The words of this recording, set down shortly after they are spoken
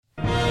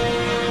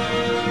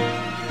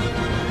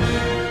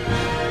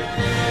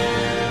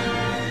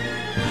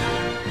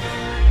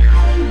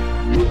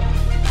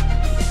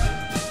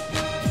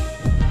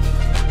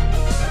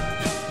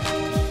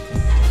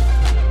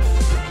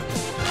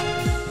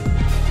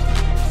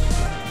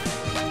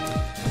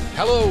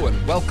Hello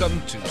and welcome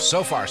to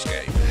So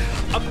Farscape.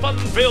 A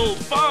fun-filled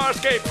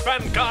Farscape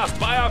fancast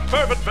by a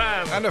fervent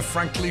fan. And a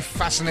frankly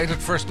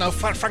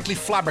frankly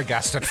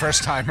flabbergasted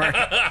first-timer.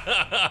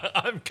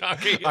 I'm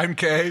Cocky. I'm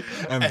Kay,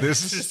 and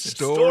this is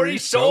Story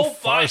So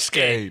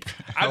Farscape.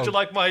 How'd you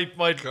like my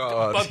Bugs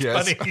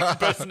Bunny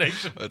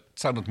impersonation? It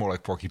sounded more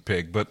like Porky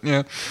Pig, but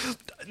yeah.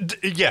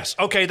 Yes,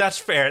 okay, that's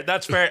fair.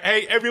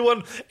 Hey,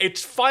 everyone,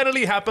 it's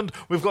finally happened.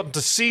 We've gotten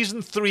to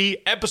Season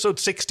 3, Episode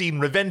 16,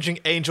 Revenging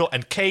Angel,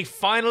 and Kay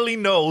finally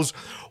knows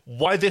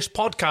why this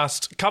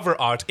podcast cover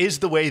art is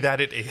the way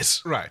that it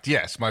is. Right,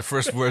 yes. My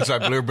first words, I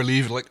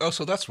believe,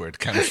 so that's where it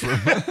comes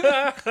from.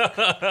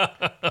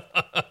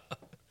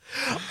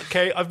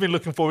 Okay, I've been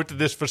looking forward to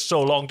this for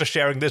so long, to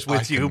sharing this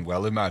with you. I can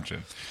well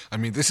imagine. I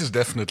mean, this is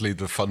definitely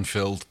the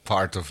fun-filled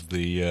part of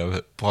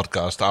the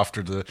podcast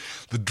after the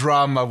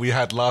drama we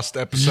had last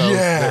episode.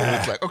 Yeah.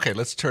 It's like, okay,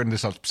 let's turn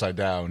this upside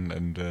down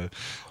and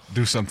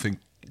do something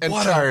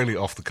entirely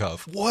off the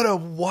cuff. What a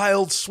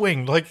wild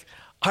swing. Like,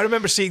 I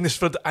remember seeing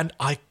this and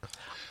I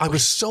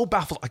was so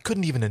baffled, I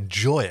couldn't even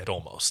enjoy it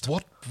almost.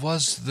 What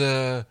was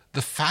the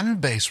fan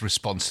base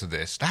response to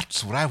this?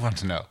 That's what I want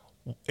to know.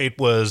 It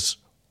was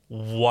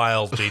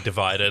wildly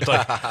divided.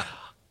 Like,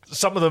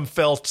 some of them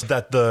felt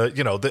that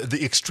the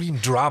extreme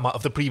drama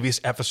of the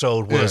previous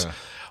episode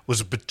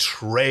was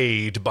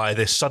betrayed by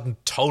this sudden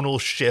tonal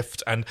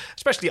shift, and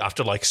especially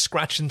after like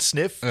Scratch and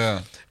Sniff,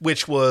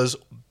 which was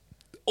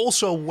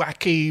also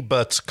wacky,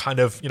 but kind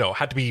of,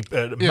 had to be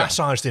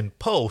massaged in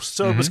post.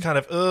 So it was kind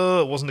of,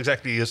 it wasn't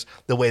exactly as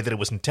the way that it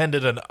was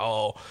intended. And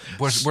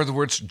were the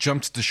words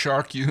 "jumped the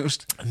shark"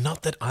 used?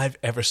 Not that I've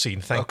ever seen,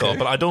 thank God.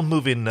 But I don't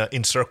move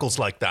in circles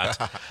like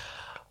that.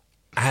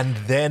 And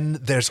then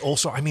there's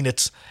also,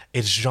 it's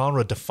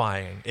genre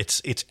defying.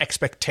 It's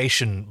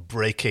expectation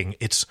breaking.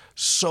 It's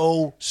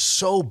so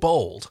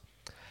bold,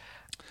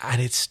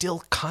 and it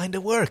still kind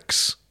of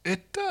works.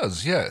 It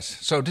does, yes.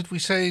 So did we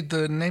say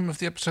the name of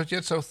the episode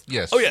yet? So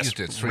yes. Oh yes, you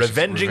did.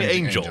 Revenging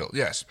Angel.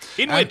 Yes.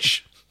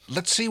 Which,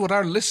 let's see what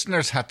our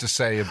listeners had to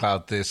say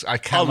about this. I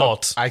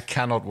cannot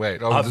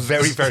wait. A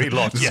very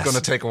lot. This is going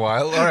to take a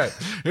while. All right,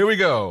 here we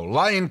go.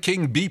 Lion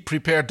King Be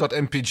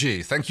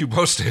Prepared.mpg. Thank you,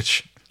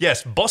 Bostitch.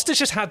 Yes, Bostitch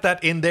has had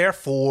that in there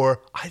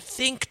for, I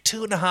think,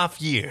 2.5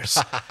 years.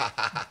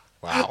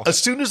 Wow. As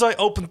soon as I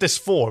opened this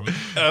form,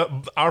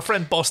 our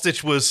friend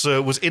Bostitch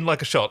was in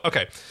like a shot.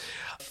 Okay.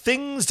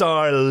 Things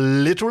are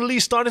literally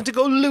starting to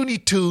go Looney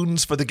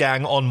Tunes for the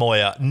gang on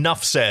Moya.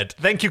 Nuff said.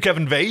 Thank you,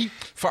 Kevin V.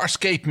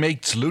 Farscape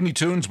makes Looney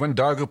Tunes when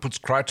Dargo puts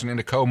Crichton in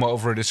a coma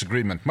over a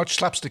disagreement. Much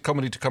slapstick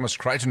comedy to come as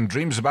Crichton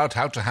dreams about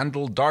how to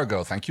handle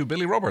Dargo. Thank you,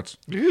 Billy Roberts.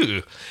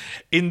 Ew.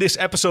 In this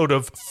episode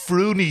of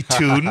Frooney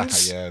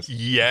Tunes,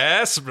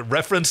 yes,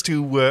 reference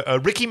to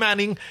Ricky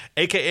Manning,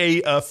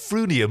 a.k.a.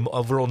 Froonium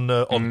over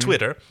on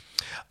Twitter.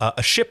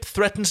 A ship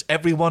threatens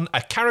everyone, a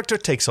character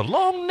takes a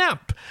long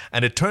nap,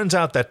 and it turns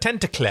out that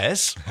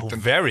Tentacles,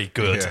 very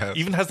good,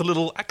 even has the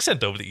little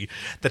accent over the E,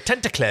 that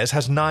Tentacles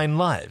has 9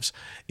 lives.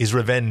 Is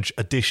revenge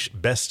a dish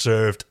best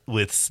served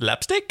with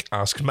slapstick?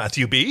 Asked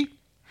Matthew B.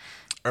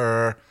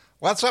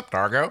 What's up,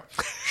 Dargo?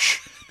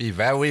 Be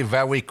very,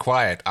 very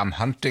quiet. I'm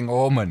hunting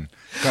Omen.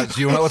 Because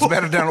you know what's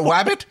better than a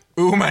wabbit?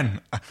 Ooman.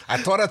 I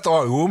thought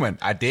Ooman.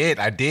 I did.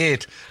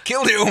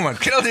 Kill the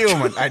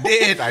Ooman. I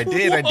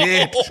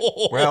did.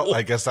 Well,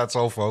 I guess that's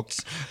all,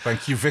 folks.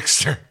 Thank you,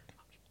 Vixter.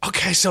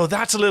 Okay, so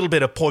that's a little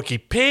bit of Porky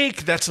Pig.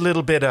 That's a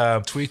little bit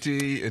of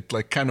Tweety. It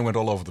kind of went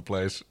all over the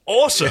place.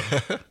 Awesome.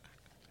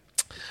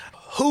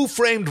 Who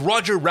Framed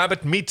Roger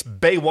Rabbit meets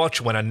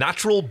Baywatch when a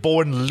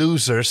natural-born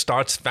loser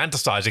starts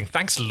fantasizing?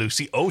 Thanks,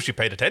 Lucy. Oh, she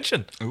paid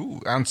attention. Ooh,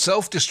 and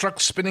self-destruct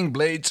spinning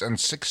blades and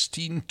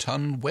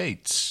 16-ton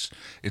weights.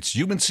 It's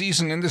human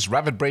season in this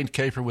rabbit-brained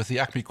caper with the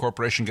Acme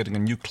Corporation getting a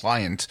new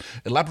client.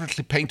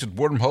 Elaborately painted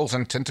wormholes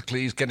and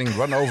tentacles getting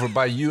run over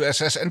by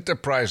USS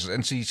Enterprise,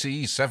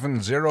 NCC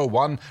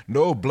 701,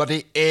 no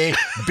bloody A,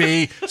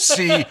 B,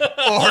 C,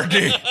 or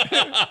D.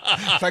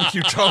 Thank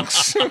you,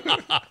 Tonks.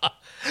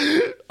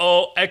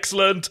 Oh,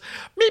 excellent.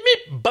 Meep,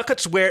 meep.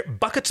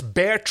 Buckets,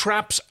 bear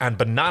traps, and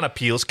banana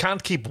peels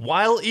can't keep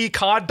Wild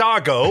E-Car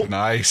Dargo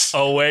nice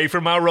away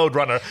from our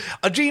Roadrunner.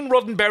 A Gene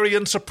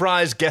Roddenberryan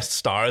surprise guest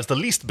star as the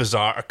least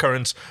bizarre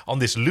occurrence on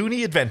this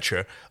loony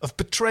adventure of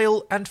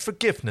betrayal and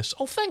forgiveness.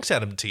 Oh, thanks,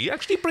 Adam T.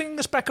 Actually bringing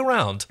us back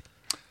around.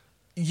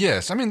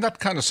 Yes, that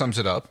kind of sums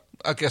it up.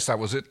 I guess that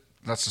was it.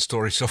 That's the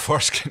story so far.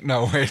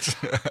 No, wait.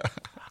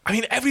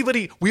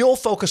 We all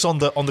focus on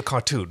the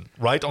cartoon,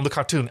 right? On the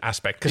cartoon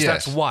aspect, because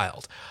that's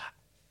wild.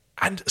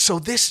 And so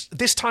this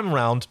time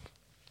around,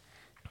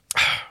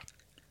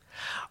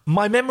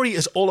 my memory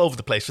is all over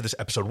the place for this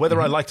episode, whether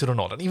I liked it or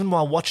not. And even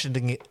while watching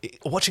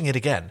it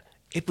again,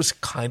 it was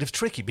kind of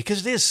tricky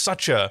because it is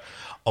such a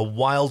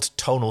wild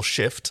tonal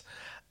shift.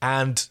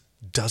 And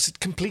does it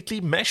completely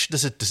mesh?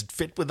 Does it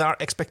fit with our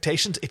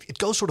expectations? It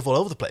goes sort of all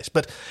over the place.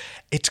 But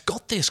it's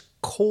got this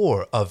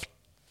core of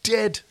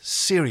dead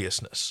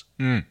seriousness.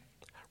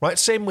 Right?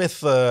 Same with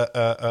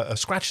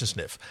Scratch and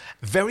Sniff.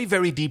 Very,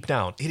 very deep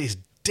down, it is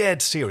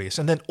dead serious.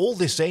 And then all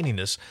this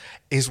zaniness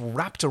is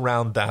wrapped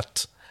around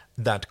that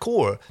that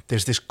core,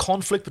 there's this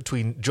conflict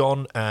between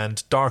Jon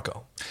and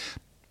Dargo.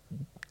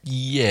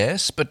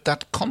 Yes, but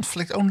that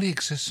conflict only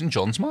exists in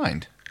Jon's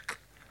mind.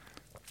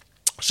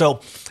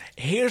 So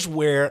here's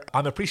where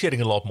I'm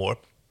appreciating a lot more.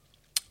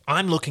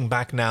 I'm looking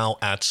back now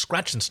at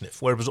Scratch and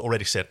Sniff, where it was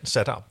already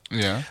set up.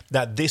 Yeah.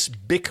 That this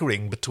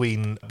bickering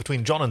between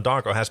Jon and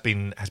Dargo has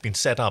been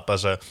set up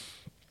as a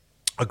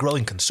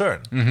growing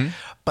concern. Mm-hmm.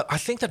 But I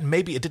think that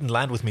maybe it didn't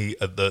land with me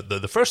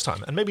the first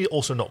time, and maybe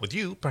also not with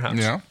you, perhaps.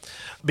 Yeah.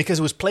 Because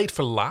it was played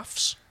for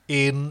laughs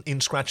in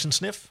Scratch and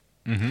Sniff.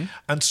 Mm-hmm.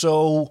 And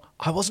so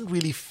I wasn't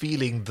really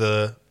feeling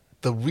the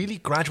really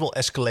gradual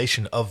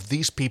escalation of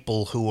these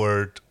people who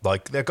are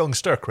like, they're going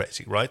stir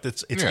crazy, right?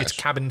 It's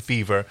cabin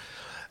fever.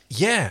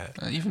 Yeah.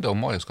 Even though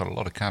Moya's got a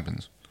lot of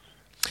cabins.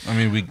 I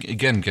mean, we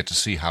again get to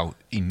see how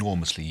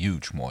enormously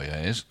huge Moya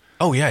is.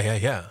 Oh,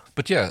 yeah.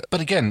 But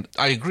again,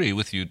 I agree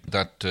with you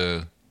that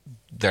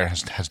there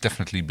has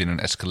definitely been an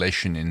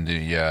escalation in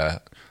the,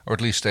 or at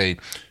least a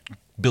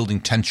building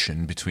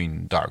tension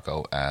between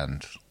Dargo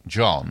and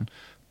Jon.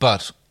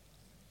 But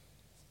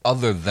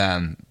other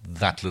than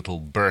that little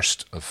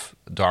burst of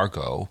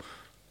Dargo,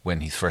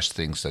 when he first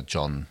thinks that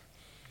Jon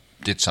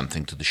did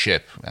something to the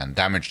ship and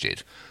damaged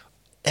it,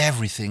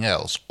 everything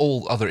else,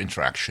 all other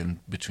interaction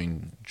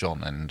between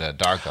Jon and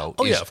Dargo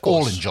is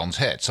all in Jon's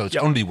head. So it's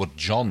only what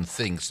Jon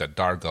thinks that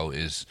Dargo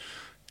is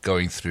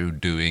going through,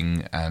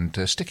 doing,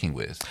 and sticking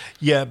with.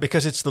 Yeah,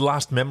 because it's the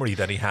last memory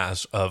that he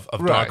has of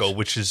Dargo,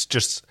 which is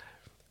just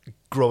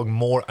growing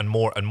more and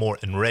more and more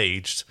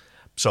enraged.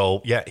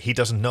 So, yeah, he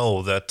doesn't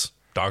know that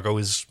Dargo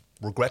is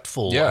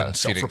regretful and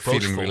self-reproachful.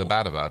 Feeling really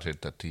bad about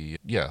it.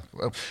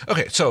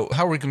 Okay, so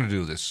how are we going to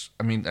do this?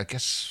 I mean, I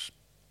guess,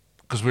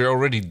 because we're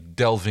already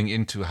delving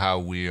into how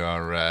we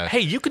are... Hey,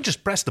 you can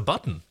just press the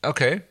button.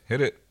 Okay, hit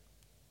it.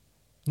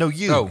 No,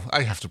 you. Oh,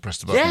 I have to press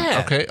the button.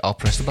 Yeah. Okay, I'll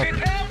press the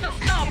button.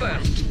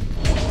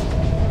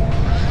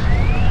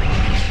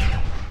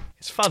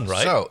 It's fun,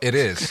 right? So it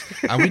is,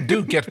 and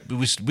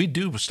we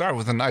do start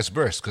with a nice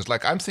burst, because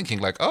I'm thinking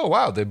oh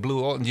wow, they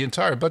blew the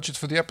entire budget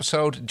for the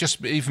episode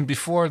just even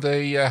before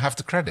they have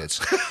the credits.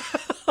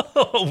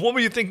 What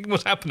were you thinking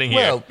was happening here?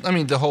 Well, I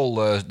mean the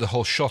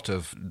whole shot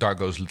of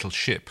Dargo's little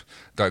ship,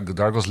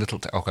 Dargo's little.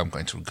 I'm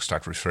going to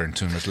start referring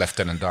to him as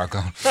Lieutenant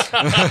Dargo.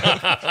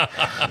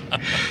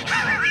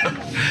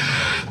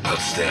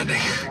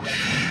 Outstanding.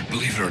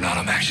 Believe it or not,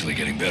 I'm actually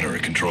getting better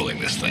at controlling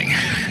this thing.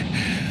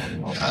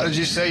 How did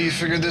you say you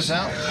figured this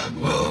out?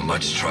 Well,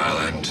 much trial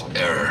and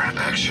error,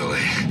 actually.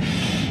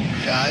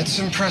 Yeah, it's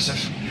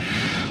impressive.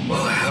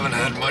 Well, I haven't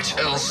had much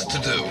else to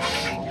do.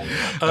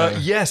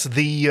 Yes,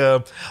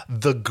 the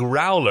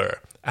growler,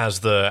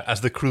 as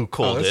the crew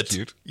called it.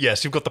 Cute.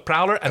 Yes, you've got the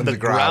prowler and the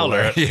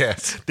growler.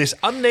 Yes, this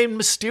unnamed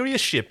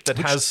mysterious ship that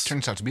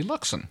turns out to be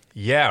Luxon.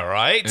 Yeah,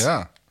 right.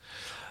 Yeah.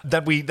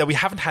 That we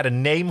haven't had a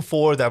name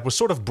for, that was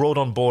sort of brought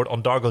on board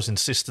on Dargo's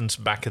insistence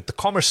back at the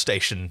Commerce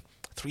Station.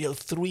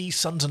 303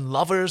 Sons and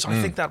Lovers, I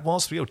think that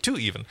was 302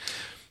 even.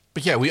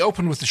 But yeah, we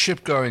open with the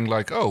ship going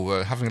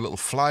having a little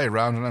fly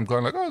around, and I'm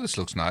going this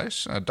looks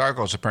nice.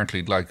 Dargo's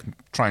apparently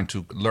trying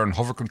to learn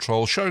hover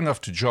control, showing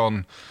off to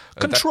Jon.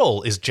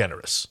 Control is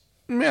generous.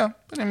 Yeah,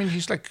 I mean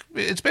he's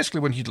it's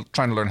basically when he's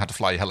trying to learn how to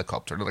fly a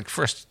helicopter.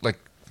 First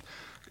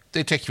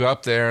they take you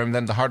up there, and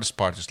then the hardest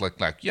part is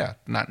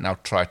now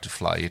try to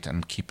fly it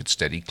and keep it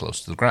steady close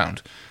to the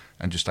ground.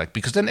 And just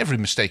because then every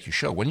mistake you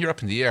show, when you're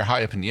up in the air,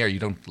 high up in the air, you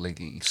don't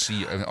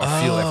see or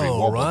feel every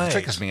wobble. Right. The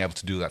trick is being able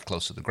to do that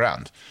close to the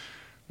ground.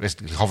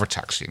 Basically, hover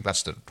taxiing,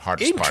 that's the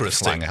hardest part of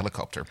flying a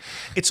helicopter.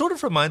 It sort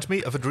of reminds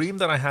me of a dream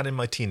that I had in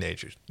my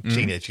teenage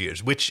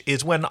years, which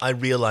is when I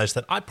realized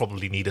that I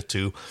probably needed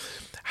to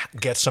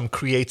get some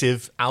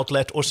creative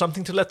outlet or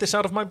something to let this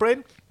out of my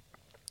brain.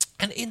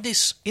 And in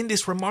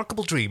this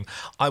remarkable dream,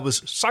 I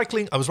was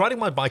riding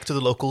my bike to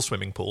the local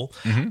swimming pool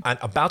and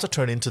about to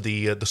turn into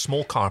the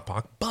small car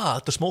park,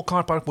 but the small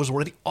car park was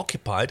already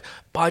occupied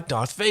by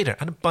Darth Vader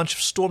and a bunch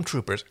of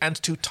stormtroopers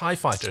and 2 TIE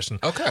fighters.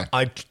 And okay.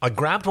 I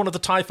grabbed one of the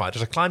TIE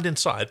fighters, I climbed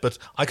inside, but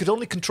I could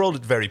only control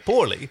it very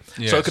poorly.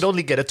 Yes. So I could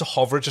only get it to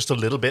hover just a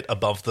little bit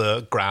above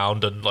the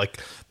ground, and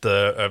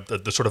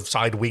the sort of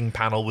side wing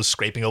panel was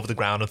scraping over the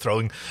ground and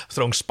throwing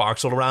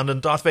sparks all around,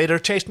 and Darth Vader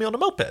chased me on a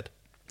moped.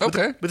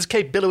 Okay. With his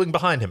cape billowing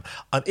behind him.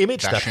 An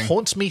image that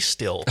haunts me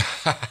still.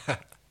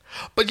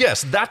 But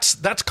yes,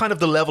 that's kind of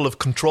the level of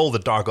control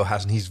that Dargo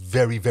has, and he's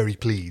very, very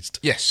pleased.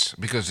 Yes,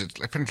 because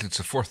apparently it's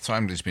the 4th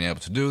time that he's been able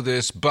to do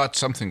this, but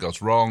something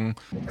goes wrong.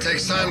 It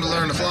takes time to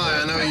learn to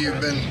fly. I know you've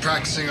been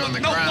practicing on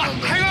the ground.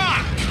 Hang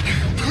on!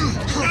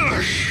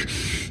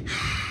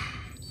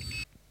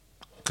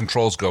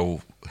 Controls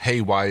go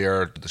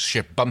haywire, the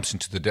ship bumps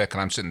into the deck,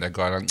 and I'm sitting there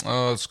going,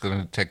 it's going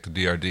to take the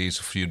DRDs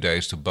a few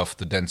days to buff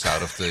the dents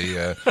out of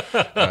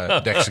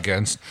the decks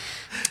again.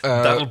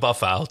 That'll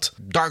buff out.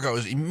 Dargo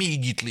is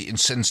immediately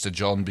incensed at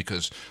Jon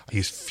because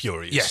he's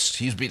furious.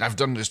 Yes, I've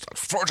done this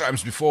 4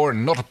 times before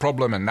and not a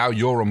problem, and now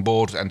you're on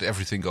board and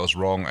everything goes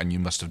wrong and you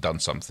must have done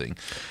something.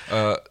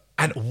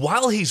 And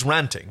while he's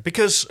ranting,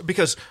 because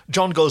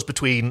John goes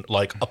between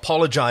like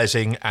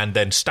apologizing and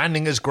then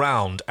standing his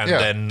ground and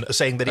then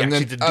saying that he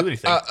actually didn't do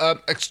anything.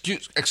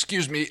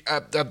 Excuse me,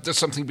 there's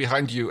something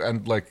behind you,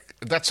 and like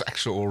that's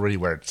actually already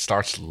where it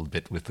starts a little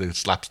bit with the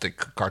slapstick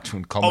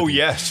cartoon comedy. Oh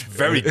yes,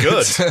 very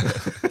good.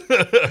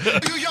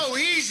 Yo,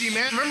 easy,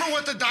 man. Remember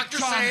what the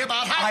doctors say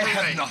about happy I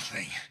have rate?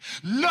 nothing.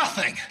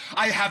 Nothing.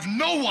 I have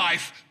no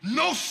wife,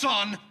 no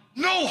son,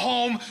 no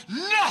home,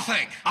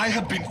 nothing. I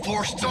have been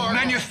forced to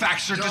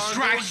manufacture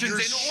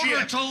distractions in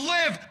order to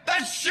live.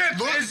 That ship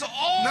is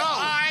all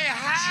I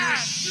have.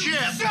 Your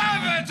ship.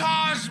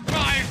 Sabotage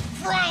my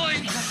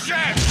thrilling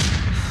ship.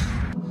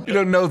 You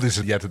don't know this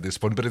yet at this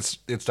point, but it's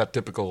that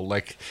typical,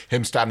 like,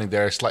 him standing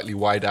there slightly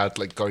wide out,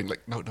 like, going,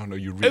 like, no,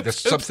 you read. There's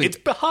something... It's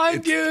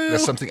behind you!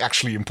 There's something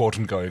actually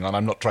important going on.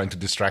 I'm not trying to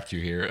distract you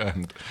here.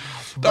 And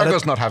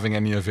Dargo's not having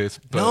any of it.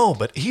 But... No,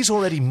 but he's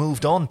already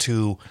moved on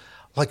to,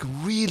 like,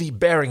 really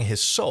bearing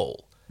his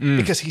soul.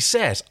 Because he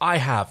says, I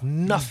have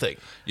nothing.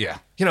 Yeah.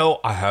 You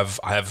know, I have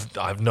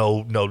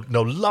no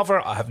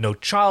lover, I have no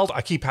child,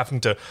 I keep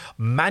having to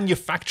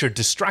manufacture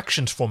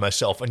distractions for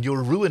myself, and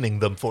you're ruining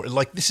them for...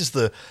 Like, this is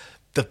the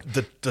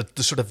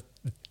sort of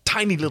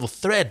tiny little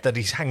thread that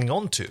he's hanging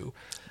on to.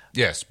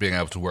 Yes, being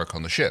able to work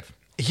on the ship.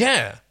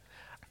 Yeah.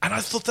 And I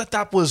thought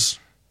that was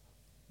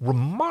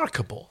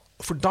remarkable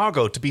for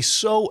Dargo to be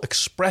so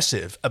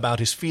expressive about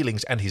his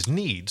feelings and his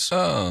needs.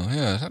 Oh,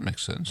 yeah, that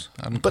makes sense.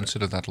 I hadn't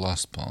considered that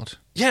last part.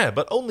 Yeah,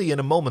 but only in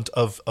a moment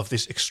of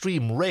this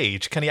extreme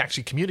rage can he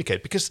actually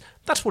communicate, because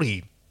that's what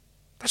he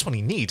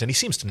needs, and he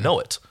seems to know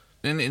it.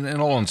 In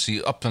all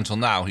honesty, up until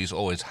now, he's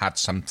always had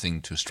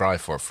something to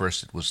strive for.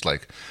 First, it was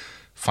like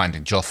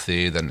finding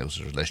Jothi, then there was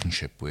a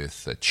relationship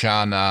with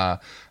Chana,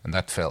 and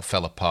that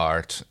fell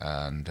apart.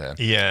 And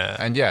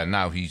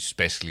now he's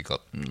basically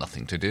got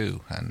nothing to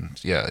do, and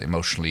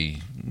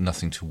emotionally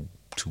nothing to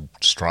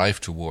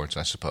strive towards,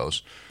 I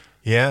suppose.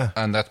 Yeah,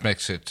 and that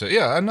makes it.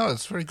 I know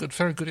it's very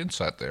good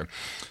insight there.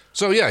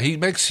 So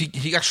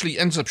he actually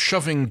ends up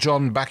shoving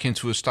John back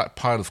into a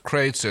pile of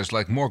crates. There's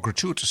like more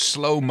gratuitous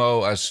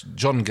slow-mo as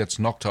John gets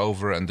knocked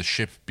over, and the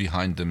ship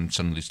behind them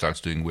suddenly starts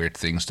doing weird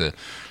things.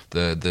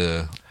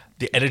 The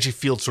energy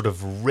field sort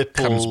of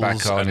ripples, comes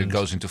back on. It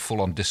goes into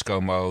full-on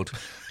disco mode.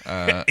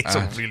 It's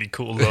a really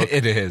cool look.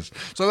 It is.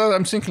 So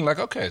I'm thinking like,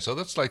 okay, so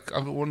that's like, I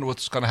wonder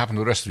what's going to happen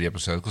to the rest of the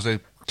episode, because they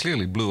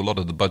clearly blew a lot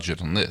of the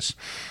budget on this.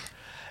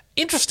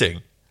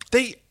 Interesting.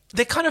 They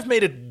kind of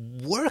made it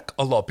work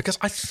a lot, because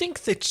I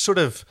think they sort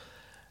of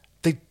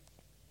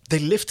they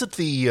lifted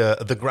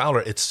the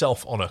growler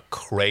itself on a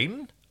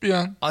crane.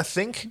 Yeah, I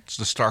think it's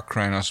the Stark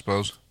crane, I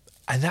suppose.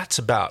 And that's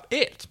about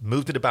it.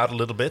 Moved it about a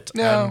little bit,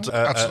 and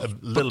a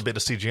little bit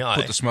of CGI.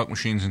 Put the smoke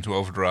machines into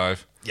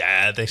overdrive.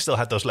 Yeah, they still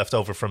had those left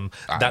over from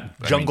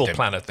that jungle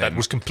planet that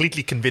was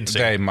completely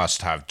convincing. They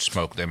must have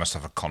smoke. They must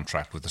have a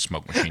contract with the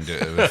smoke machine.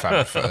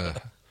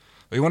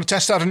 You want to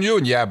test out a new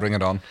one? Yeah, bring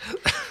it on.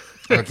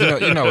 Like,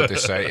 you know what they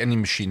say. Any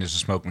machine is a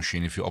smoke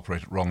machine if you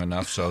operate it wrong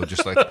enough. So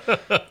just like...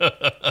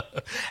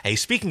 Hey,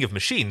 speaking of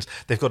machines,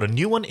 they've got a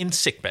new one in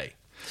sickbay.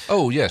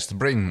 Oh, yes, the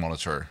brain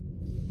monitor.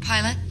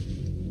 Pilot?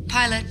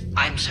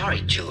 I'm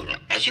sorry, June.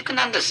 As you can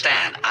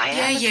understand, I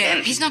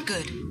am... He's not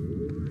good.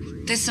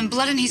 There's some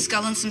blood in his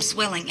skull and some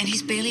swelling, and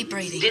he's barely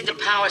breathing. Did the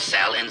power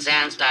cell in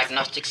Zan's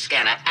diagnostic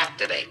scanner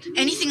activate?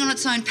 Anything on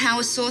its own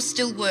power source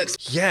still works.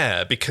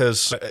 Yeah,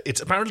 because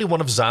it's apparently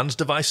one of Zan's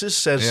devices,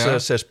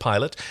 says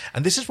Pilot.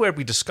 And this is where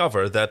we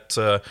discover that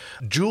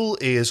Jool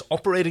is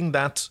operating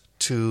that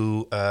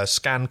to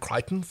scan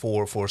Crichton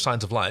for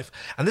signs of life.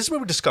 And this is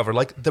where we discover,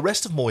 like, the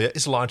rest of Moya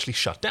is largely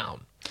shut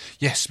down.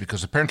 Yes,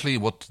 because apparently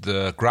what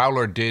the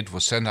Growler did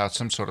was send out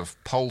some sort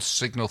of pulse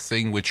signal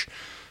thing which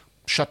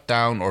shut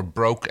down or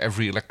broke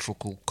every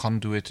electrical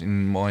conduit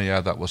in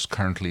Moya that was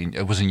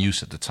in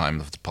use at the time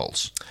of the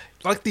pulse.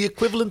 Like the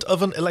equivalent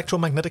of an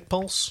electromagnetic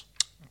pulse?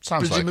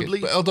 Sounds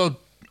presumably. Like it. But although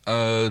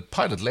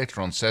Pilot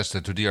later on says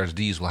that the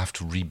DRDs will have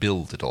to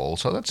rebuild it all,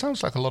 so that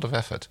sounds like a lot of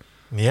effort.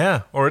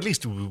 Yeah, or at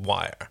least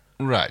wire.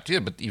 Right, yeah,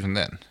 but even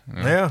then.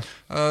 Yeah.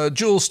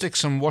 Jool sticks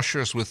some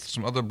washers with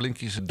some other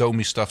blinky,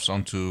 domey stuffs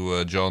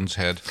onto John's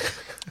head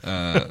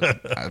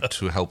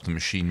to help the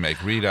machine make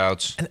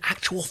readouts. An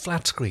actual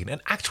flat screen with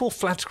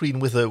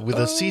a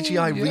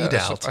CGI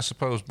readout. I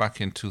suppose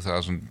back in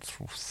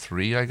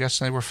 2003, I guess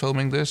they were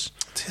filming this.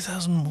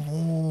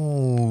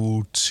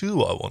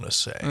 2002, I want to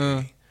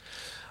say.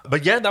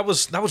 But yeah, that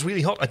was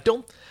really hot.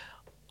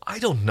 I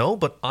don't know,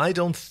 but I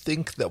don't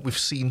think that we've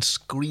seen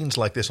screens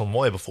like this on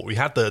Moya before. We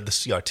had the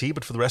CRT,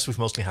 but for the rest, we've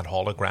mostly had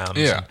holograms.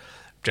 Yeah. And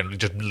generally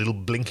just little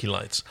blinky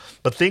lights.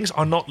 But things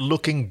are not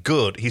looking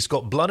good. He's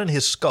got blood in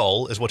his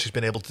skull, is what she's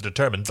been able to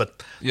determine,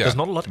 but there's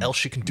not a lot else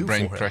she can do for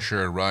him. Brain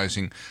pressure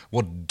rising.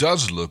 What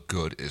does look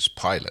good is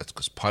Pilot,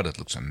 because Pilot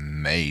looks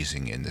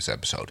amazing in this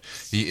episode.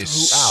 He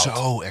is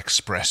so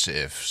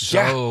expressive,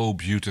 so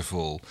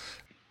beautiful.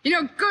 You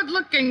know,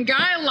 good-looking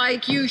guy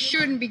like you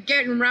shouldn't be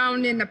getting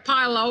around in a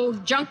pile of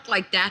old junk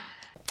like that.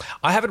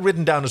 I have it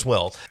written down as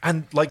well.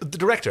 And like the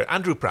director,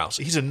 Andrew Prowse,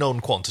 he's a known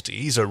quantity.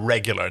 He's a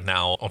regular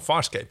now on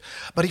Farscape.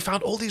 But he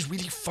found all these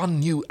really fun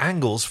new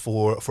angles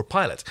for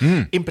Pilot.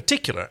 In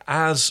particular,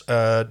 as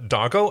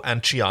Dargo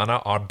and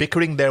Chiana are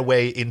bickering their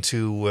way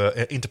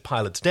into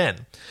Pilot's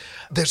den,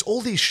 there's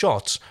all these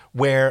shots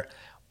where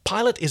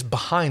Pilot is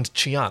behind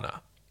Chiana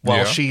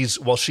while she's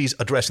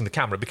addressing the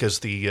camera because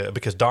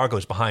Dargo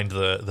is behind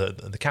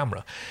the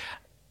camera.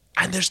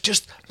 And there's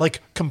just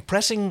like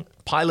compressing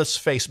Pilot's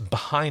face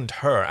behind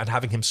her and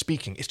having him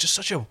speaking. It's just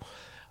such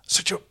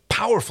a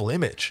powerful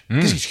image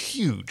because he's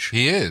huge.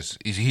 He is.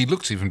 He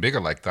looks even bigger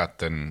like that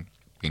than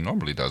he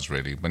normally does,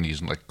 really, when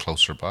he's like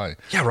closer by.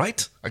 Yeah,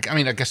 right. I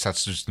mean, I guess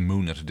that's just the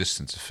moon at a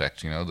distance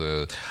effect, you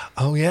know.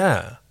 Oh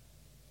yeah.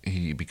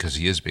 Because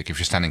he is big. If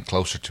you're standing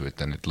closer to it,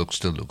 then it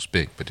still looks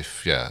big. But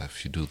if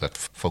you do that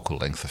focal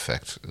length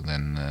effect,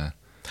 then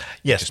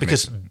yes,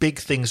 because big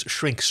things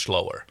shrink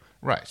slower.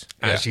 Right.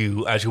 As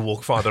you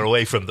walk farther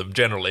away from them,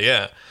 generally,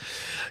 yeah.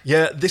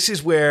 Yeah, this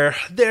is where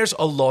there's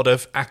a lot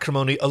of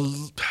acrimony.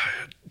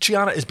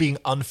 Chiana is being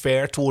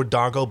unfair toward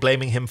Dargo,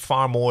 blaming him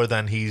far more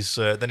than he's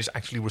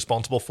actually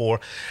responsible for.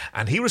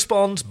 And he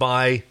responds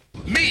by...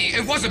 Me?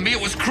 It wasn't me,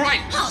 it was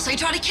Crichton. Oh, so you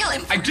tried to kill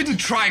him? I didn't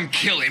try and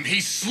kill him,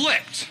 he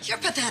slipped. You're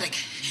pathetic.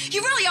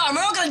 You really are, and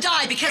we're all gonna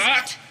die because...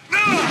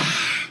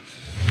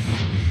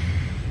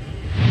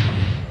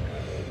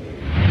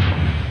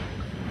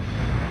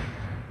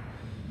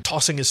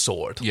 Tossing his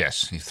sword.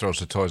 Yes, he throws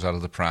the toys out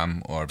of the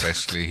pram, or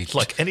basically...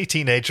 like any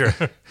teenager.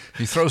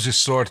 He throws his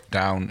sword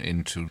down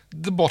into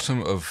the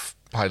bottom of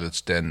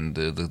Pilot's den,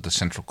 the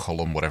central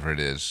column, whatever it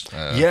is.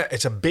 Yeah,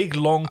 it's a big,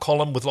 long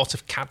column with lots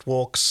of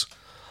catwalks.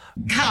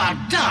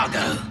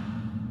 Dargo.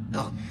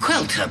 Oh,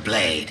 Quilter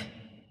Blade.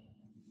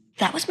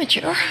 That was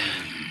mature.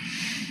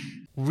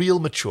 Real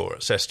mature,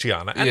 says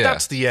Chiana. And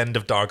that's the end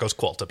of Dargo's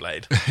Quilter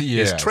Blade.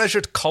 Yes. His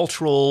treasured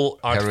cultural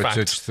artifact.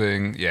 Heritage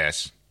thing,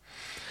 yes.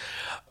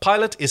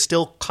 Pilot is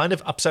still kind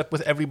of upset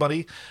with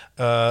everybody.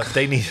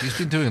 He's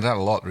been doing that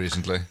a lot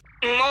recently.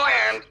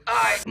 Moya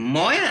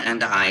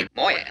and I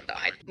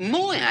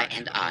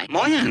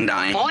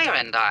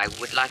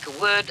would like a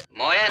word.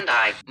 Moya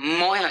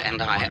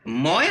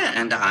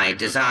and I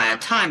desire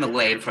time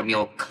away from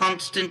your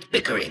constant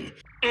bickering.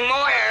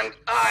 Moya and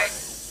I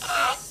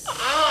are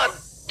hard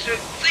to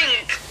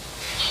think.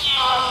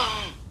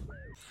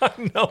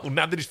 I know,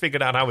 now that he's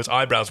figured out how his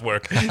eyebrows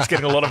work, he's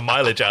getting a lot of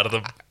mileage out of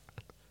them.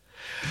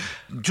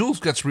 Jules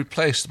gets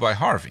replaced by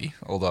Harvey,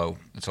 although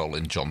it's all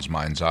in John's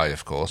mind's eye,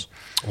 of course.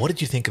 What did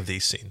you think of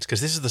these scenes?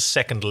 Because this is the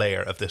second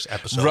layer of this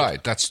episode.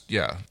 Right, I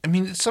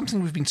mean, it's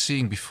something we've been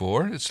seeing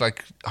before. It's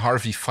like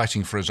Harvey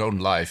fighting for his own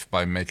life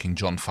by making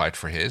John fight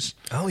for his.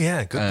 Oh,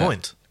 yeah, good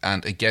point.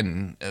 And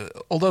again,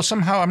 although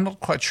somehow I'm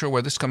not quite sure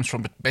where this comes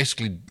from, but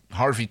basically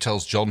Harvey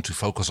tells John to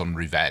focus on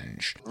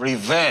revenge.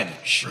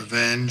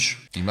 Revenge.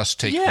 He must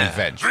take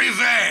revenge.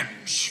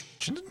 Revenge!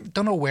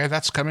 Don't know where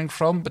that's coming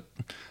from, but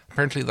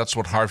apparently that's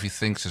what Harvey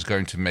thinks is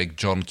going to make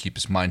John keep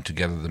his mind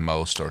together the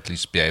most, or at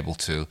least be able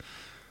to.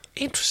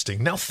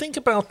 Interesting. Now think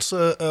about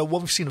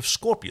what we've seen of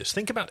Scorpius.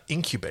 Think about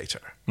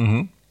Incubator.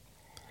 Mm-hmm.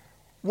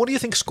 What do you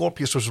think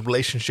Scorpius'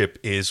 relationship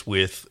is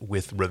with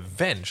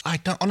revenge? I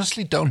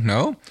honestly don't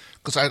know,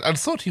 because I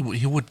thought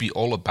he would be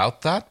all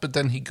about that, but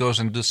then he goes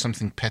and does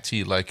something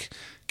petty like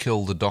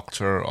kill the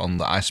doctor on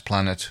the ice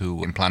planet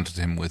who implanted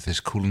him with his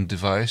coolant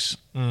device.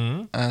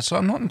 Mm-hmm. So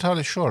I'm not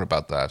entirely sure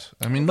about that.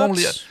 I mean,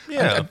 normally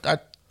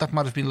that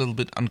might have been a little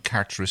bit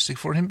uncharacteristic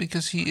for him,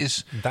 because he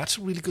is... That's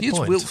a really good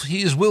point.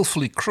 He is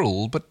willfully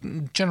cruel,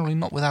 but generally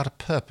not without a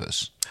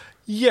purpose.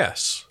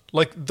 Yes.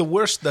 Like, the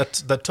worst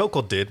that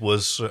Toko did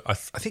was, I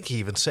think he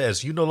even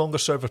says, you no longer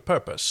serve a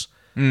purpose.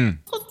 Mm.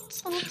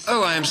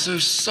 Oh, I am so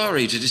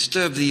sorry to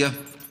disturb the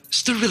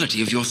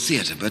sterility of your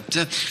theatre, but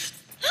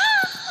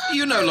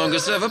you no longer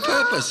serve a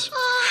purpose.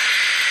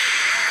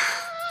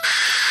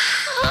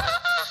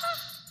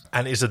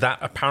 And is that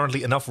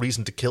apparently enough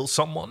reason to kill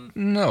someone?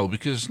 No,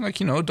 because,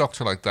 like, a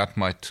doctor like that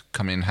might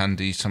come in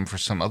handy for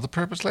some other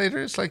purpose later.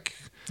 It's like...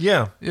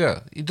 Yeah.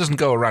 He doesn't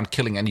go around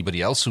killing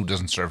anybody else who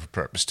doesn't serve a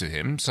purpose to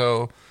him,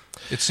 so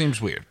it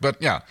seems weird.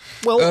 But, yeah.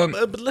 Well,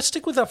 but let's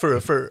stick with that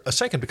for a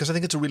second, because I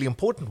think it's a really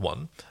important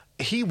one.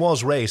 He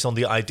was raised on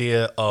the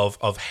idea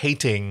of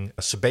hating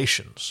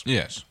Sebaceans.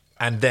 Yes.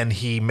 And then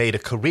he made a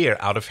career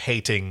out of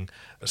hating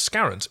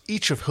Scarans,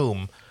 each of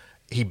whom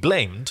he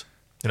blamed...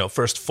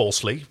 first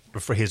falsely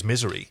for his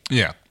misery.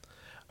 Yeah.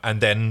 And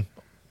then,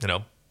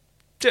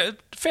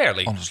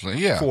 fairly. Honestly,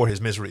 yeah. For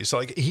his misery. So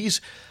like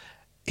he's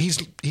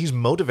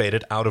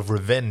motivated out of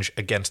revenge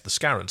against the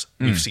Scarans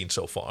we've seen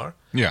so far.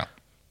 Yeah.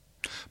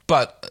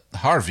 But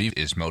Harvey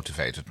is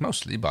motivated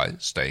mostly by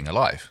staying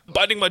alive.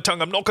 Biting my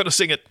tongue, I'm not going to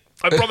sing it.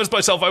 I promised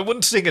myself I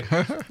wouldn't sing it.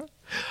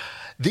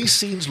 These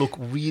scenes look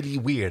really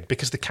weird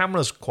because the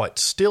camera's quite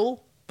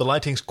still. The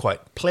lighting's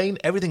quite plain.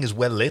 Everything is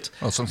well lit.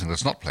 Well, something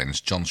that's not plain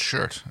is John's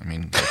shirt. I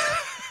mean,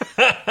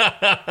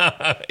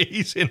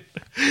 He's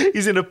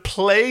in a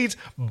plaid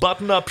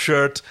button-up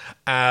shirt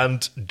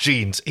and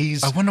jeans.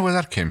 I wonder where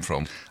that came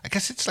from. I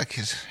guess it's like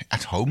his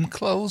at-home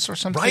clothes or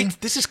something.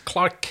 Right? This is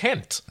Clark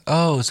Kent.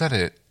 Oh, is that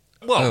it?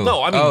 Well,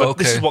 no, I mean, but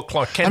this is what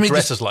Clark Kent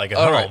dresses like at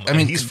home. Right. I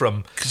mean, he's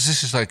from... Because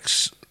this is like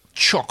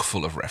chock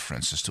full of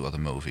references to other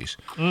movies.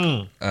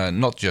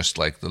 Not just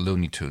like the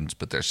Looney Tunes,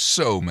 but there's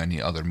so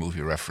many other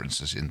movie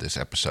references in this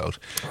episode.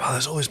 Well,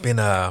 there's always been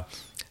an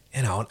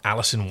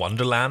Alice in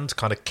Wonderland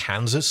kind of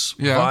Kansas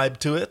vibe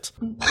to it.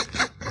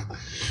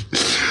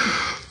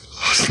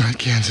 Last night,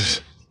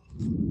 Kansas.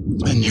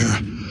 And you're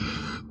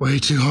way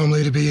too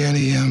homely to be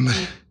any...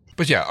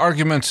 But yeah,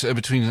 argument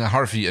between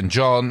Harvey and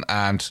John,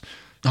 and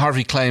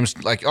Harvey claims,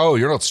 like, oh,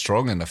 you're not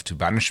strong enough to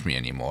banish me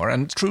anymore.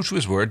 And true to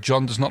his word,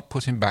 John does not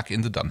put him back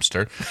in the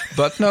dumpster.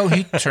 But no,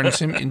 he turns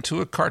him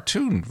into a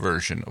cartoon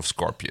version of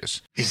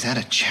Scorpius. Is that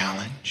a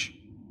challenge?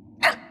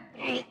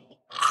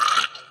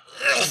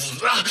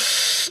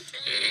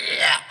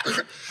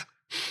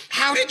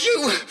 How did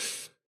you...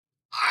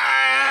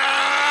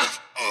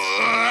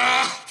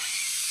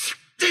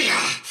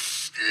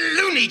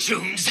 Looney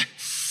Tunes.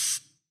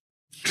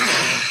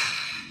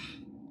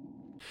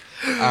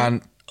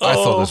 And I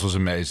thought this was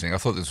amazing. I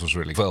thought this was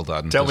really well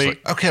done. Tell me.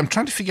 Like, okay, I'm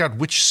trying to figure out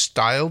which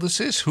style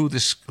this is, who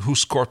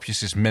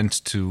Scorpius is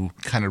meant to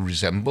kind of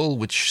resemble,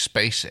 which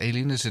space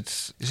alien. Is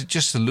it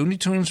just the Looney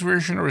Tunes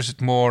version, or is it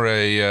more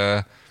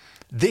a...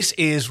 This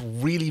is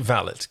really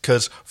valid,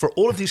 because for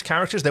all of these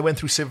characters, they went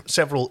through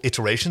several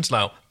iterations.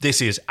 Now,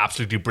 this is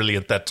absolutely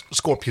brilliant that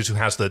Scorpius, who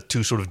has the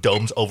two sort of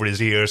domes over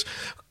his ears,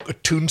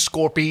 Toon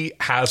Scorpy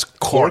has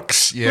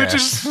corks, which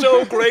is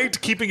so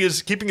great, keeping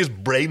his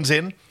brains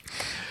in.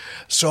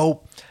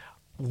 So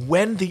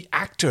when the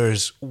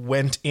actors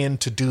went in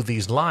to do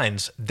these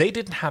lines, they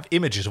didn't have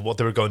images of what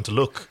they were going to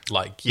look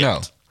like yet.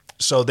 No.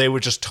 So they were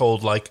just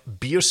told, like,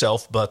 be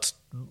yourself, but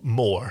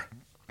more.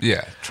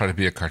 Yeah, try to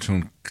be a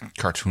cartoon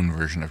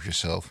version of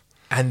yourself.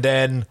 And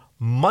then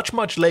much,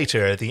 much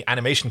later, the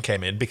animation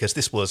came in, because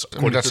this was... I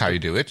mean, that's how you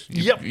do it.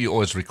 Yep. You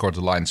always record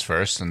the lines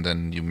first, and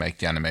then you make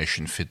the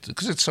animation fit,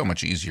 because it's so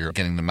much easier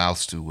getting the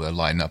mouths to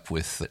line up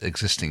with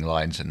existing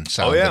lines and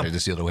sound than it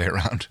is the other way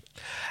around.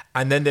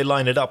 And then they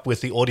line it up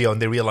with the audio,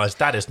 and they realize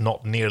that is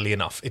not nearly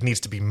enough. It needs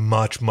to be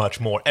much, much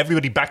more.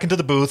 Everybody back into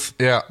the booth.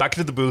 Yeah. Back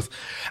into the booth.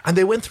 And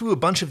they went through a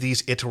bunch of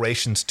these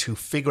iterations to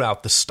figure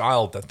out the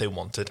style that they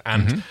wanted.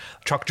 And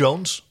Chuck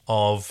Jones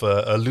of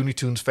Looney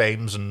Tunes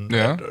fames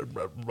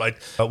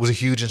was a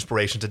huge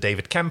inspiration to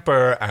David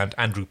Kemper and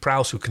Andrew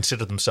Prowse, who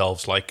consider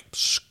themselves like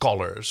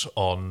scholars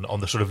on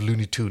the sort of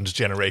Looney Tunes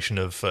generation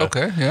of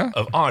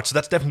art. So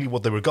that's definitely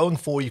what they were going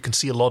for. You can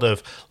see a lot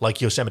of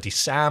like Yosemite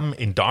Sam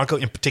in Dargo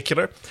in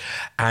particular.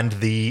 And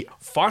the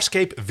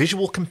Farscape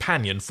visual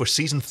companion for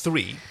season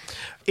 3,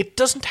 it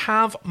doesn't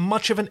have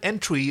much of an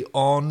entry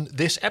on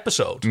this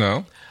episode.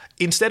 No.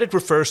 Instead, it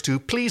refers to,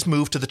 please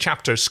move to the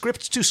chapter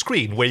Script to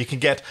Screen, where you can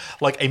get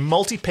like a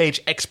multi-page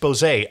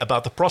expose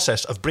about the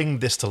process of bringing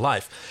this to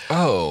life.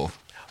 Oh.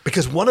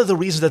 Because one of the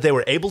reasons that they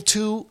were able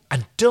to,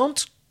 and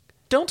don't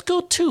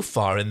go too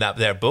far in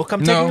that book.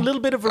 I'm taking a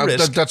little bit of a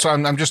risk. That's why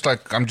I'm just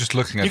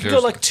looking at it. You can go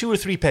like 2 or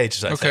 3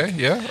 pages, I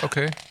think.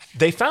 Okay.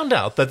 They found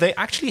out that they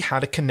actually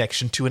had a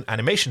connection to an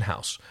animation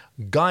house.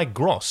 Guy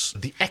Gross,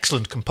 the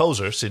excellent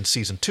composer since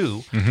season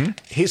 2,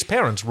 his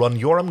parents run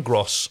Yoram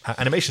Gross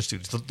Animation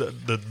Studios,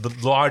 the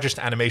largest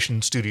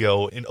animation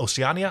studio in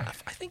Oceania.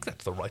 I think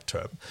that's the right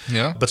term.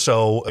 Yeah. But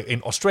so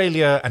in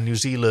Australia and New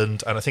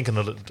Zealand, and I think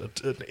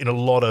in a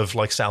lot of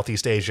like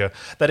Southeast Asia,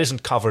 that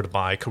isn't covered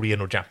by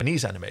Korean or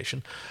Japanese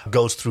animation,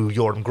 goes through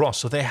Yoram Gross.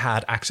 So they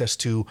had access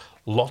to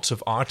lots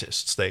of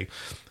artists. They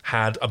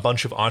had a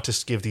bunch of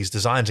artists give these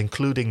designs,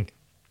 including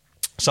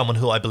someone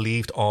who I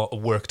believed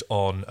worked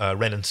on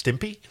Ren and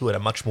Stimpy, who had a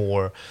much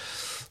more,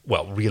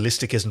 well,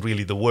 realistic isn't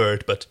really the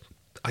word, but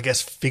I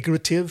guess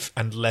figurative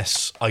and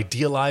less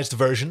idealized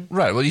version.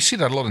 Right. Well, you see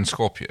that a lot in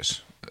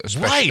Scorpius.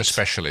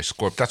 Especially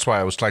Scorp. That's why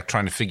I was like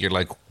trying to figure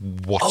like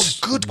what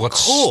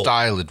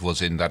style it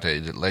was in that.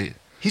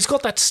 He's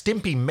got that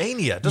Stimpy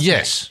mania, doesn't he?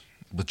 Yes,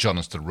 with John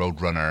as the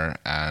Roadrunner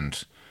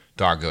and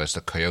Dargo as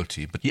the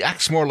Coyote. But he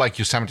acts more like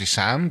Yosemite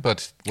Sam,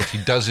 but what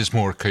he does is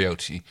more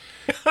Coyote.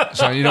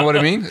 So you know what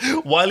I mean?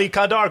 Wile E.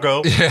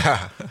 Dargo.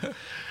 Yeah.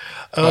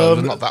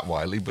 Not that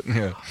wily, but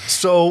yeah.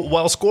 So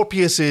while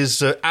Scorpius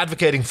is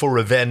advocating for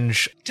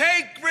revenge...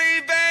 Take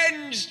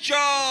revenge,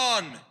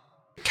 John!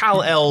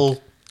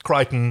 Kal-El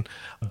Crichton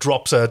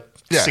drops a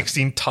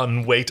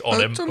 16-ton weight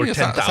on him, or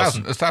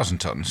 10,000. 1,000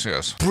 tons,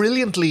 yes.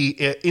 Brilliantly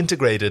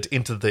integrated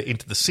into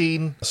the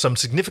scene. Some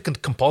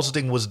significant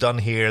compositing was done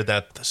here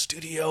that the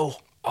studio...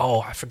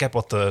 Oh, I forget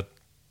what the...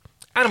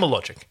 Animal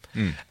Logic.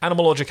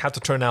 Animal Logic had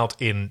to turn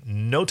out in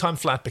no time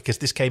flat, because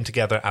this came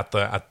together at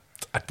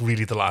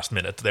really the last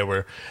minute. There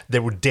were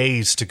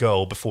days to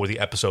go before the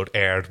episode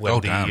aired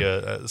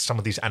when some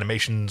of these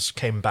animations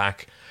came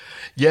back.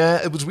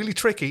 Yeah, it was really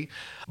tricky,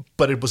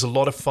 but it was a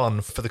lot of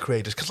fun for the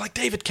creators. Because like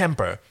David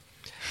Kemper,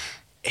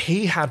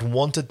 he had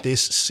wanted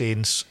this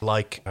since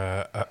like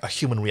a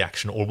Human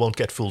Reaction or Won't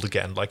Get Fooled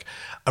Again, like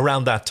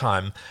around that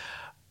time.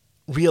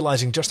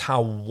 realizing just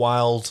how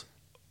wild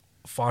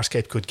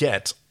Farscape could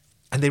get.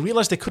 And they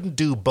realized they couldn't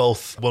do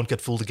both Won't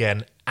Get Fooled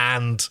Again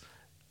and,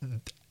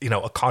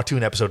 a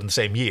cartoon episode in the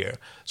same year.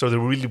 So they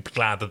were really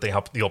glad that they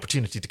had the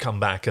opportunity to come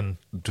back and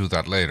do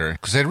that later.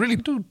 Because they really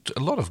do a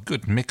lot of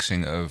good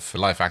mixing of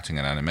live acting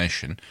and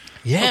animation.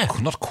 Yeah.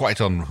 Not quite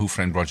on Who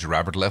Framed Roger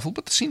Rabbit level,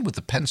 but the scene with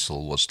the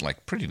pencil was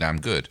pretty damn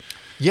good.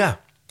 Yeah.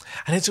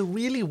 And it's a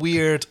really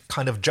weird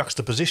kind of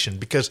juxtaposition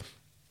because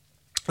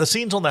the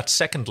scenes on that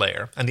second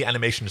layer, and the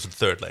animation is the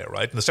third layer,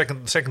 right? And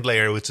the second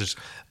layer, which is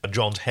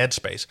John's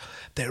headspace,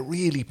 they're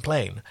really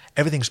plain.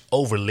 Everything's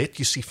overlit.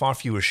 You see far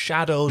fewer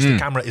shadows. The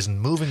camera isn't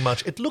moving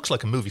much. It looks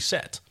like a movie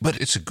set.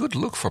 But it's a good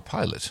look for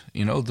Pilot.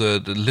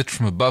 The lit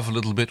from above a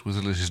little bit with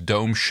his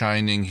dome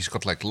shining. He's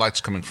got lights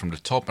coming from the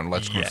top and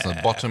lights coming from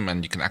the bottom,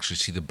 and you can actually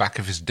see the back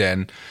of his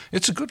den.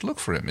 It's a good look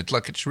for him. It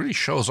really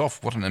shows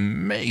off what an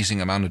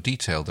amazing amount of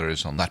detail there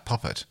is on that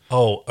puppet.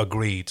 Oh,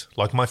 agreed.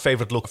 My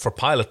favorite look for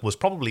Pilot was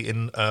probably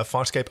in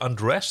Farscape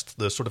Undressed,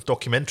 the sort of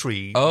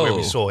documentary where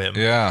we saw him.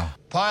 Yeah.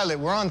 Pilot,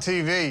 we're on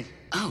TV.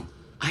 Oh,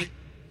 I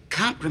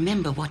can't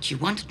remember what you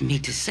wanted me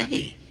to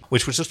say.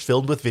 Which was just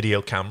filmed with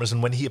video cameras,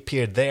 and when he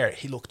appeared there,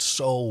 he looked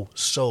so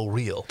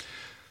real.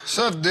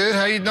 Sup, dude?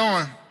 How you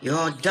doing?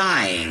 You're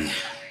dying.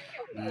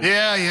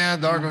 Yeah,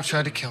 Dargo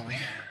tried to kill me.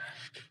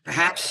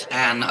 Perhaps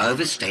an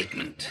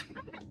overstatement.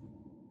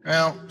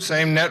 Well,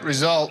 same net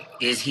result.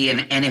 Is he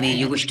an enemy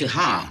you wish to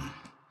harm?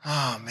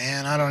 Oh,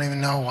 man, I don't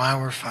even know why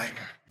we're fighting.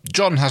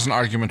 John has an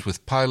argument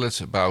with Pilot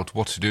about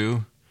what to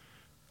do.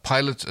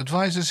 Pilot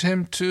advises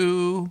him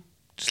to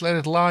just let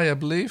it lie, I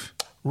believe.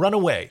 Run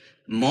away.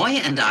 Moy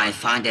and I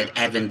find it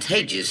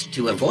advantageous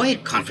to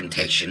avoid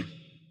confrontation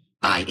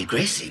by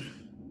aggressing.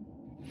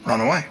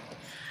 Run away.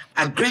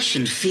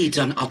 Aggression feeds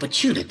on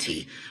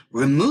opportunity.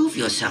 Remove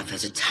yourself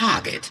as a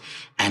target,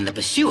 and the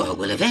pursuer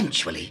will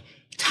eventually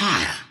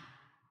tire.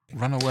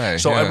 Run away.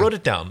 So I wrote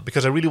it down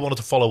because I really wanted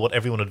to follow what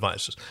everyone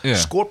advises. Yeah.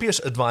 Scorpius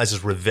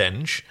advises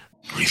revenge.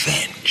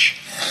 Revenge.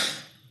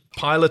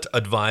 Pilot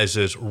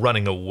advises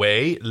running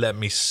away. Let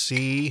me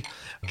see.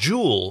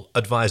 Jewel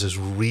advises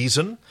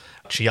reason.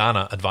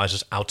 Chiana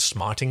advises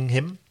outsmarting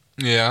him.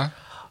 Yeah.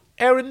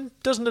 Erin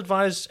doesn't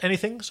advise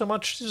anything so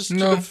much. Just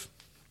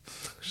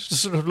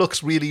sort of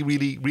looks really,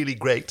 really, really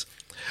great.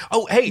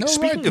 Oh, hey,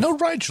 speaking of... No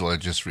Rigel, I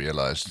just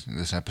realized in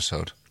this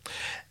episode.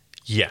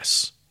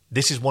 Yes.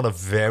 This is one of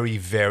very,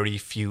 very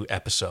few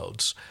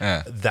episodes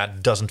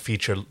that doesn't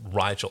feature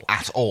Rigel.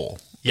 At all.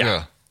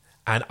 Yeah.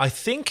 And I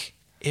think,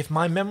 if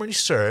my memory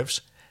serves,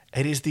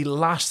 it is the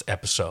last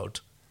episode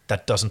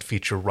that doesn't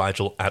feature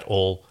Rigel at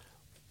all.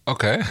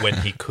 Okay. When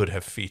he could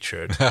have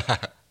featured.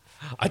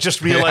 I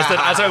just realized that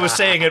as I was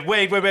saying it,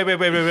 wait, but no,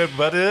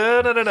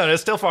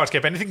 it's still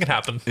Farscape. Anything can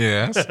happen.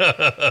 Yes.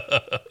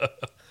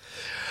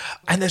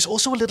 And there's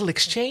also a little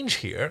exchange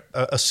here.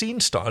 A scene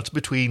starts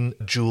between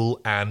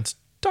Jewel and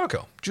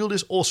Dargo. Jewel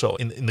is also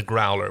in the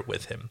growler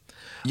with him.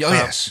 Oh,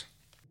 yes.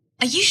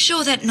 Are you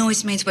sure that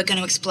noise means we're going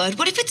to explode?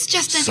 What if it's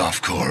just a...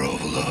 Softcore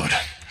overload.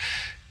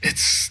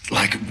 It's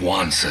like it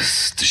wants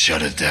us to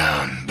shut it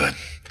down, but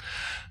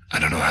I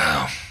don't know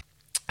how.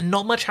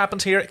 Not much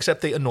happens here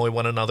except they annoy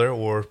one another,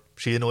 or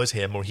she annoys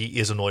him, or he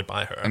is annoyed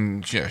by her.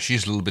 And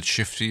she's a little bit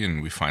shifty,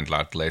 and we find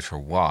out later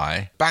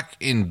why. Back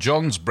in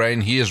John's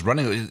brain, he is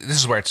running. This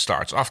is where it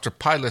starts. After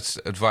Pilot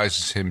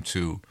advises him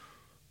to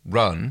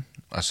run,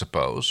 I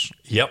suppose.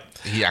 Yep.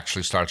 He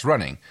actually starts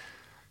running.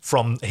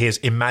 From his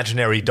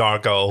imaginary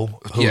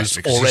Dargo, who's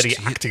already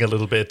acting a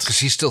little bit... Because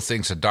he still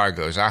thinks that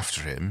Dargo is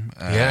after him.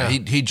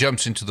 He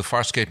jumps into the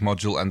Farscape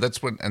module, and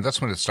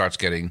that's when it starts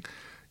getting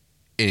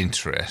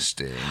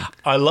interesting.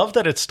 I love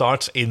that it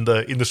starts in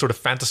the sort of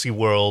fantasy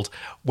world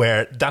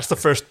where that's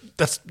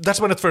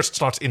when it first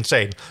starts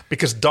insane,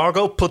 because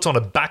Dargo puts on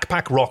a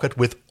backpack rocket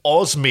with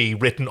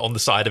Osme written on the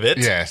side of it.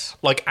 Yes.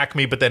 Like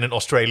Acme, but then in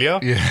Australia.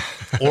 Yeah.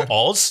 Or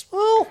Oz.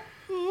 Well,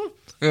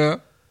 yeah.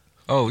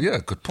 Oh, yeah,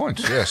 good point.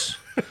 Yes.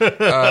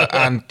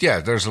 And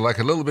there's a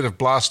little bit of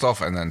blast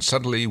off, and then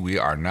suddenly we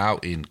are now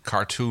in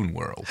cartoon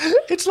world.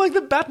 It's like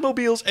the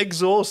Batmobile's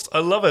exhaust. I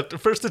love it.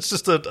 First it's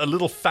just a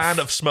little fan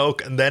of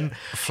smoke, and then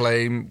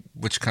flame,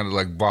 which kind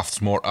of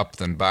wafts more up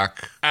than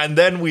back. And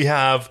then we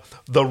have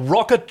the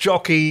rocket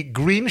jockey,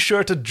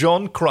 green-shirted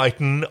John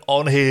Crichton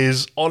on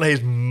his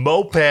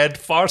moped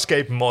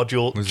Farscape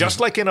module, with just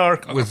like in our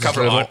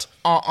cover art.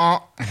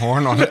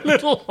 Horn on it.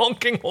 Little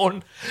honking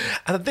horn.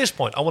 And at this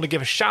point, I want to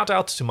give a shout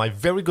out to my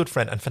very good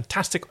friend and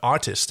fantastic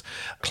artist,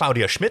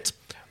 Claudia Schmidt,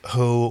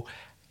 who,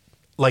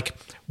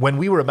 when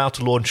we were about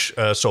to launch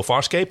So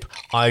Farscape,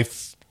 I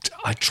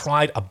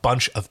tried a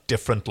bunch of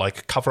different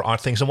cover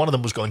art things, and one of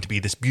them was going to be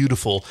this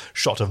beautiful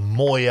shot of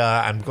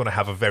Moya, and we're going to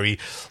have a very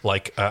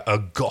a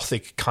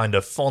gothic kind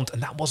of font,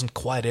 and that wasn't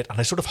quite it. And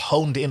I sort of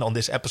honed in on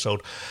this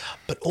episode,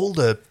 but all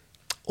the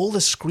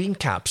screen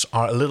caps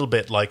are a little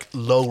bit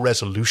low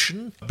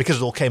resolution because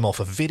it all came off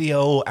of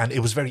video, and it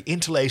was very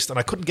interlaced, and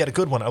I couldn't get a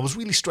good one. I was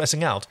really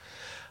stressing out.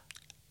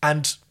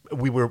 And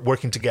we were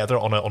working together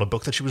on a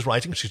book that she was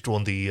writing. She's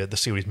drawn the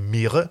series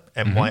Myre,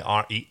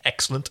 M-Y-R-E,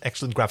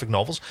 excellent graphic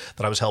novels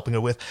that I was helping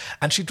her with.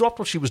 And she dropped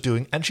what she was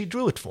doing and she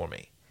drew it for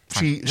me.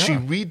 She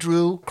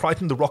redrew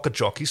Crichton the Rocket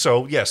Jockey.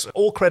 So, yes,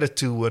 all credit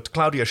to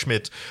Claudia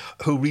Schmidt,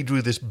 who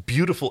redrew this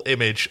beautiful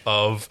image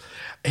of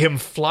him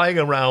flying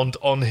around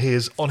on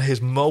his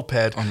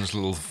moped. On his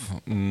little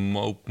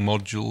Farscape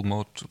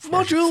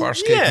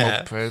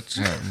moped.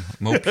 Yeah.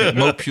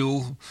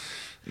 Mopule.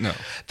 No.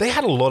 They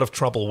had a lot of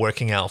trouble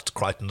working out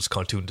Crichton's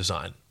cartoon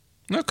design.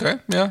 Okay,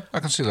 yeah, I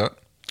can see that.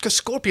 Because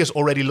Scorpius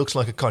already looks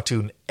like a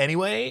cartoon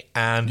anyway,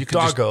 and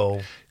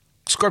Dargo...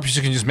 Scorpius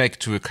you can just make it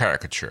to a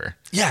caricature.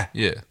 Yeah.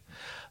 Yeah.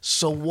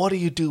 So what do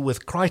you do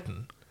with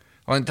Crichton?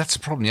 Well, that's the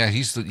problem. Yeah,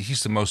 he's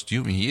the most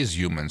human. He is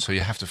human, so you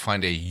have to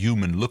find a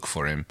human look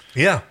for him.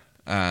 Yeah.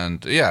 And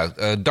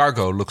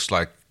Dargo looks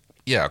like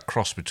a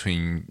cross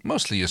between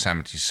mostly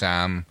Yosemite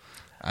Sam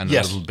and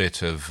a little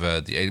bit of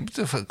the alien.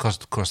 Of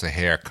course, the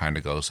hair kind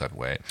of goes that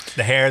way.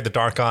 The hair, the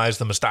dark eyes,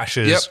 the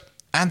mustaches. Yep.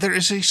 And there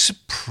is a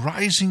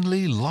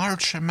surprisingly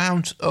large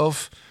amount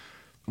of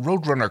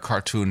Roadrunner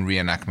cartoon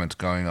reenactment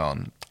going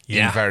on.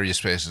 In various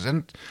places,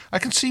 and I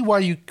can see why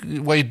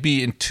you'd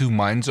be in two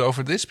minds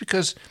over this,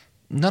 because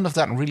none of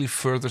that really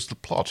furthers the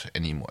plot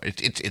anymore.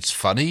 It's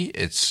funny,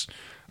 it's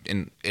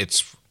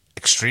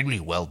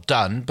extremely well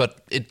done,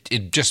 but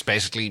it just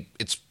basically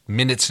it's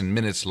minutes and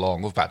minutes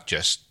long about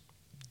just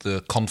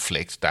the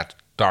conflict that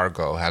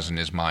Dargo has in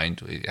his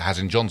mind, has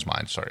in John's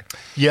mind. Sorry.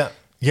 Yeah.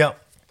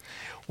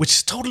 Which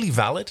is totally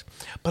valid,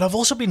 but I've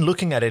also been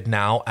looking at it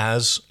now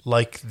as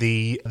like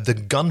the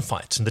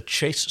gunfights and the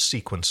chase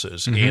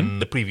sequences in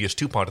the previous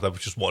two parts that we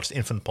just watched,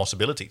 Infinite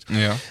Possibilities.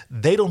 Yeah.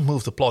 They don't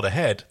move the plot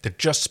ahead. They're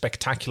just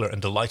spectacular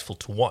and delightful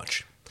to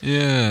watch.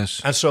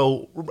 Yes. And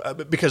so,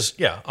 because,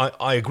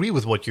 I agree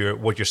with what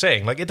you're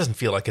saying. Like, it doesn't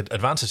feel like it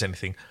advances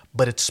anything,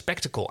 but it's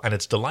spectacle and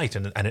it's delight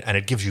and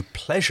it gives you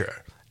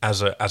pleasure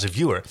as a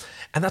viewer.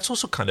 And that's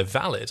also kind of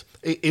valid,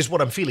 is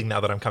what I'm feeling now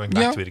that I'm coming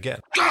back to it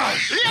again.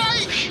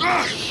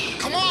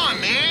 Come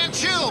on, man,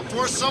 chill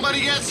before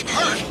somebody gets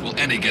hurt. Well,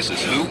 any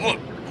guesses who?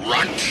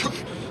 Runt.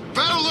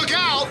 Better look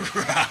out.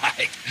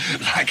 Right.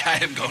 Like I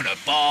am going to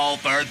fall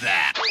for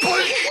that.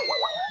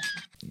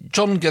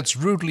 John gets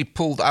rudely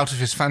pulled out of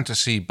his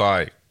fantasy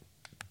by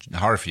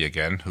Harvey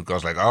again, who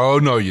goes like, "Oh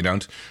no, you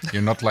don't.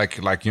 You're not like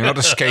you're not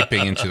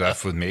escaping into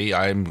that with me.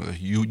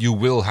 You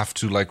will have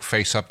to like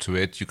face up to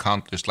it. You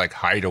can't just like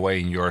hide away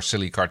in your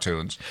silly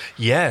cartoons."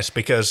 Yes,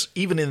 because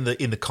even in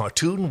the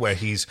cartoon where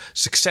he's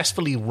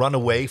successfully run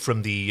away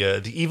from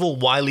the evil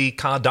wily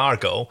Ka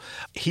Dargo,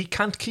 he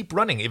can't keep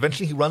running.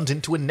 Eventually, he runs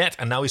into a net,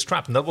 and now he's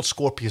trapped. And that's what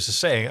Scorpius is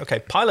saying. Okay,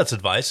 pilot's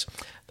advice.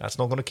 That's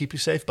not going to keep you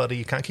safe, buddy.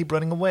 You can't keep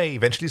running away.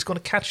 Eventually, he's going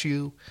to catch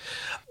you.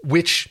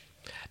 Which,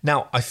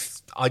 now,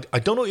 I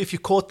don't know if you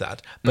caught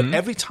that, but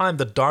every time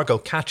that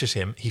Dargo catches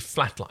him, he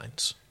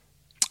flatlines.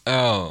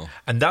 Oh,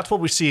 and that's what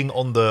we're seeing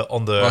on the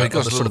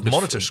sort of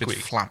monitor screen. A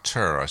bit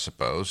flatter, I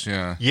suppose.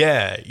 Yeah.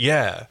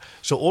 Yeah.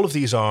 So all of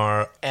these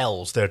are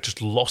L's. They're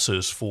just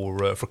losses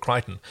for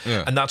Crichton,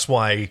 and that's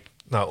why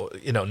now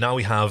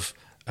we have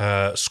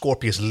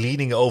Scorpius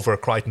leaning over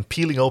Crichton,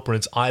 peeling open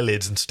its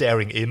eyelids and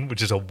staring in,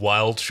 which is a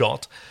wild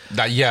shot.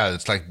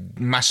 It's like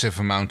massive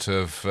amount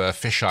of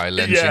fisheye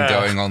lensing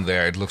going on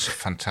there. It looks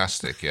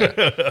fantastic. Yeah,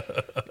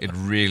 it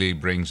really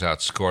brings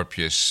out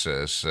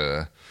Scorpius's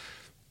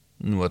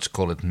let's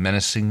call it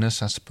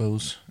menacingness, I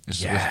suppose,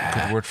 is a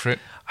good word for it.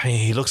 I mean,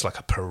 he looks like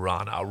a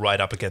piranha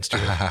right up against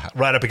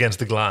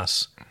the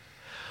glass.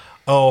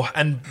 Oh,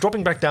 and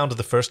dropping back down to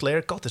the first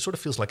layer, God, this sort of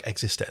feels like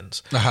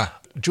Existence.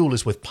 Jewel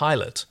is with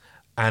Pilot,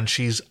 and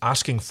she's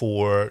asking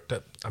for,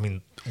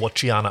 what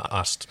Chiana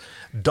asked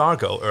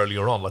Dargo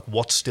earlier on, like,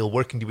 what's still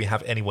working? Do we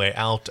have any way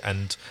out?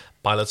 And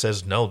Pilot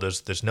says, no,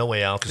 there's no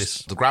way out.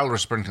 The Growler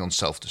is burning on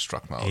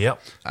self-destruct mode.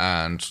 Yep.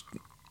 And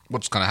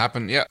what's going to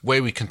happen? Yeah,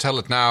 way we can tell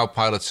it now,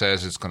 Pilot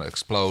says it's going to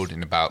explode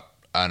in about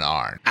an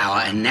hour.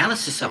 Our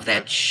analysis of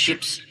that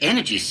ship's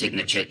energy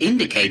signature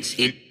indicates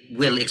it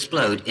will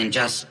explode in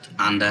just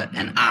under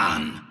an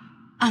hour.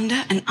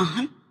 Under an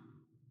hour?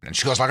 And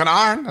she goes, like an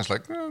hour? I was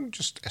like, I'm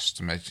just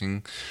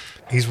estimating.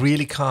 He's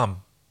really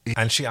calm.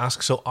 And she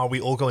asks, so are we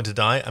all going to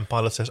die? And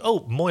Pilot says,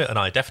 oh, Moya and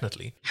I,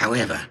 definitely.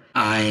 However,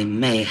 I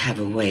may have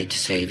a way to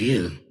save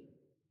you.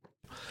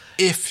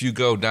 If you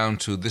go down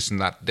to this and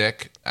that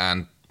deck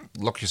and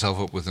lock yourself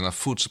up with enough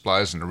food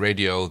supplies and a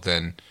radio,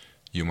 then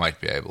you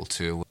might be able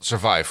to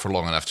survive for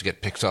long enough to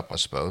get picked up, I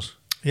suppose.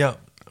 Yeah,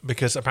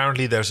 because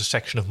apparently there's a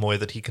section of Moya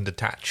that he can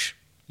detach.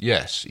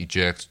 Yes,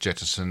 eject,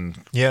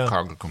 jettison,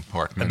 cargo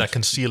compartment. And that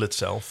can seal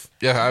itself.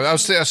 Yeah, I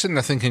was sitting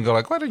there thinking,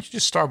 why don't you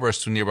just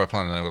starburst to a nearby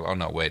planet? And I go, oh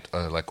no, wait,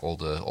 all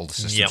the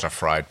systems are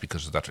fried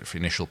because of that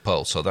initial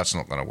pulse, so that's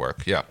not going to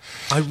work. Yeah.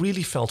 I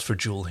really felt for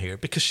Jewel here,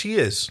 because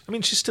she's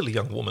still a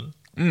young woman.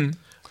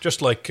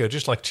 Just like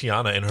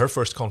Chiana in her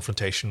first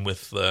confrontation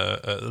with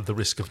the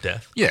risk of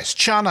death. Yes,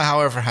 Chiana,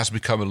 however, has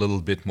become a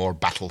little bit more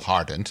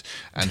battle-hardened,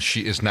 and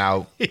she is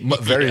now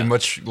very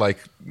much like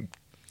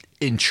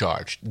in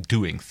charge,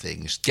 doing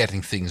things,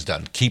 getting things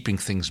done, keeping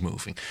things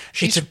moving.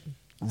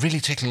 really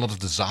taking a lot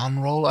of the Zahn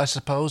role, I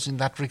suppose, in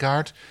that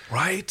regard.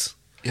 Right?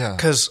 Yeah.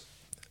 Because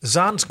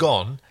Zahn's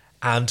gone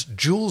and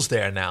Jules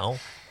there now,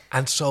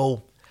 and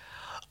so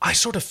I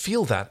sort of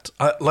feel that,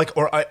 I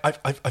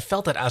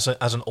felt that as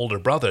an older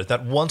brother,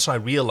 that once I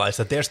realized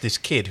that there's this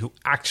kid who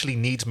actually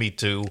needs me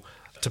to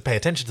pay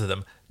attention to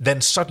them,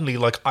 then suddenly,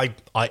 like, I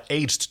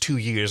aged 2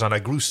 years and I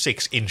grew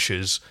 6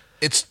 inches.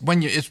 It's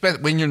when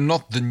you're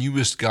not the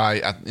newest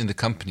guy in the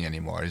company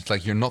anymore. It's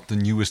like you're not the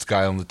newest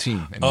guy on the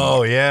team anymore.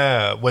 Oh,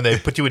 yeah. When they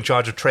put you in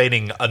charge of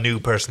training a new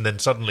person, then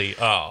suddenly,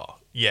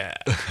 yeah,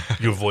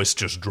 your voice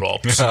just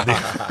drops.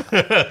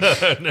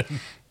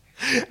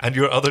 And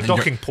your other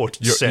docking port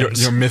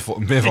sends. Your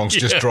mivons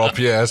just drop,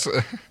 yes.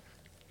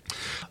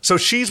 So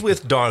she's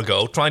with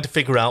Dargo, trying to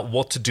figure out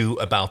what to do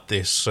about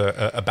this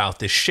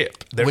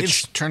ship.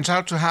 Which turns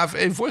out to have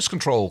a voice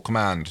control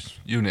command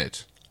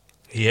unit.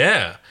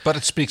 Yeah. But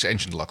it speaks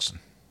ancient Luxon.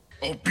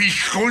 What'd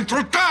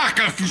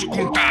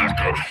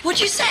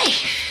you say?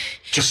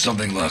 Just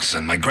something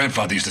Luxon. My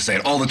grandfather used to say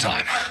it all the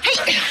time.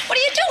 Hey, what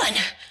are you doing?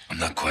 I'm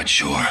not quite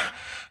sure,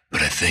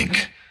 but I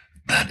think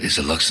that is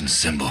a Luxon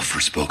symbol for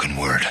spoken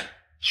word.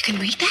 You can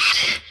read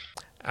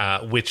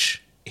that?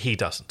 Which he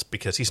doesn't,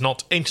 because he's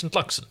not ancient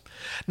Luxon.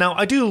 Now,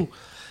 I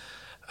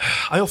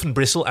often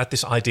bristle at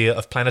this idea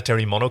of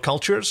planetary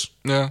monocultures.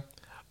 Yeah.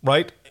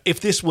 Right? If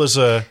this was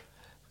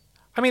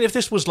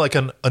like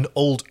an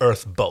old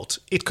Earth boat,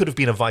 it could have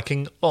been a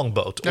Viking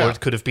longboat, or it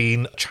could have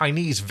been a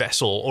Chinese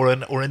vessel, or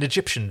an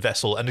Egyptian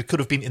vessel, and it could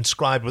have been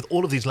inscribed with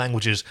all of these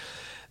languages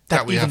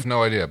that we have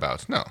no idea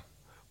about. No.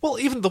 Well,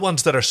 even the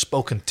ones that are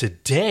spoken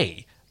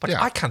today. Like,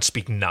 I can't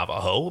speak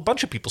Navajo. A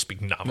bunch of people speak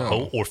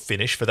Navajo, or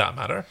Finnish for that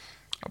matter.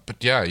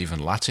 But yeah, even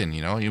Latin,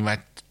 you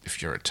might,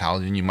 if you're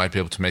Italian, you might be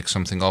able to make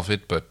something of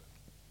it, but...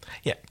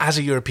 Yeah, as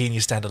a European,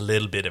 you stand a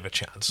little bit of a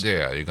chance.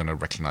 Yeah, you're going to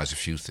recognize a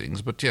few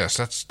things, but yes,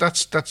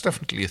 that's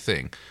definitely a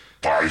thing.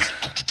 What's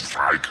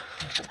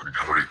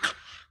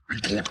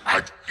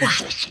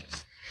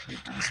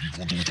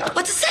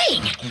it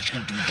saying?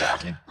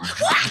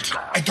 What?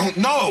 I don't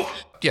know.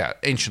 Yeah,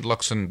 ancient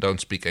Luxon don't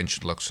speak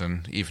ancient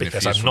Luxon, even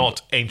because if I'm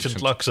not ancient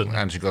Luxon.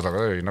 And she goes like,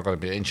 oh, you're not going to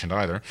be ancient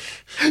either.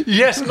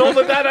 Yes, not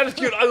with that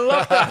attitude. I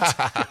love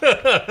that.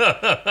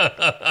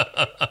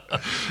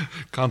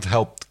 Can't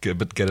help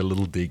but get a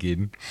little dig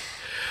in.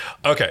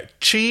 Okay,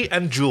 Chi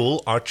and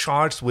Jewel are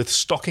charged with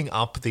stocking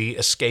up the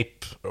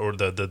escape, or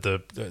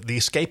the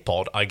escape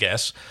pod, I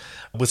guess,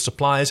 with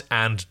supplies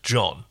and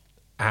John.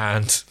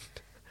 And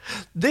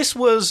this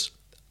was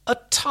a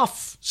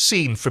tough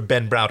scene for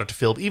Ben Browder to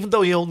film, even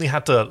though he only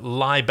had to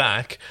lie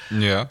back.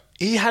 Yeah.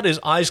 He had his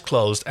eyes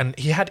closed and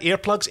he had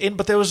earplugs in,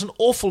 but there was an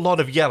awful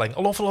lot of yelling,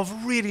 an awful lot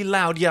of really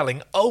loud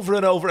yelling over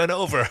and over and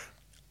over.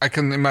 I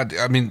can imagine.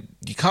 I mean,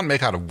 you can't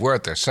make out a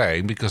word they're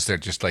saying because they're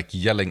just like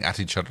yelling at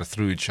each other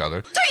through each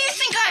other. Do you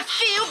think I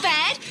feel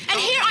bad? And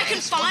here I can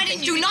find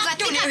and do not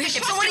do no.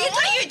 So what do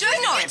you do?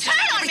 No, turn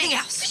on me.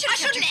 I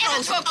shouldn't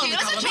ever talk to you.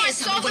 Let's try and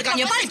solve the problem.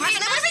 You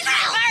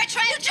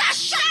just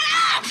shut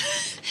up.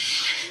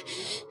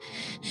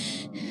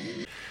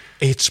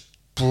 It's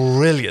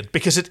brilliant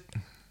because it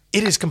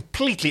is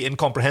completely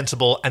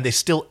incomprehensible and they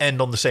still end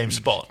on the same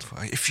spot.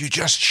 If you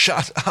just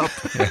shut up.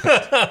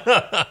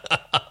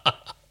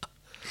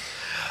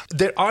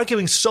 They're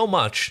arguing so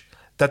much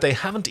that they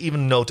haven't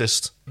even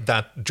noticed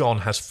that John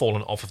has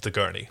fallen off of the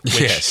gurney.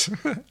 Yes.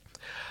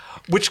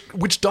 which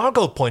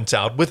Dargo points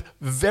out with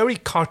very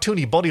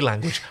cartoony body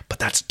language, but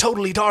that's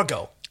totally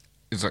Dargo.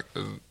 It's like...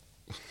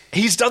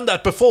 He's done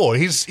that before.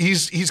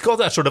 He's got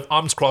that sort of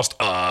arms crossed.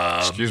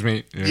 Excuse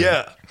me.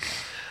 Yeah.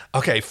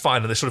 Okay,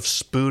 fine. And they sort of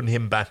spoon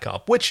him back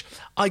up, which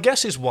I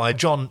guess is why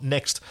John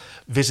next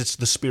visits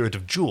the spirit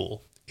of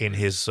Jewel in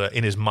his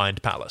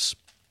mind palace.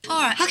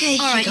 All right. Okay.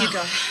 All right, you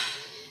go.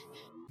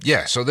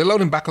 Yeah. So they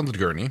load him back on the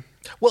gurney.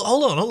 Well,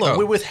 hold on. Oh.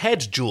 We're with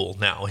Head Jewel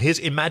now. His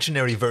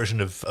imaginary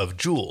version of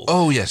Jewel.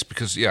 Oh yes,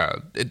 because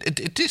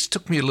it just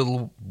took me a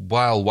little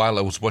while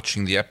I was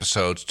watching the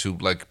episode to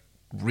like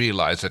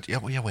realize that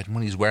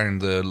when he's wearing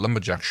the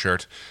lumberjack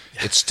shirt,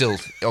 it's still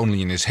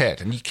only in his head,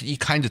 and you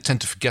kind of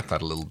tend to forget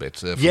that a little bit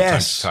from time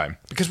to time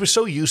because we're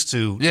so used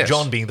to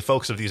John being the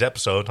focus of these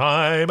episodes.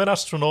 I'm an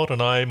astronaut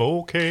and I'm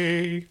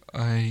okay.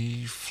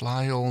 I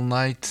fly all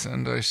night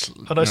and I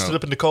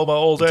slip into coma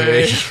all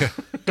day.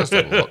 That's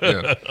a lot.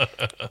 Yeah.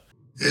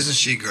 Isn't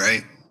she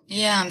great?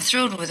 Yeah, I'm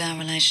thrilled with our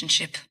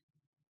relationship.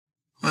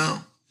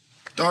 Well,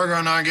 Dargo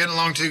and I aren't getting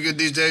along too good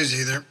these days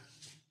either.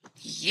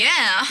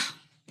 Yeah.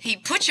 He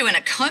put you in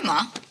a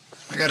coma.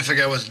 I gotta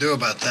figure out what to do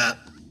about that.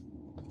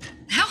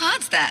 How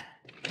hard's that?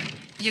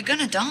 You're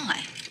gonna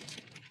die.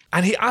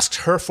 And he asks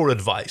her for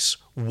advice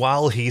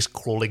while he's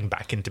crawling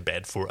back into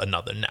bed for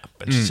another nap.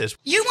 And she says,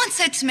 You once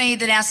said to me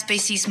that our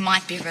species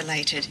might be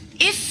related.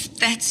 If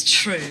that's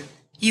true,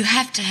 you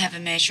have to have a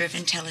measure of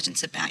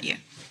intelligence about you,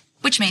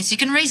 which means you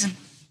can reason.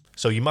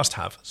 So you must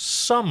have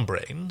some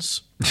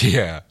brains.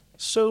 Yeah.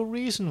 So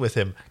reason with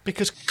him,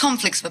 because...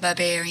 Conflicts for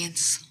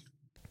barbarians.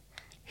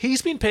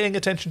 He's been paying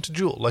attention to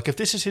Jewel. Like, if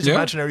this is his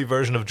imaginary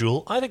version of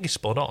Jewel, I think he's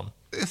spot on.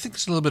 I think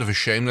it's a little bit of a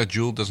shame that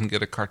Jewel doesn't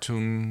get a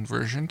cartoon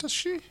version, does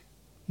she?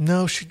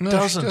 No, she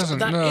doesn't.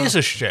 That is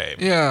a shame.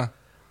 Yeah.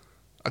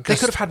 They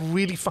could have had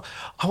really fun.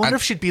 I wonder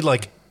if she'd be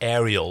like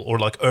Ariel or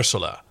like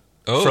Ursula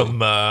from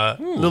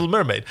Little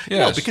Mermaid.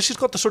 Yes. No, because she's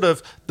got the sort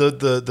of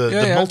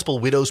the multiple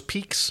widow's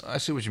peaks. I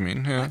see what you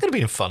mean. Yeah. That could have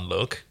been a fun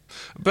look.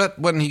 But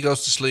when he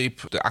goes to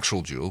sleep, the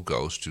actual Jewel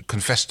goes to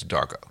confess to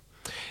Dargo.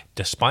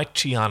 Despite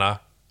Chiana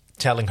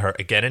telling her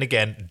again and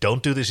again,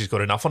 don't do this, he's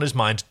got enough on his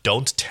mind,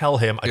 don't tell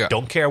him, I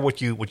don't care what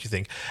you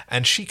think.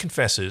 And she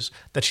confesses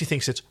that she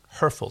thinks it's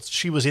her fault.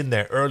 She was in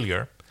there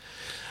earlier.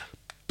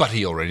 But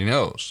he already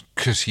knows,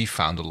 because he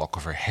found a lock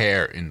of her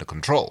hair in the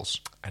controls.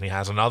 And he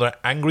has another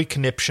angry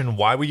conniption.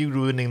 Why were you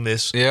ruining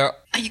this? Yeah.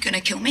 Are you going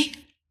to kill me?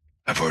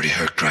 I've already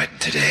hurt Crichton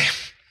today.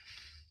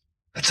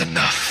 That's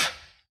enough.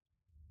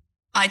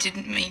 I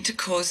didn't mean to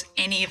cause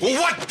any of this.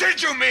 Well, what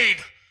did you mean?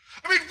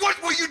 I mean,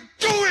 what were you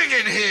doing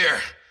in here?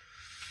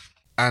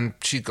 And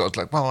she goes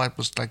like, well, I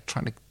was like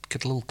trying to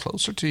get a little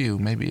closer to you.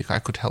 Maybe I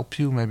could help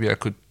you. Maybe I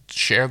could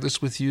share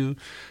this with you.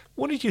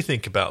 What did you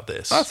think about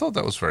this? I thought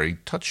that was very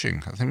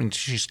touching. I mean,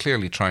 she's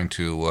clearly trying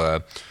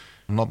to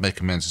not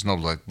make amends. It's not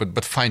like,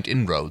 but find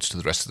inroads to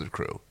the rest of the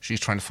crew. She's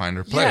trying to find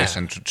her place,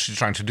 and she's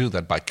trying to do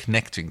that by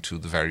connecting to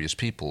the various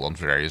people on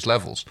various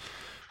levels.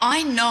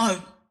 I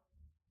know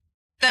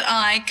that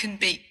I can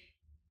be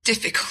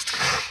difficult,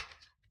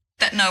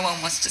 that no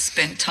one wants to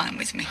spend time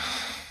with me.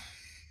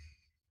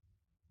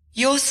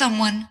 You're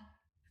someone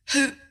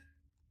who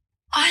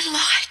I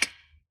like,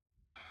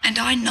 and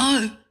I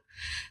know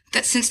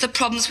that since the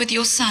problems with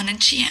your son and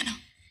Chiana,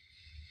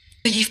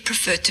 you've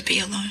preferred to be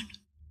alone.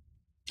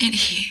 In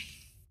here,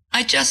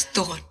 I just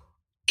thought,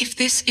 if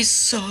this is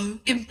so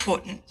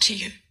important to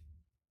you,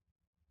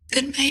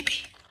 then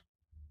maybe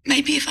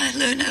if I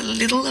learn a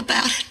little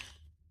about it,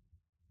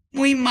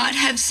 we might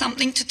have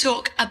something to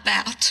talk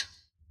about.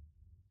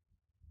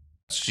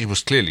 She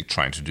was clearly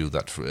trying to do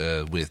that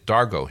with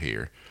Dargo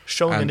here.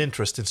 Showing an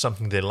interest in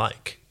something they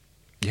like.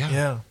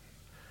 Yeah.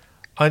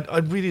 I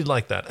really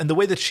like that. And the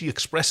way that she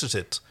expresses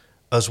it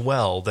as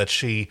well, that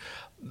she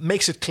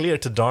makes it clear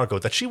to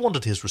Dargo that she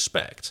wanted his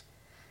respect.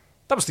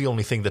 That was the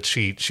only thing that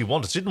she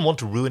wanted. She didn't want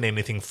to ruin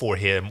anything for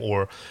him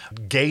or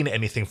gain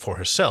anything for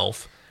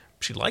herself.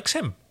 She likes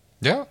him.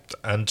 Yeah.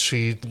 And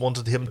she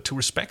wanted him to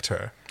respect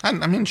her.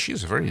 And, I mean,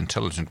 she's a very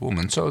intelligent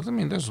woman, so, I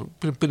mean, there's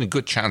been a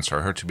good chance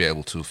for her to be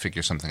able to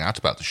figure something out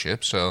about the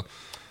ship, so...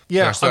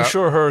 Yeah, I'm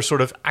sure her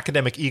sort of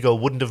academic ego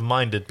wouldn't have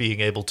minded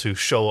being able to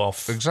show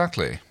off.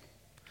 Exactly.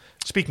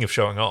 Speaking of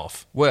showing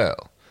off.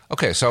 Well,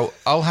 okay, so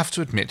I'll have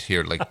to admit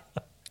here, like,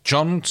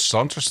 John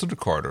saunters through the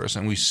corridors,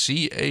 and we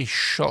see a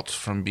shot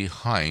from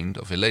behind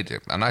of a lady.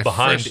 And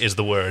behind is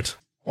the word.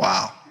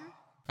 Wow.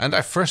 And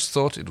I first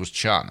thought it was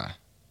Chiana.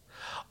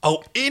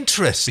 Oh,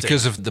 interesting.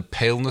 Because of the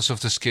paleness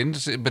of the skin,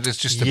 but it's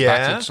just a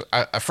battered...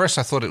 At first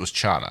I thought it was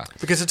Chiana.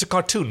 Because it's a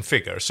cartoon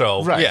figure,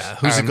 so right. Yeah,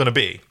 who's it going to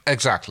be?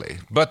 Exactly.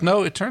 But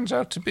no, it turns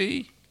out to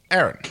be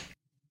Erin.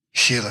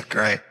 She looked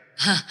great.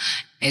 Huh.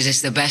 Is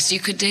this the best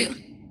you could do?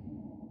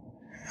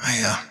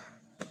 I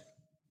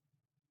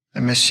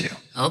miss you.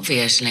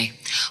 Obviously.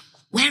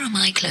 Where are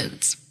my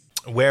clothes?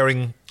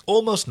 Wearing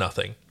almost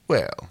nothing.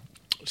 Well...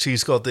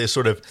 She's got this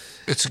sort of...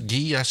 It's a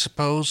gi, I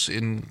suppose,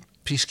 in...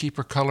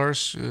 Peacekeeper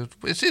colours.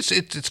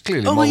 It's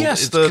clearly. Oh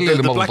yes,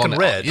 the black and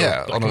red.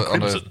 Yeah,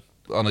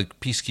 on a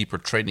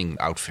peacekeeper training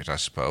outfit, I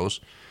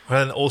suppose.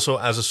 And also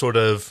as a sort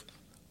of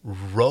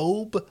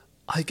robe,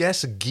 I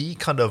guess, a gi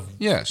kind of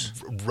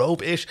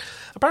robe-ish.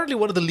 Apparently,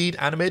 one of the lead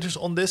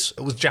animators on this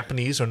was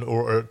Japanese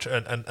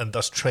and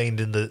thus trained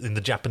in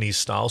the Japanese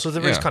style. So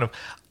there is kind of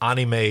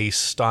anime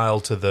style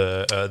to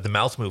the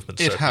mouth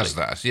movements. It has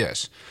that,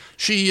 yes.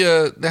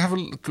 They have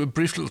a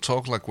brief little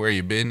talk, like where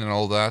you been and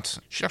all that.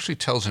 She actually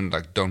tells him,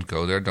 like, don't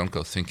go there, don't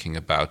go thinking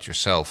about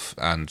yourself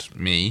and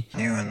me.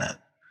 You and that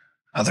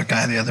other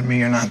guy, the other me,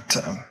 you're not...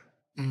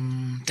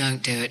 Don't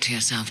do it to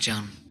yourself,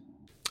 John.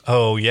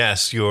 Oh,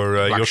 yes, your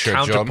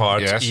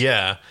counterpart. John, yes.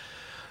 Yeah.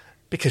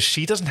 Because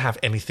she doesn't have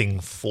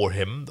anything for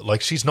him.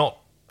 Like, she's not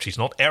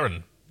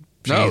Erin.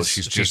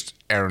 She's just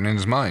Erin in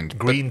his mind.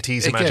 Green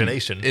tea's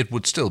imagination. It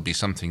would still be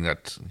something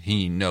that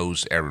he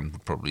knows Erin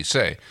would probably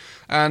say.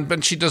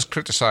 But she does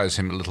criticize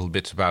him a little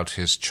bit about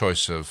his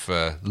choice of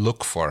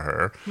look for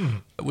her,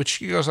 which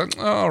he goes like,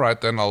 all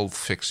right, then I'll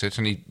fix it.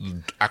 And he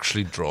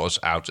actually draws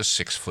out a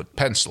 6-foot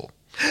pencil.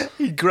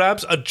 He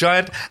grabs a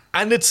giant,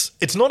 and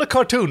it's not a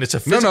cartoon, it's a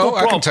physical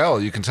prop. I can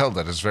tell. You can tell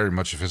that it's very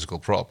much a physical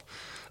prop.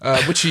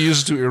 Which he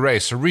uses to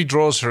erase. So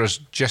redraws her as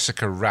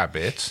Jessica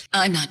Rabbit.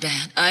 I'm not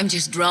bad. I'm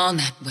just drawn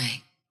that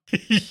way.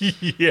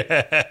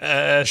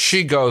 Yeah.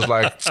 She goes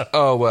like,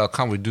 oh, well,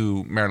 can't we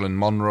do Marilyn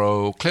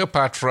Monroe,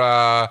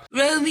 Cleopatra?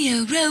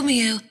 Romeo,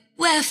 Romeo,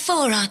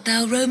 wherefore art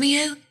thou,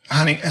 Romeo?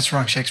 Honey, that's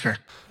wrong, Shakespeare.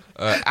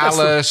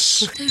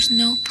 Alice. There's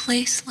no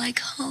place like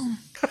home.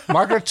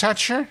 Margaret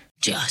Thatcher?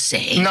 Just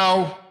say.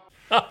 No.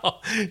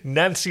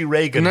 Nancy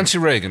Reagan. Nancy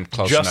Reagan,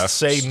 close just enough.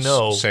 Say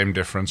no. Same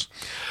difference.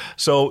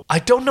 So I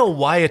don't know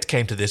why it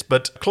came to this,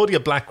 but Claudia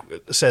Black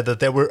said that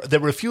there were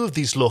a few of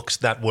these looks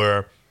that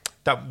were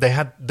that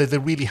they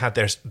really had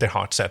their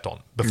heart set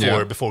on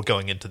before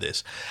going into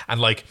this. And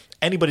like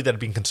anybody that had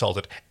been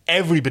consulted,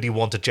 everybody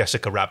wanted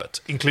Jessica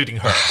Rabbit, including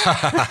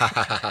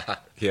her.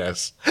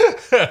 Yes.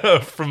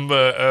 From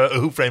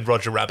Who Framed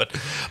Roger Rabbit.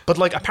 But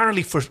like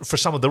apparently for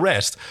some of the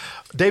rest,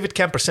 David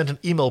Kemper sent an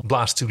email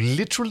blast to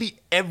literally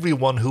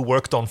everyone who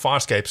worked on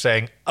Farscape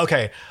saying,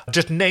 okay,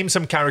 just name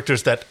some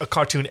characters that a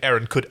cartoon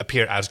Aaron could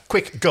appear as.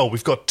 Quick, go.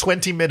 We've got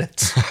 20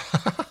 minutes.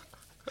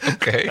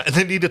 Okay. And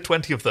they needed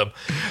 20 of them.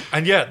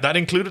 And yeah, that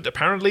included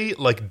apparently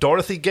like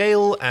Dorothy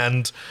Gale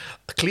and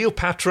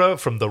Cleopatra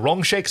from The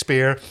Wrong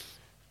Shakespeare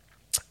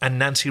and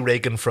Nancy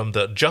Reagan from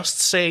the Just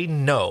Say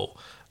No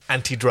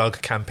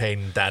anti-drug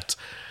campaign that,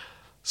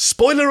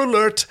 spoiler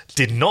alert,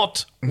 did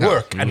not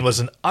work and was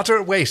an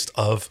utter waste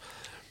of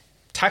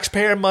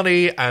taxpayer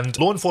money and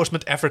law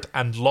enforcement effort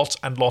and lots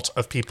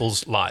of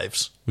people's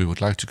lives. We would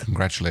like to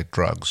congratulate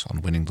drugs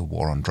on winning the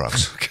war on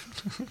drugs.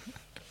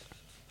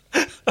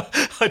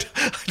 I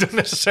don't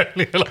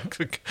necessarily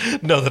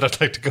know that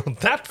I'd like to go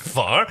that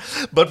far,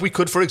 but we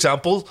could, for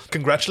example,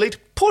 congratulate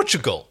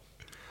Portugal.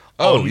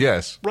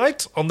 Yes.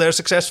 Right? On their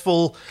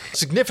successful,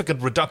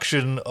 significant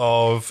reduction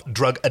of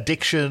drug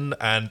addiction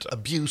and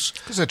abuse.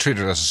 Because they treat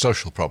it as a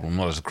social problem,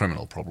 not as a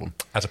criminal problem.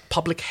 As a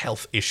public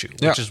health issue,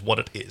 which is what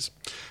it is.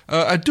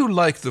 I do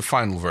like the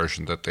final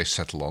version that they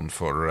settle on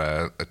for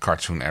a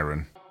cartoon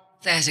Aaron.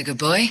 There's a good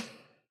boy.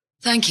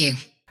 Thank you.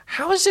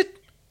 How is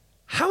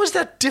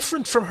that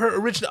different from her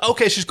original?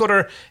 Okay, she's got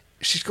her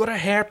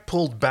hair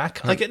pulled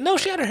back. No,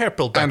 she had her hair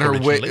pulled back. And her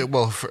originally.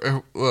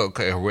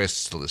 her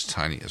waist still is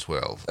tiny as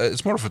well.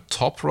 It's more of a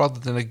top rather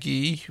than a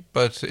gi,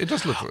 but it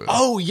does look.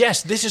 Oh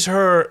yes, this is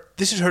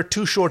her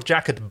too short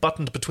jacket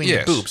buttoned between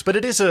the boobs. But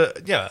it is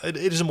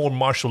a more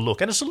martial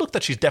look, and it's a look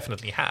that she's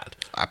definitely had.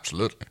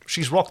 Absolutely,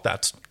 she's rocked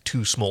that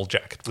too small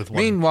jacket with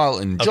one. Meanwhile,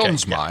 in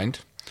John's mind,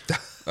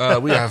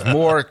 we have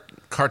more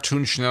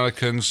cartoon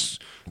shenanigans.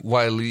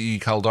 Wily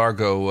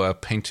Caldargo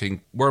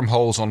painting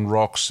wormholes on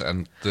rocks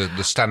and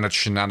the standard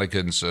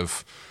shenanigans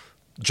of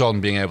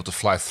John being able to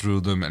fly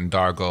through them and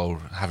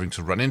Dargo having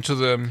to run into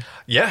them.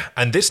 Yeah,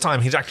 and this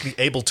time he's actually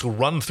able to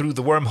run through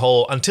the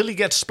wormhole until he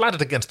gets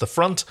splattered against the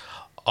front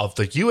of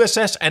the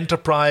USS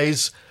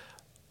Enterprise.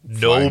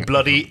 No flying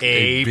bloody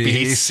A,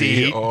 B,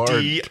 C,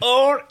 D,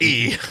 or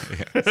E.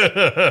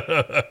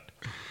 Yes.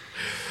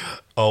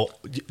 Oh,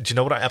 do you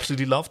know what I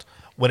absolutely loved?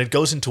 When it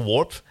goes into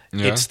warp,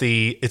 it's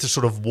a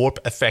sort of warp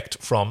effect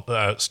from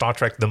Star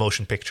Trek: The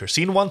Motion Picture.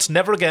 Seen once,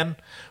 never again,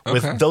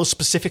 with those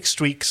specific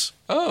streaks.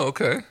 Oh,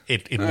 okay.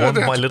 It warmed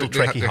my little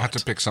Trekkie heart. They had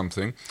to pick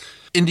something.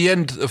 In the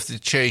end of the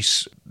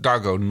chase,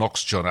 Dargo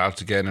knocks John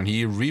out again, and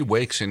he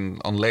re-wakes on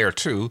Layer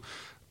 2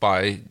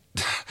 by...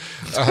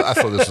 I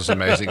thought this was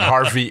amazing.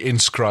 Harvey in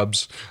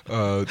scrubs,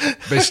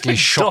 basically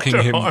shocking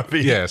Dr. him.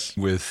 Harvey. Yes,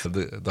 with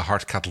the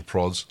heart cattle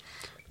prods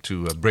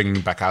to bring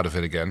him back out of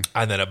it again.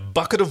 And then a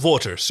bucket of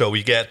water, so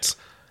we get...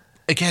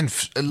 Again,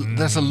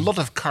 there's a lot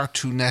of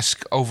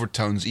cartoonesque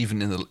overtones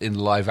even in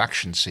live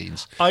action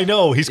scenes. I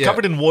know. He's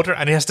covered in water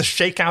and he has to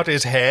shake out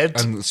his head.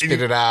 And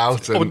spit it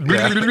out.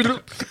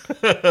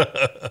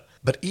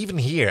 But even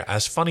here,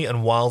 as funny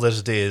and wild as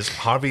it is,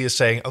 Harvey is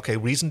saying, okay,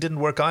 reason didn't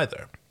work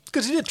either.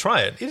 Because he did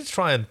try it. He did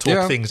try and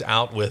talk things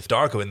out with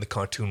Dargo in the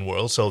cartoon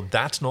world, so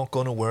that's not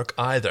going to work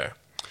either.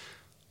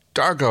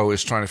 Dargo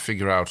is trying to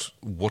figure out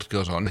what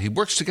goes on. He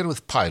works together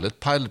with Pilot.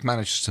 Pilot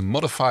manages to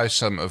modify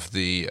some of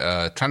the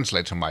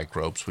translator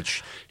microbes,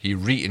 which he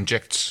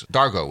re-injects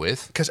Dargo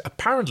with. Because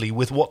apparently,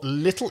 with what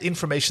little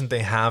information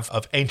they have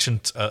of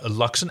ancient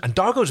Luxon, and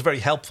Dargo is very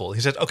helpful.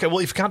 He said, okay, well,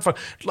 if you can't find...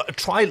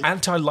 Try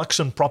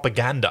anti-Luxon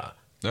propaganda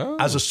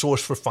as a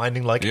source for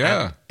finding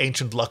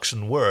ancient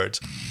Luxon words.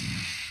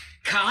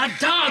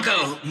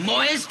 Cardago,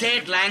 Moya's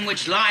dead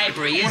language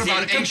library is incomplete.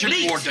 What about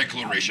ancient war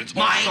declarations?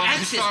 My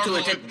access to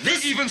it at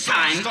this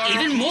time,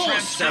 even more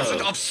so.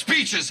 Of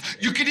speeches.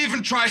 You could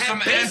even try some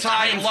best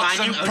I am anti-Luxon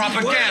finding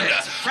propaganda.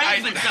 Words,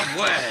 fragments of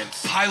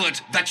words.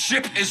 Pilot, that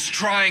ship is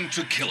trying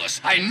to kill us.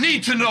 I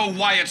need to know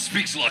why it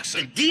speaks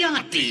Luxon. The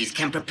DRDs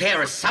can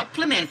prepare a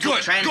supplemental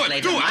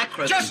translator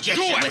micro injection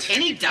with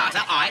any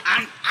data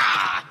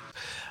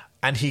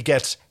And he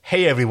gets,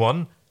 hey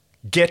everyone,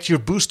 get your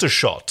booster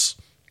shots.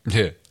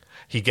 Yeah.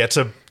 He gets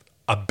a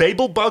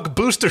Babel bug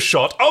booster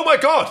shot. Oh my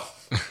god!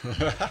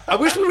 I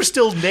wish we were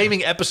still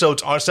naming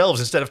episodes ourselves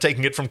instead of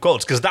taking it from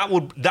quotes, because that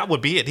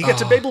would be it. He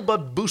gets a Babel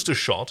bug booster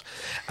shot,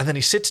 and then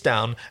he sits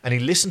down and he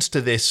listens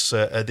to this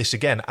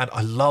again. And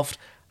I loved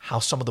how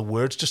some of the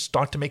words just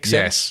start to make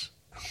sense.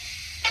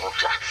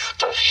 What's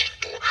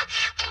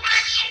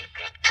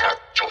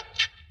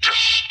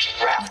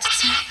it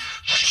say?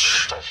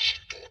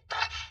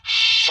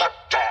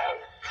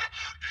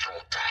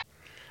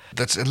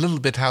 That's a little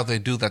bit how they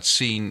do that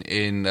scene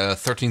in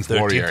 13th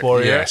 13th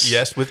Warrior.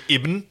 Yes, with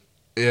Ibn.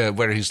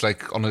 Where he's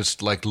on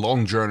his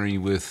long journey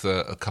with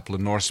a couple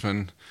of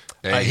Norsemen.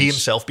 He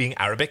himself being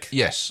Arabic.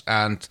 Yes,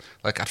 and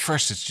at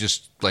first it's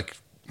just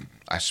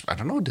I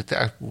don't know.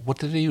 What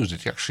did they use? Did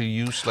they actually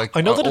use like?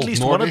 I know that at Old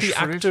least one of Nordish the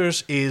for it?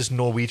 actors is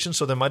Norwegian,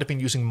 so they might have been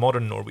using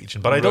modern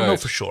Norwegian, but I don't know Right.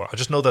 for sure. I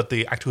just know that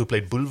the actor who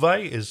played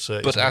Bulvai is.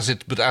 But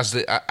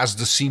as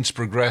the scenes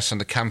progress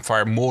and the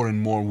campfire, more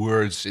and more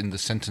words in the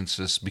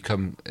sentences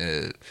become.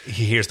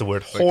 He hears the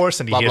word horse,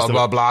 and he blah hears blah the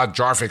blah blah.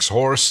 Jarvik's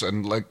horse,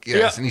 and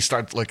Yeah. and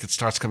it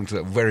starts coming to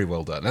that. Very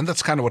well done, and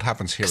that's kind of what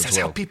happens here as That's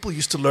well. how people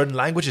used to learn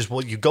languages.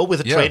 Well, you go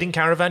with a Yeah. trading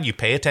caravan, you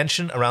pay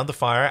attention around the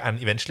fire,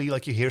 and eventually,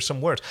 you hear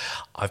some words.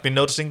 I've been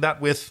noticing that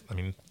with,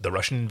 the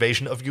Russian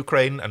invasion of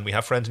Ukraine, and we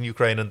have friends in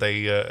Ukraine, and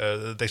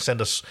they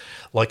send us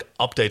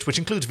updates, which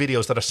includes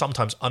videos that are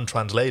sometimes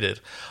untranslated,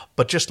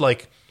 but just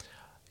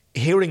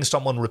hearing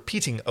someone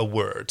repeating a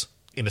word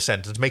in a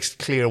sentence makes it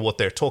clear what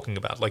they're talking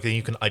about. Then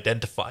you can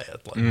identify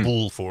it,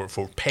 bull for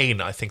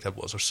pain, I think that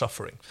was, or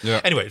suffering.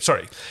 Yeah. Anyway,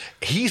 sorry.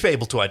 He's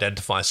able to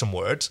identify some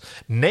words,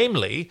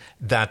 namely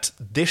that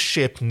this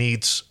ship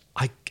needs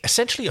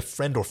essentially a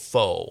friend or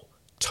foe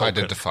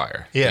token.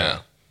 Identifier. Yeah.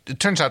 It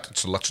turns out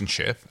it's a Luxon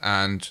ship,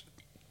 and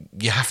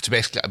you have to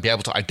basically be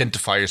able to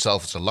identify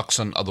yourself as a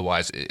Luxon,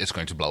 otherwise it's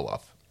going to blow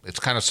up. It's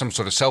kind of some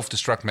sort of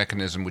self-destruct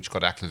mechanism which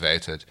got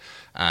activated,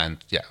 and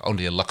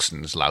only a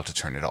Luxon is allowed to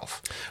turn it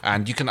off.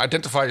 And you can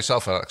identify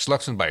yourself as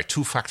Luxon by a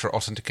two-factor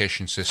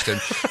authentication system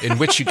in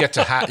which you get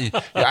to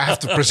I have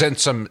to present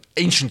some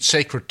ancient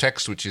sacred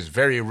text which is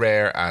very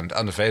rare and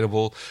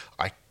unavailable.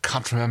 I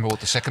can't remember what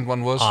the second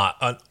one was.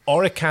 An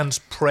Orican's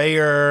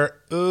prayer.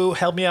 Ooh,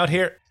 help me out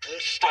here.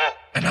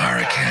 An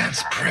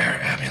Arakan's prayer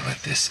amulet.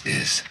 This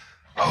is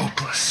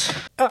hopeless.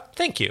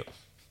 Thank you.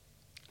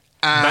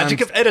 And-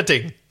 Magic of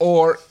editing.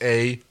 Or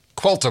a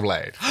Qualter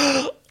blade.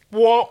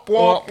 Wah,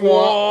 wah,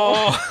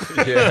 wah.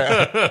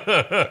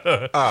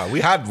 We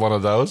had one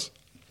of those.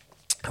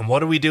 And what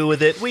do we do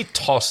with it? We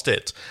tossed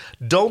it.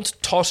 Don't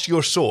toss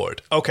your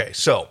sword. Okay,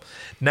 so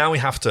now we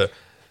have to...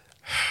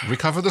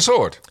 Recover the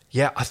sword.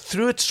 Yeah, I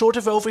threw it sort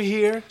of over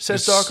here,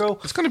 says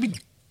Darko. It's going to be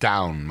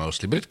down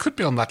mostly, but it could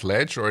be on that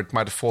ledge, or it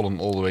might have fallen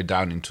all the way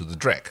down into the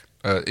dreck,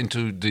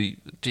 to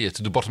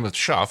the bottom of the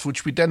shaft,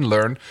 which we then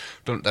learn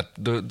that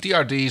the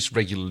DRDs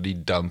regularly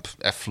dump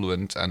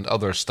effluent and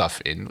other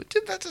stuff in.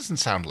 That doesn't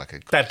sound like a...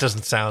 That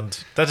doesn't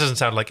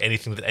sound like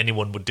anything that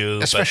anyone would do.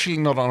 Especially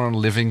not on a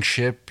living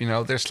ship.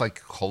 There's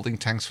holding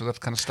tanks for that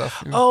kind of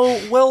stuff.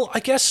 Oh, well, I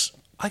guess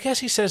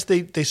he says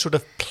they sort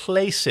of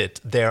place it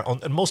there,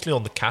 mostly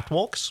on the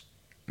catwalks.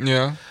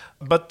 Yeah.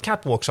 But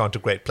catwalks aren't a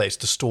great place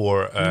to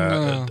store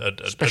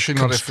especially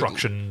not if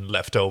construction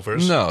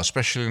leftovers. No,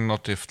 especially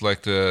not if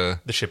the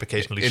ship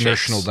occasionally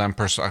inertial shakes.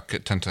 dampers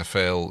tend to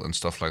fail and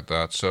stuff like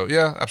that. So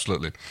yeah,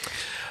 absolutely.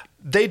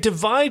 They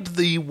divide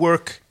the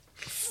work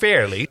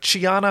fairly.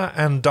 Chiana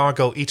and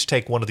Dargo each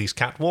take one of these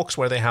catwalks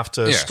where they have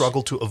to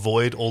struggle to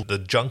avoid all the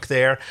junk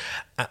there,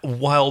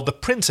 while the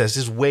princess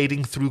is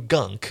wading through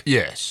gunk.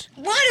 Yes.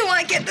 Why do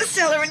I get the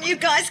cellar and you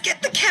guys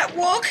get the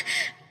catwalk?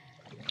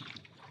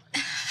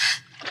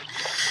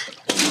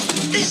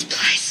 This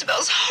place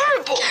smells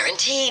horrible.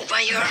 Guaranteed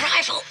by your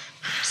arrival.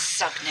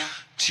 Suck now.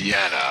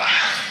 Tiana.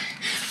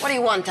 What do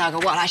you want,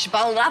 Dargo? What, I should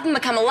bottle it up and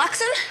become a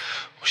Luxon?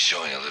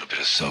 Showing a little bit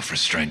of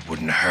self-restraint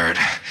wouldn't hurt.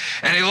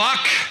 Any luck?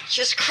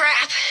 Just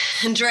crap.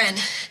 And Dren.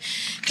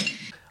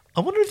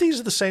 I wonder if these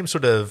are the same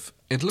sort of...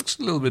 It looks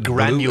a little bit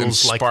granules blue and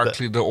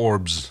sparkly, the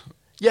orbs.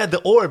 Yeah,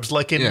 the orbs,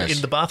 in Yes.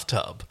 the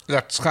bathtub.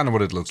 That's kind of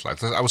what it looks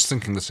like. I was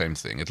thinking the same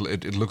thing. It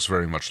looks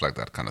very much like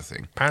that kind of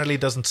thing. Apparently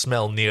it doesn't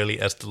smell nearly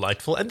as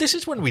delightful. And this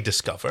is when we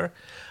discover,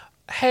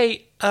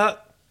 hey,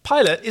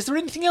 pilot, is there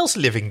anything else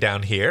living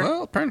down here?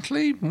 Well,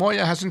 apparently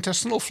Moya has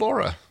intestinal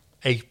flora.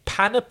 A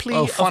panoply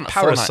Oh, of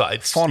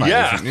parasites. fauna,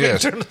 yeah, even,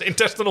 yes.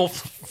 Intestinal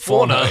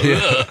fauna.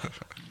 Yeah.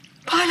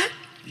 Pilot,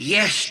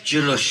 Yes,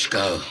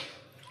 Jelushko.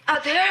 are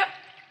there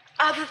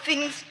other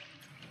things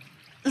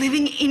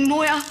living in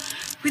Moya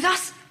with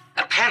us?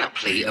 A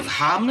panoply of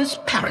harmless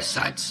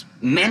parasites,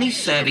 many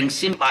serving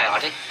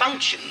symbiotic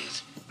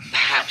functions.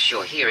 Perhaps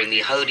you're hearing the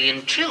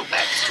Hodian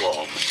trillback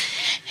swarm.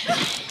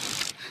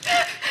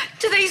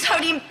 Do these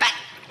Hodian bat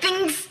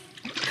things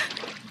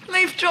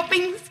leave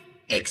droppings?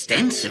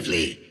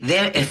 Extensively.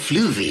 Their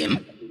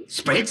effluvium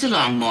spreads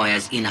along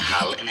Moya's inner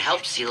hull and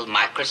helps seal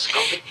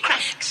microscopic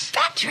cracks.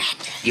 Bat Dren.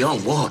 You're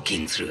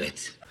walking through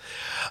it.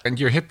 And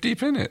you're hip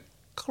deep in it.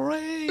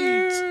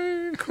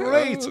 Great.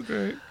 Great. Oh,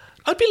 great.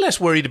 I'd be less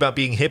worried about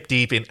being hip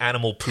deep in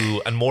animal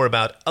poo and more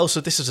about,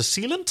 so this is a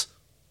sealant?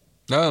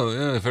 Oh,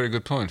 yeah, very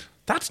good point.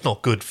 That's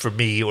not good for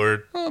me,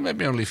 or... Well,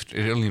 maybe it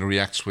only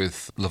reacts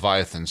with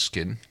Leviathan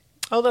skin.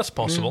 Oh, that's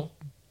possible.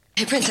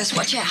 Hey, Princess,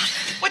 watch out.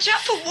 Watch out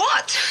for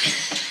what?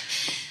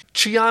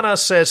 Chiana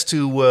says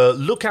to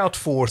look out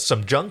for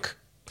some junk.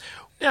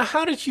 Now,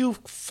 how did you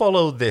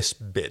follow this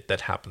bit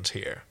that happens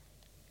here?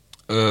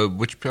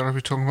 Which part are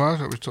we talking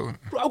about?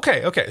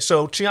 Okay.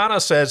 So Chiana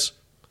says,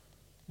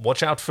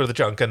 watch out for the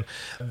junk. And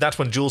that's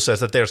when Jules says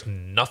that there's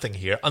nothing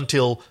here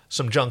until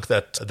some junk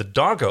that the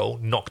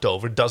Dargo knocked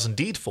over does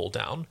indeed fall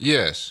down.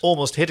 Yes.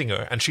 Almost hitting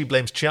her. And she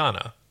blames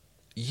Chiana.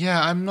 Yeah,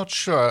 I'm not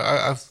sure.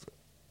 I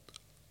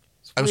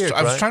was weird,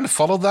 I was right? trying to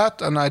follow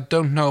that, and I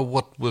don't know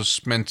what was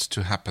meant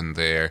to happen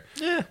there.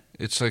 Yeah.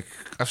 It's like,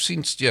 I've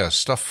seen,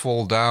 stuff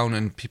fall down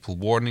and people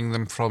warning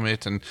them from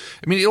it. And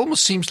I mean, it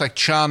almost seems like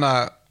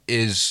Chiana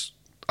is,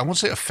 I won't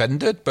say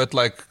offended, but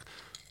like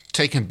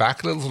taken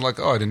back a little, like,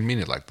 oh, I didn't mean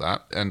it like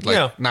that. And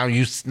like,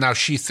 now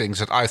she thinks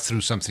that I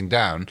threw something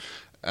down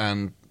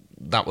and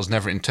that was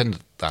never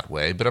intended that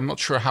way, but I'm not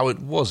sure how it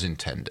was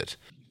intended.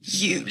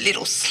 You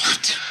little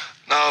slut.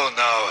 No,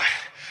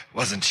 it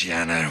wasn't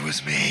Chiana, it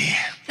was me.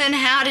 Then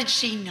how did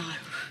she know?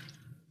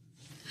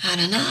 I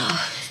don't know.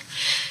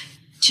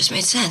 Just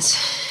made sense.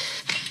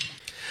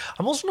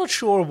 I'm also not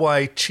sure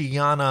why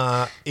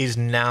Chiana is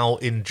now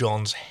in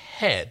John's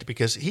head,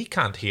 because he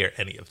can't hear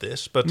any of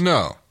this. But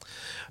no.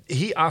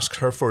 He asked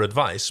her for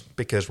advice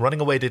because running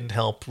away didn't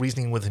help,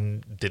 reasoning with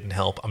him didn't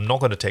help. I'm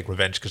not going to take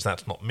revenge because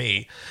that's not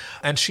me.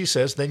 And she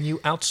says, then you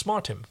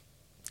outsmart him,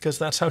 because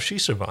that's how she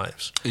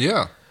survives.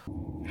 Yeah.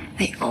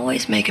 They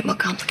always make it more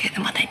complicated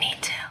than what they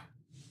need to.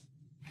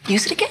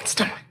 Use it against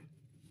them.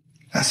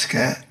 That's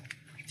good.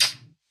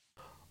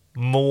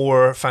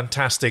 More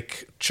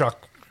fantastic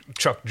Chuck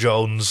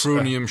Jones.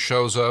 Frunium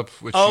shows up,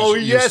 which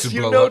yes, used to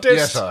you blow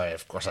noticed. Up.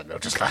 Yes, of course I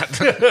noticed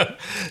that.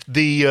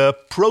 The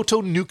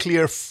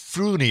proto-nuclear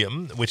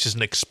frunium, which is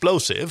an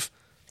explosive.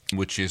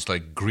 Which is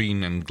like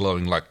green and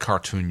glowing like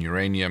cartoon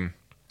uranium.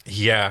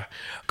 Yeah.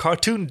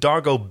 Cartoon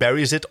Dargo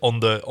buries it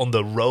on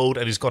the road,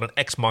 and he's got an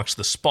X marks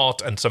the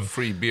spot and some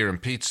free beer and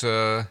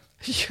pizza.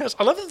 Yes,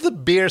 I love that the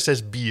beer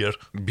says beer.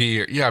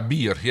 Beer,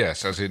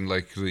 yes, as in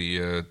like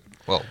the...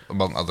 well,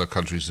 among other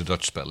countries, the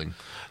Dutch spelling.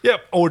 Yeah,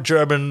 or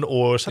German,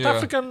 or South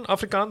African,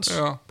 Afrikaans.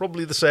 Yeah.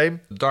 Probably the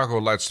same.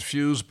 Dargo lights the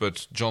fuse,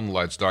 but John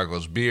lights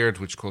Dargo's beard,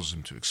 which causes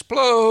him to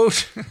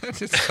explode.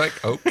 It's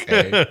like,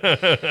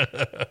 okay.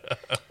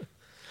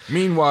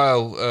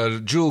 Meanwhile,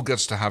 Jewel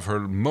gets to have her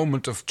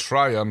moment of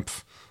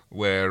triumph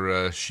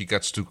where she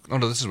gets to... Oh,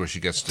 no, this is where she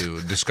gets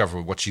to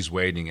discover what she's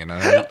wading in.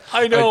 And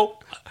I know.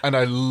 And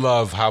I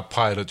love how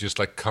Pilot just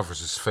like covers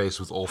his face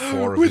with all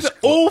four of his... With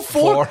all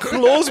four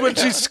claws when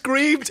she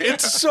screamed.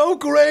 It's so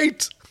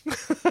great.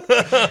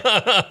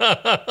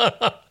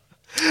 I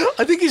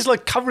think he's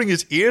like covering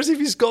his ears if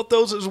he's got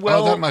those as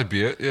well. Oh, that might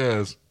be it,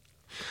 yes.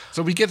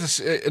 So we get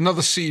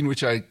another scene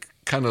which I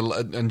kind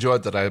of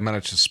enjoyed, that I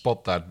managed to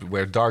spot that,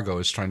 where Dargo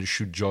is trying to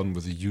shoot John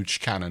with a huge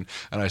cannon,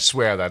 and I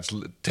swear that's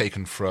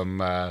taken from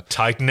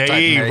Titan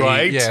A,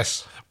 right?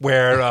 Yes.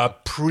 Where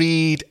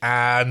Preed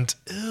and...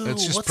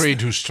 it's just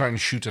Preed who's trying to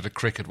shoot at a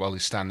cricket while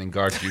he's standing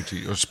guard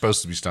duty, or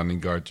supposed to be standing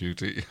guard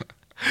duty.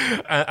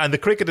 And the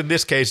cricket in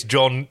this case,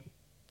 Johnny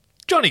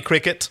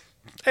Cricket.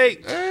 Hey.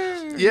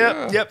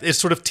 Yep. It's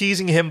sort of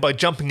teasing him by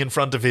jumping in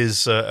front of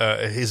his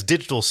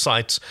digital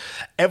sights.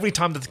 Every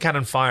time that the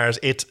cannon fires,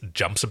 it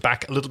jumps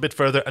back a little bit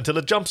further until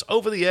it jumps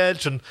over the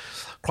edge, and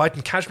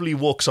Crichton casually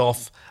walks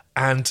off,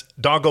 and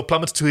Dargo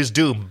plummets to his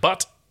doom.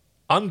 But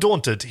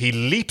undaunted, he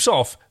leaps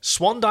off,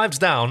 swan dives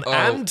down,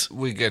 and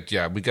we get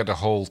a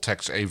whole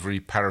Tex Avery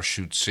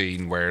parachute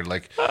scene where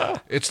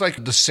it's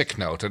like The Sick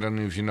Note. I don't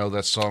know if you know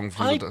that song.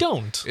 I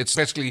don't. It's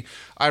basically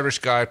Irish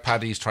guy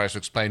Paddy tries to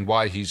explain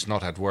why he's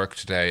not at work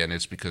today, and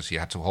it's because he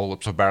had to hold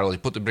up the barrel. He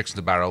put the bricks in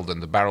the barrel, then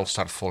the barrel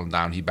started falling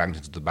down. He banged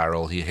into the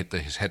barrel. He hit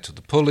his head to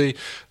the pulley.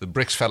 The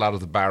bricks fell out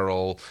of the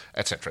barrel,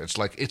 etc. It's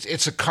like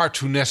it's a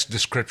cartoonesque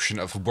description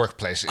of a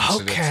workplace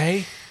incident.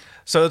 Okay.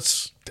 So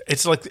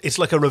it's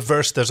like a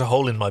reverse "there's a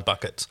hole in my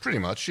bucket." Pretty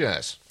much,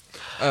 yes.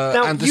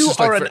 Now, and you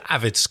are an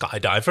avid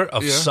skydiver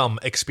of some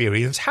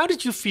experience. How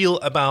did you feel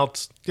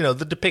about the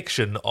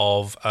depiction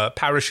of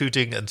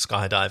parachuting and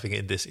skydiving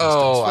in this instance?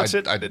 Oh, I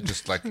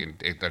just like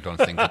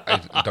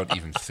I don't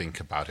even think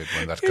about it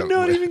when that comes. You're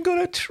not even going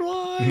to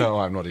try. No,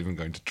 I'm not even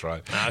going to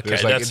try. Okay,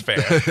 that's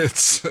fair.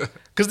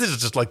 Because this is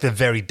just like the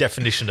very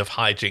definition of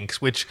hijinks,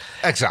 which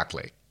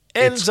exactly.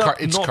 It's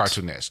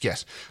cartoonesque,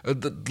 yes.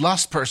 The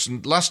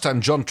last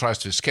time John tries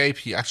to escape,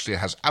 he actually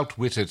has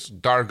outwitted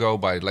Dargo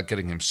by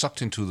getting him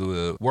sucked into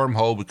the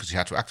wormhole because he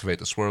had to activate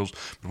the swirls.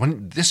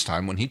 But this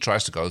time, when he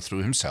tries to go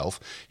through himself,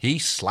 he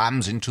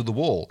slams into the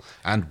wall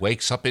and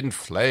wakes up in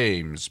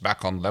flames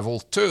back on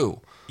level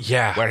 2.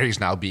 Yeah. Where he's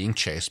now being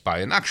chased by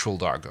an actual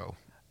Dargo.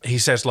 He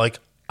says,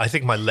 I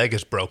think my leg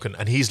is broken,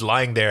 and he's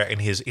lying there in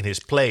his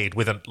plate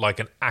with an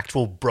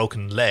actual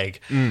broken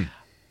leg.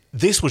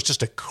 This was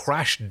just a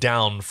crash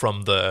down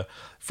from the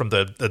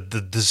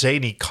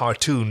zany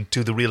cartoon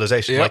to the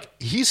realization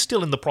he's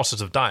still in the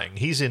process of dying.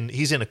 He's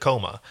in a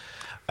coma,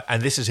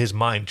 and this is his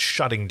mind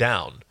shutting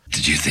down.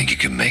 Did you think you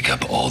could make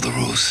up all the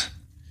rules?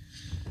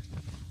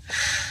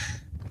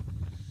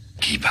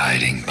 Keep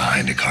hiding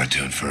behind a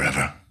cartoon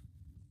forever?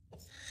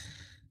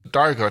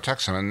 Dargo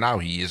attacks him, and now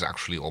he is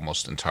actually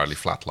almost entirely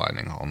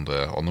flatlining on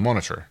the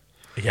monitor.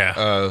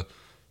 Yeah.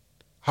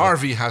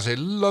 Harvey has a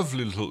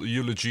lovely little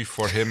eulogy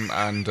for him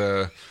and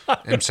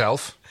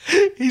himself.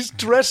 He's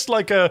dressed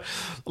like a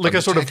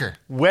sort of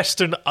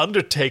Western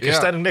undertaker,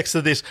 standing next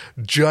to this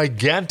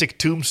gigantic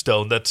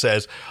tombstone that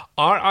says,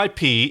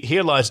 R.I.P.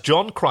 Here lies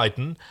John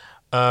Crichton,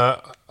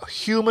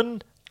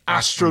 human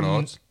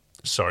astronaut.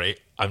 Sorry.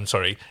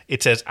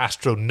 It says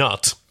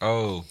astronaut.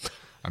 Oh,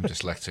 I'm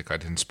dyslexic. I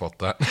didn't spot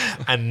that.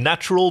 And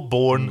natural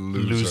born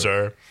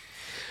loser.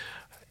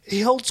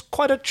 He holds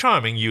quite a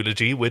charming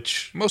eulogy,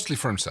 which... Mostly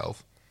for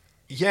himself.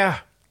 Yeah.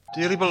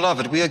 Dearly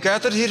beloved, we are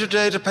gathered here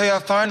today to pay our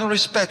final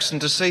respects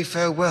and to say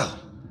farewell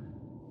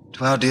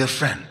to our dear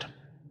friend,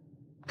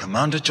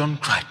 Commander John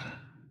Crichton,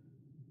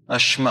 a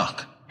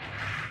schmuck.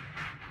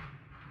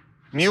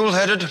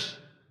 Mule-headed,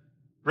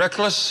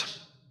 reckless,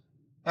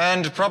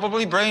 and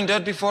probably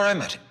brain-dead before I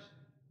met him.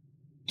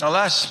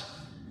 Alas,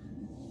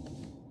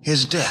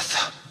 his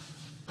death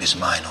is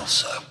mine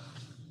also.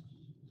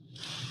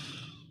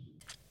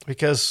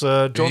 Because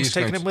John's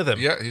taking him with him.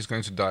 Yeah, he's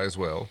going to die as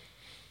well.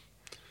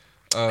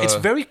 It's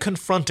very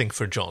confronting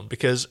for John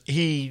because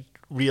he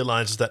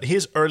realizes that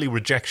his early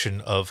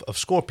rejection of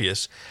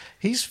Scorpius,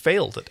 he's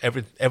failed at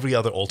every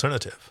other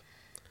alternative.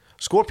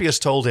 Scorpius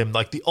told him,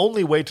 like, the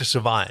only way to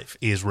survive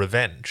is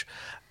revenge.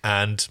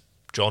 And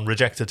John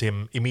rejected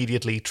him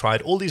immediately,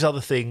 tried all these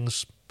other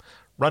things,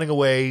 running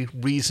away,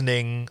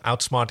 reasoning,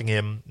 outsmarting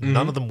him. Mm-hmm.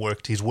 None of them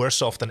worked. He's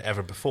worse off than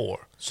ever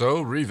before.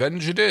 So,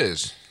 revenge it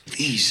is.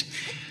 These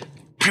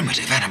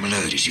primitive animal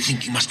urges you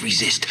think you must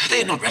resist,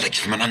 they are not relics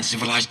from an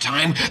uncivilized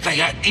time. They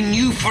are in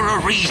you for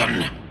a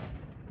reason.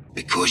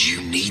 Because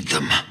you need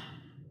them.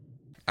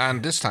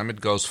 And this time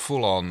it goes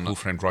full on Who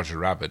Framed Roger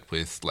Rabbit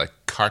with, like,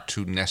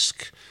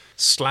 cartoonesque...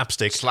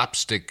 Slapstick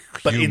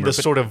but humor,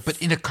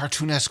 but in a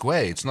cartoonesque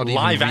way. It's not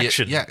live even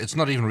action. Yeah, it's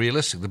not even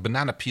realistic. The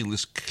banana peel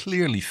is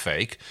clearly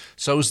fake.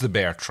 So is the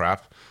bear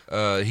trap.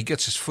 He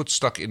gets his foot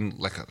stuck in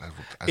like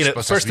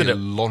a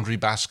laundry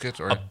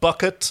basket or a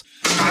bucket,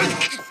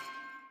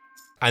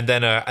 and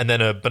then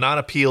a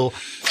banana peel.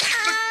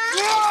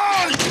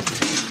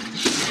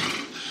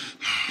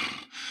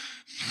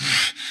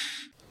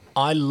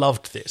 I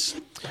loved this.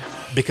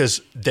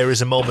 Because there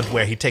is a moment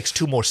where he takes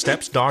 2 more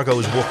steps. Dargo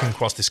is walking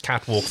across this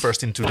catwalk,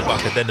 first into the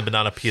bucket, then the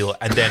banana peel,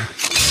 and then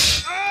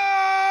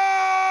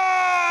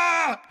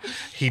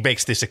he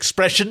makes this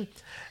expression,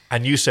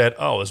 and you said,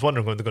 I was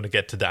wondering when they're going to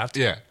get to that.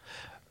 Yeah.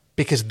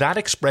 Because that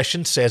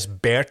expression says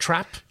bear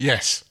trap.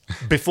 Yes.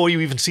 Before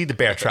you even see the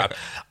bear trap.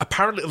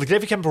 Apparently, like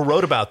David Campbell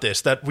wrote about this,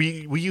 that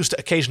we used to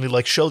occasionally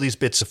like show these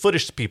bits of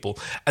footage to people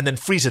and then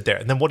freeze it there.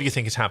 And then what do you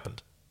think has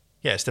happened?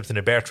 Yeah, stepped in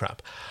a bear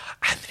trap.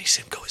 Anthony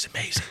Simcoe is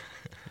amazing.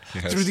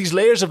 Yes. Through these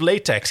layers of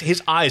latex,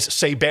 his eyes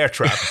say bear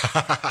trap.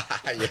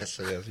 yes,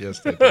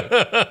 they do.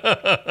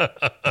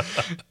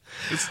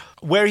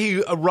 Where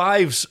he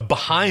arrives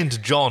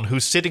behind John,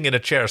 who's sitting in a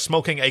chair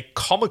smoking a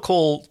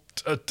comical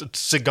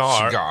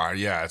cigar.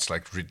 Yeah, it's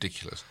like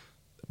ridiculous.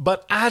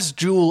 But as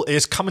Jewel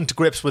is coming to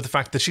grips with the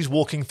fact that she's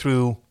walking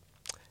through...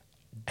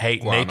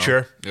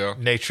 nature.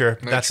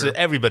 That's it.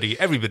 Everybody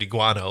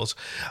guanos.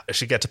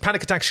 She gets a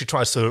panic attack. She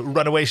tries to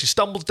run away. She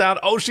stumbles down.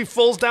 Oh, she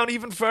falls down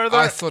even further.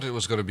 I thought it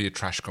was going to be a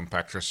trash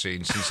compactor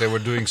scene since they were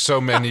doing so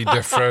many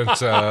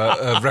different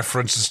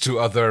references to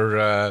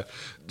other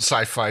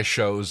sci-fi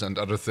shows and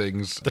other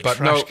things. The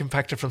trash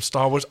compactor from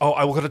Star Wars. Oh,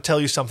 I'm going to tell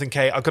you something,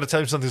 Kay. I've got to tell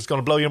you something that's going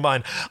to blow your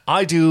mind.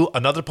 I do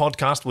another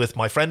podcast with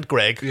my friend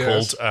Greg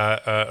called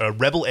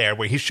Rebel Air,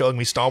 where he's showing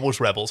me Star Wars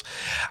Rebels.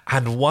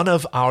 And one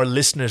of our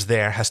listeners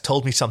there has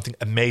told me something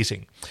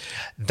amazing.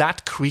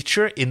 That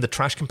creature in the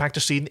trash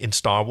compactor scene in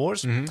Star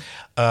Wars,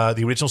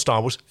 the original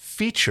Star Wars,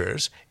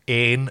 features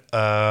in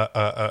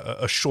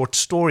a short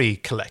story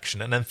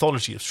collection, an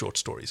anthology of short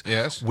stories,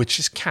 which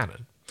is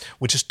canon,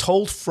 which is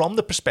told from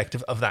the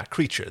perspective of that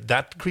creature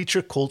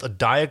called a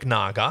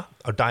Dianaga,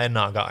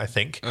 I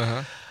think.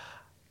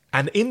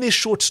 And in this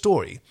short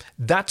story,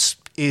 that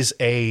is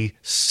a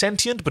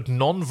sentient but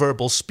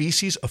non-verbal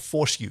species of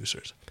Force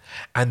users.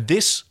 And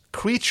this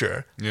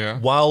creature,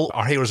 while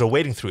our heroes are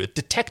wading through it,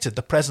 detected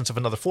the presence of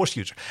another Force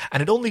user.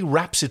 And it only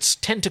wraps its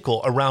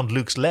tentacle around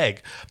Luke's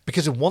leg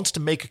because it wants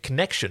to make a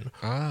connection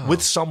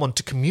with someone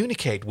to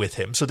communicate with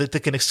him so that they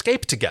can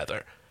escape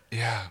together.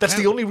 Yeah, that's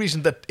the only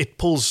reason that it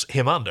pulls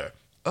him under.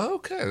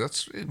 Okay,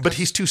 but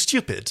he's too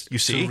stupid, you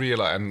see. To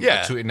realize, and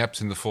too inept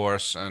in the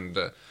Force. And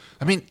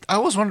I mean, I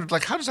always wondered,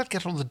 like, how does that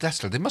get on the Death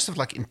Star? They must have,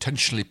 like,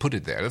 intentionally put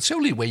it there. That's the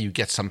only way you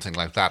get something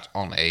like that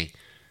on a...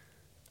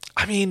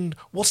 I mean,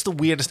 what's the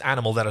weirdest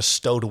animal that is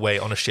stowed away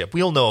on a ship?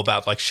 We all know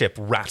about, like, ship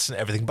rats and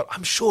everything, but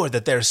I'm sure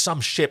that there's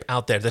some ship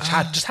out there that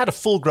just had a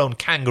full-grown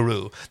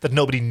kangaroo that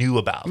nobody knew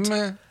about.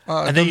 And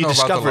then you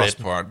discover it.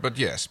 Part, but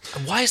yes.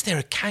 And why is there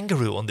a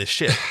kangaroo on this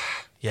ship?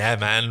 Yeah,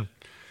 man.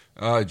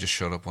 I just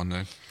showed up one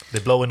day. They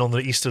blow in on the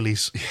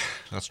Easterlies. Yeah,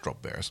 let's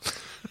drop bears.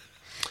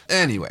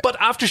 Anyway. But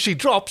after she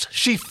drops,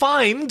 she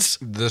finds...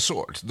 the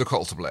sword, the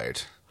Colter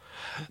Blade.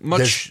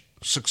 Much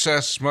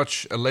success,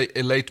 much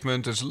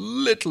elatement. There's a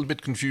little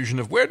bit confusion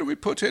of where do we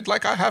put it?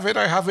 Like, I have it.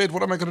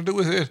 What am I going to do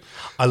with it?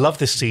 I love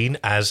this scene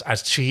as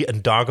she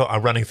and Dargo are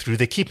running through.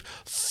 They keep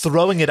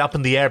throwing it up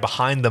in the air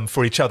behind them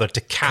for each other to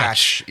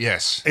catch.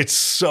 Yes. It's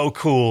so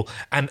cool.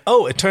 And,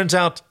 it turns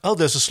out,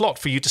 there's a slot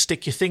for you to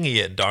stick your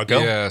thingy in, Dargo.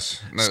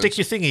 Yes. No, stick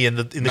your thingy in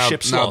the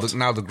ship slot.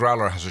 Now the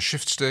Growler has a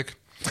shift stick.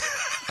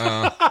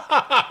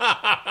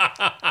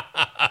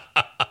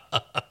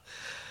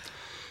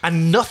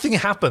 And nothing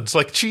happens.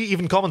 Like, she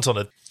even comments on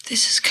it.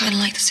 This is kind of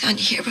like the sound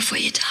you hear before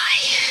you die.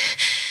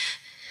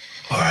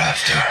 Or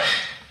after.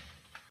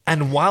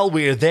 And while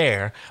we're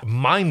there,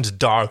 Mind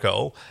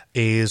Dargo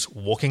is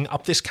walking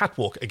up this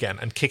catwalk again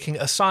and kicking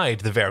aside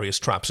the various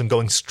traps and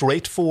going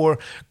straight for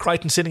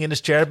Crichton sitting in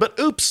his chair. But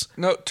oops.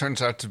 No, it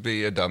turns out to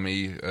be a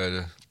dummy.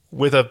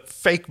 With a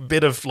fake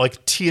bit of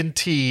like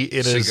TNT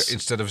in his...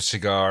 Instead of a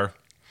cigar.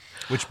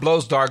 Which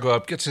blows Dargo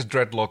up, gets his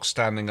dreadlocks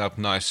standing up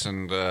nice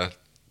and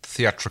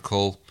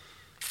theatrical.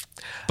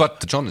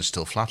 But John is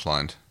still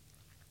flatlined.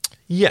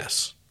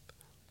 Yes.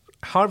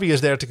 Harvey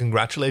is there to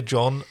congratulate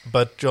John,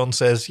 but John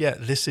says, "Yeah,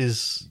 this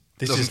is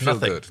Doesn't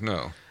nothing. feel good,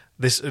 no.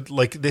 This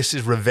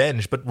is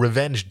revenge, but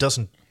revenge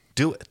doesn't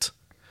do it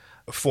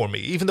for me.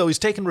 Even though he's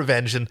taken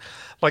revenge, and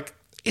like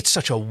it's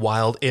such a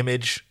wild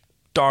image.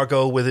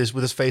 Dargo with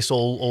his face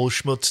all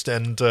schmutzed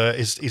and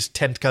his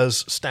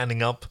tentkas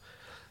standing up.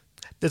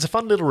 There's a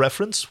fun little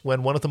reference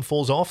when one of them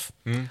falls off.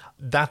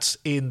 That's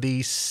in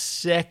the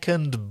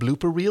second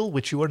blooper reel,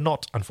 which you are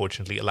not,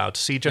 unfortunately, allowed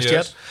to see just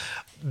yet.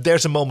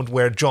 There's a moment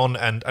where John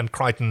and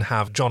Crichton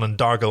John and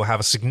Dargo have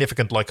a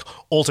significant like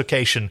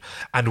altercation,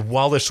 and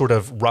while they're sort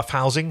of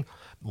roughhousing,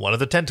 one of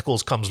the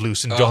tentacles comes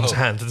loose in John's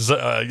hand.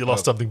 You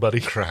lost something, buddy.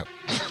 Crap.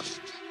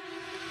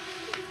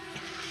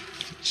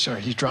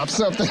 Sorry, you dropped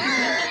something.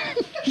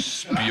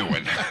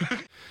 Spewing.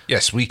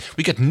 Yes, we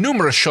get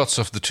numerous shots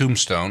of the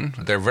tombstone.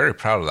 They're very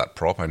proud of that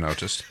prop, I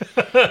noticed.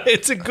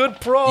 It's a good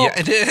prop. Yeah,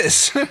 it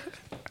is.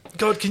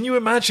 God, can you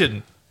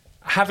imagine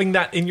having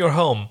that in your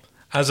home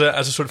as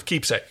a sort of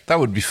keepsake? That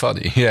would be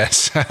funny,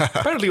 yes.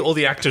 Apparently all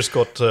the actors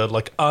got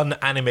like an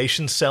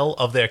animation cell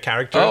of their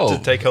character to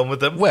take home with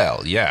them.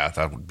 Well, yeah,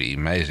 that would be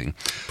amazing.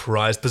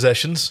 Prized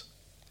possessions.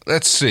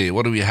 Let's see,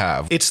 what do we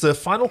have? It's the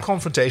final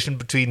confrontation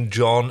between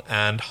John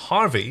and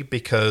Harvey,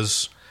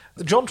 because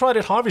John tried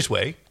it Harvey's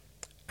way,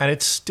 and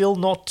it's still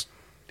not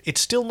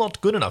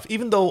good enough.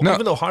 Even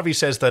though Harvey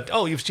says that,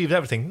 oh, you've achieved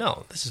everything.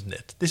 No, this isn't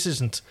it. This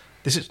isn't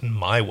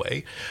my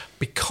way,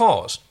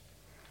 because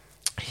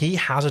he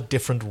has a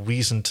different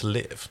reason to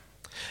live.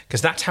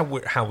 Because that's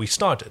how we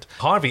started.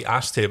 Harvey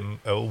asked him,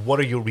 what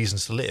are your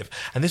reasons to live?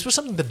 And this was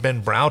something that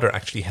Ben Browder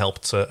actually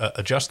helped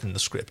adjust in the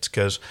script,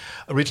 because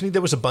originally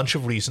there was a bunch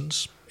of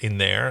reasons in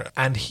there,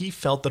 and he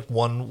felt that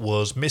one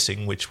was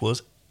missing, which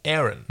was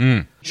Aaron.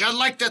 I'd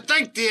like to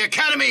thank the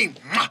Academy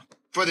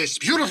for this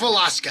beautiful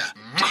Oscar.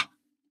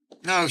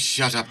 No,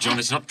 shut up, John.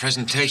 It's not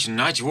presentation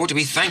night. You ought to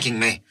be thanking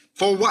me.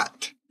 For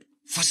what?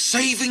 For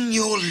saving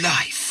your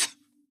life.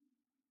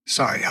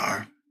 Sorry,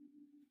 Harv.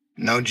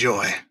 No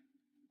joy.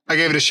 I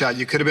gave it a shot.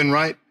 You could have been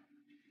right.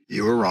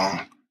 You were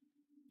wrong.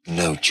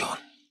 No, John.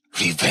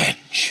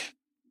 Revenge.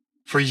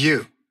 For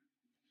you,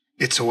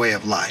 it's a way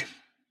of life.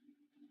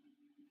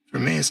 For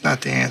me, it's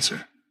not the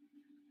answer.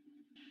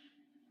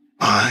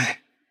 I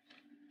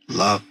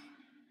love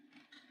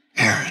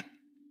Aaron.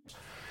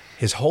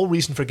 His whole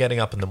reason for getting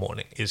up in the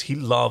morning is he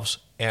loves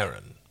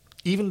Aaron.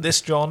 Even this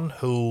John,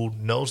 who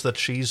knows that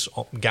she's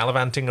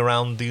gallivanting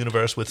around the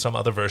universe with some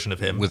other version of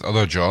him. With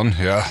other John,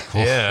 yeah.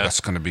 Yeah. That's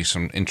going to be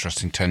some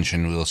interesting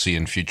tension we'll see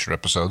in future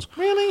episodes.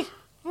 Really?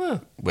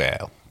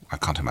 Well, I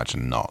can't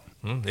imagine not.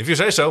 If you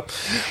say so.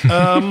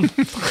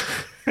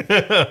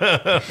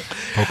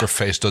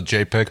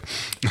 Pokerface.jpg.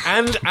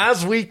 And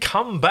as we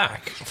come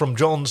back from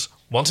John's,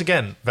 once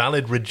again,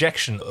 valid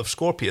rejection of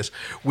Scorpius,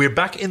 we're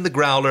back in the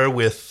Growler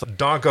with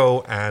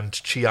Dargo and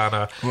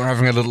Chiana. We're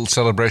having a little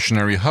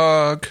celebrationary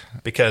hug.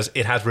 Because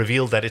it has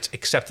revealed that it's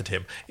accepted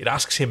him. It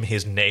asks him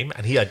his name,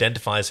 and he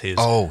identifies his...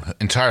 Oh,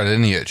 entire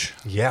lineage.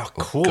 Yeah,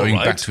 cool, Going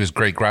right? back to his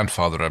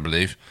great-grandfather, I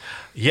believe.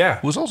 Yeah.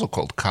 Who was also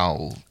called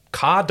Cal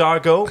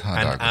Dargo, Ka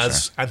and Dargo,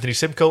 as sorry. Anthony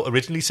Simcoe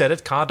originally said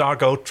it, Ka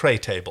Dargo tray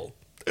table.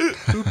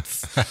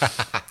 Oops.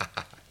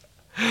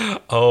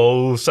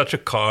 Oh, such a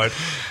card.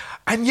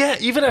 And yeah,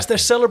 even as they're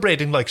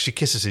celebrating, like she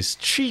kisses his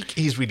cheek,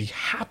 he's really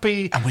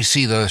happy. And we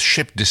see the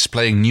ship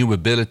displaying new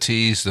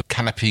abilities. The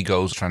canopy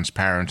goes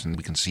transparent and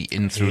we can see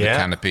in through the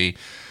canopy.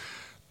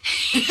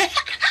 You did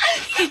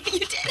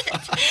it.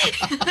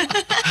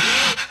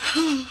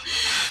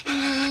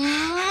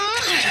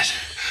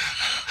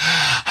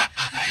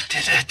 I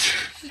did it.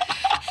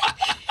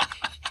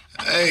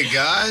 Hey,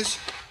 guys.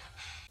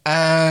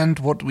 And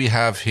what we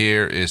have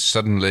here is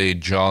suddenly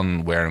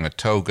John wearing a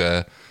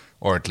toga,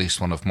 or at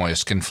least one of Moya's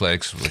skin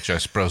flakes, which I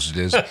suppose it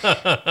is.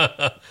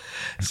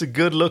 It's a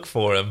good look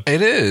for him.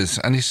 It is.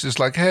 And he's just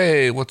like,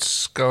 hey,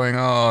 what's going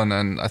on?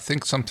 And I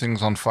think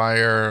something's on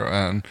fire.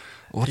 And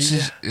what's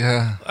his...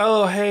 Yeah.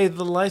 Oh, hey,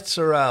 the lights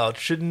are out.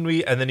 Shouldn't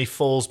we? And then he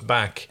falls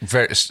back.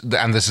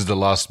 And this is the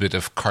last bit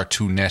of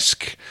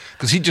cartoonesque.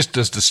 Because he just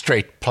does the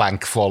straight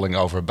plank falling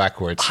over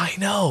backwards. I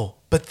know.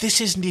 But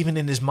this isn't even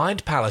in his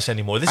mind palace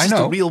anymore. This is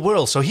know. the real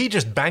world. So he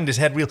just banged his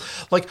head real...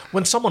 Like,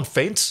 when someone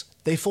faints,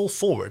 they fall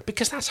forward.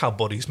 Because that's how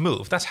bodies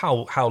move. That's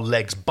how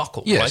legs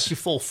buckle, Yes. right? You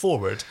fall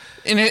forward.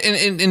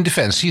 In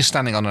defense, he's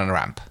standing on a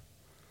ramp.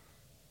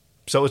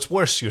 So it's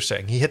worse, you're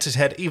saying. He hits his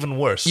head even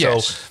worse.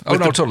 Yes. So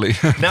Totally.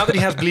 now that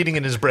he has bleeding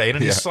in his brain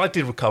and Yeah. he's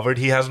slightly recovered,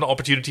 he has an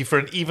opportunity for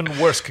an even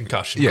worse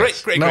concussion.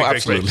 Yes. Great.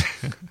 Absolutely.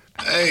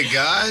 Hey,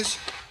 guys.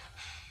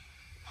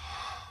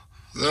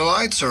 The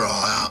lights are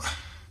all out.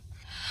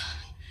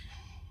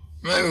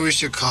 Maybe we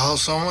should call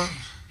someone.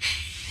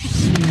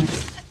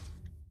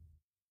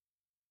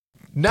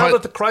 Now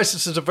that the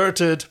crisis is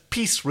averted,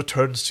 peace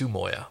returns to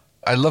Moya.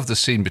 I love the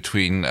scene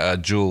between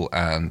Jewel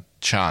and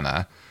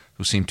Chiana,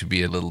 who seem to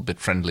be a little bit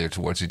friendlier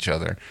towards each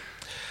other.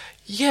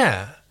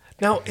 Yeah.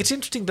 Now, it's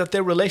interesting that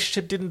their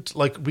relationship didn't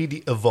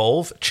really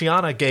evolve.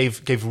 Chiana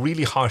gave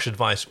really harsh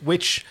advice,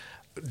 which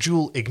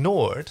Jewel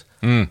ignored.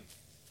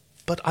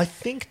 But I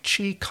think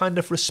she kind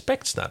of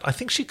respects that. I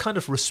think she kind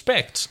of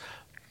respects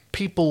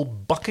people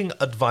bucking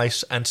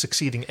advice and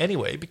succeeding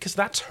anyway, because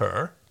that's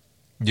her.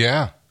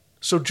 Yeah.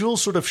 So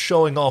Jewel's sort of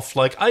showing off,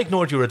 I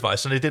ignored your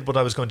advice and I did what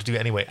I was going to do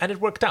anyway. And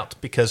it worked out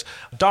because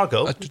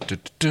Dargo...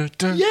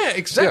 Yeah,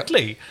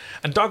 exactly. Yeah.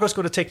 And Dargo's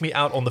going to take me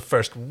out on the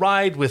first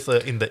ride with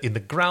in the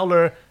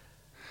Growler.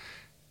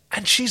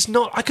 And she's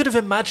not... I could have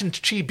imagined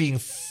she being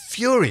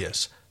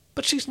furious,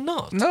 but she's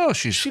not. No,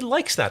 she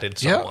likes that in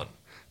someone. Yeah.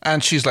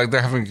 And she's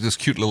they're having this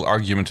cute little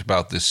argument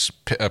about this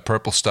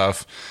purple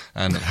stuff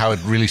and how it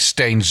really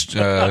stains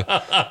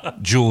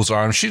Jewel's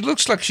arm. She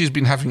looks like she's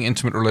been having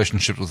intimate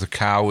relationships with a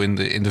cow in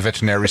the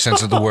veterinary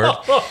sense of the word.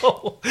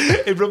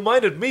 It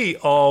reminded me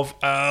of,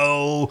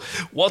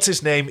 what's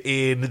his name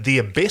in The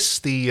Abyss,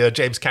 the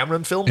James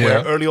Cameron film,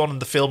 where early on in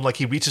the film,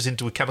 he reaches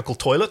into a chemical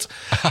toilet,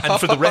 and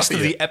for the rest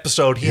of the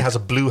episode, he has a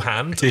blue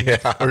hand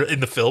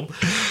in the film.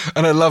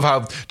 And I love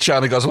how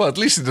Chiana goes, well, at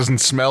least it doesn't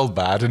smell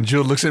bad. And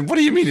Jewel looks in, what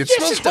do you mean? It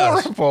smells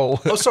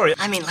horrible. Oh, sorry.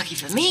 I mean, lucky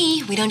for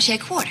me, we don't share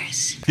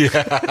quarters. Yeah.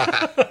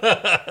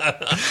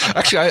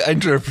 Actually, I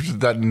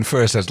interpreted that in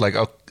first as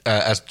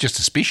as just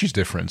a species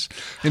difference.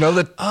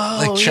 That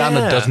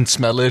Chiana doesn't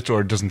smell it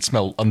or doesn't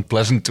smell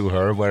unpleasant to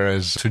her,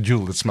 whereas to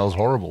Jewel it smells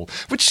horrible,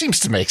 which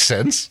seems to make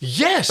sense.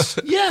 Yes,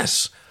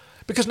 yes.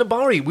 Because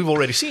Nabari, we've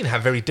already seen,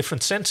 have very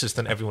different senses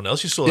than everyone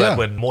else. You saw that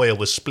when Moya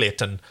was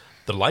split and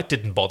the light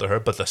didn't bother her,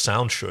 but the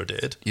sound sure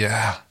did.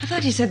 Yeah. I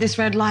thought you said this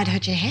red light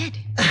hurt your head.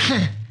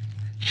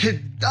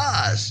 It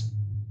does.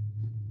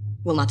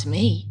 Well, not to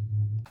me.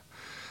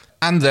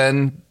 And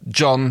then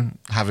John,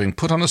 having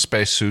put on a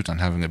spacesuit and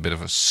having a bit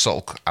of a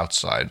sulk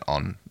outside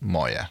on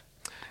Moya.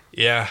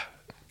 Yeah,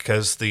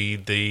 because the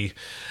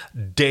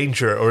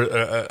danger or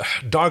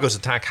Dargo's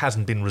attack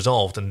hasn't been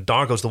resolved, and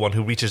Dargo's the one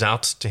who reaches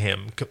out to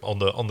him on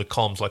the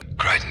comms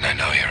Crichton, I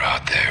know you're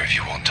out there. If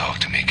you won't talk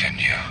to me, can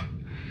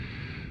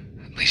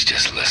you? At least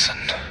just listen.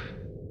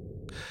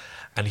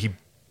 And he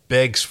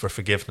begs for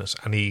forgiveness,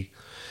 and he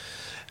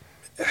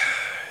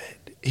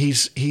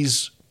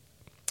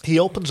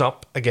opens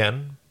up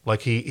again,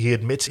 he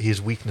admits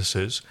his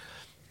weaknesses,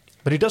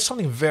 but he does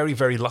something very,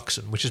 very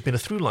Luxon, which has been a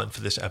through line for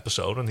this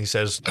episode, and he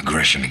says,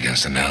 aggression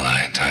against an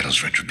ally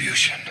entitles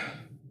retribution.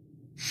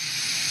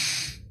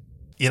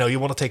 You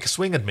want to take a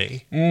swing at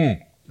me?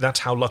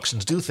 That's how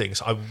Luxons do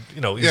things.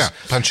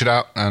 Punch it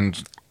out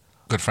and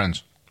good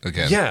friends.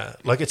 Again. Yeah,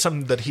 it's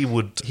something that he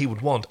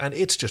would want, and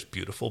it's just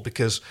beautiful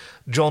because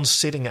John's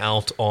sitting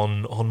out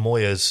on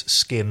Moya's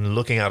skin,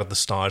 looking out at the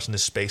stars in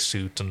his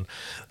spacesuit, and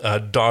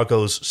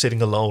Dargo's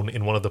sitting alone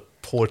in one of the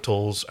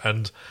portals,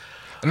 and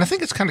I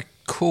think it's kind of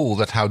cool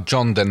that how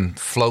John then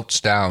floats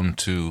down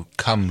to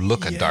come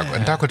look at Dargo,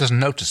 and Dargo doesn't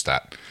notice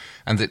that,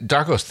 and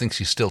Dargo thinks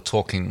he's still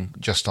talking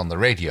just on the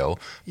radio,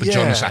 but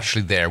John is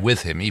actually there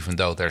with him, even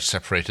though they're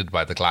separated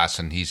by the glass,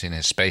 and he's in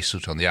his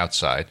spacesuit on the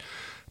outside.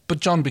 But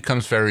John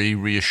becomes very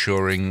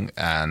reassuring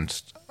and,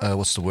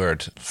 what's the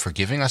word?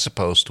 Forgiving, I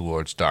suppose,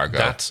 towards Dargo.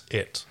 That's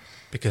it.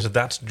 Because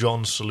that's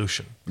John's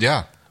solution.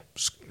 Yeah.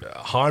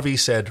 Harvey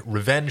said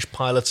revenge,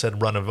 Pilot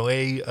said run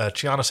away,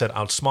 Chiana said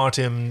outsmart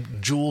him,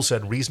 Jewel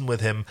said reason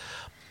with him.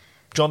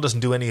 John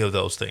doesn't do any of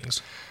those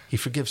things. He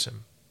forgives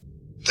him.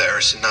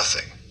 There's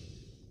nothing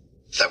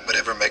that would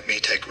ever make me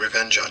take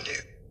revenge on you.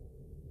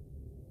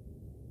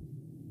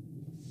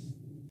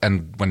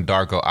 And when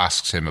Dargo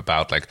asks him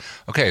about,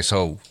 okay,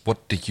 so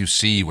what did you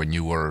see when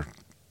you were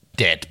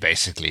dead,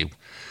 basically?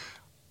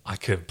 I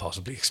couldn't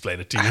possibly explain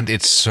it to you. And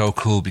it's so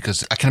cool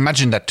because I can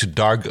imagine that to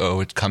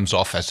Dargo it comes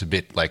off as a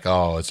bit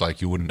it's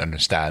like you wouldn't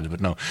understand.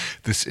 But no,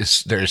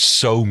 there's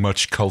so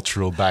much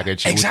cultural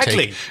baggage.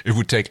 Exactly. It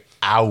would take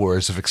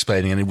hours of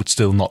explaining and it would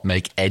still not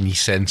make any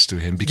sense to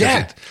him.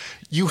 Because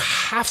you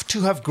have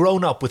to have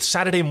grown up with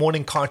Saturday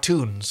morning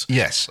cartoons.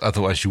 Yes,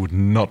 otherwise you would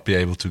not be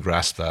able to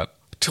grasp that.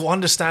 To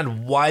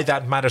understand why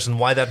that matters and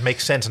why that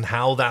makes sense and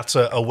how that's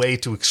a way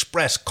to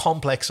express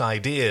complex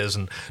ideas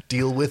and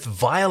deal with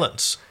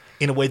violence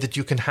in a way that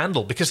you can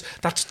handle, because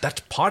that's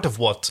part of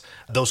what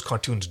those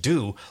cartoons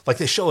do.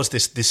 They show us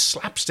this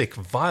slapstick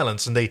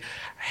violence, and they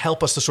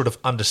help us to sort of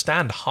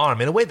understand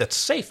harm in a way that's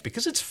safe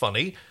because it's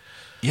funny.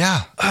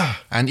 Yeah.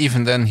 And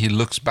even then he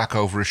looks back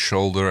over his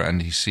shoulder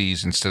and he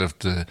sees, instead of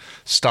the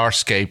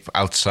starscape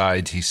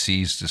outside, he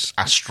sees this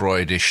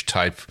asteroid-ish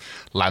type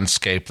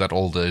landscape that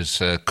all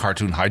those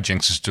cartoon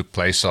hijinks took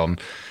place on.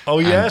 Oh,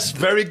 yes.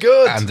 Very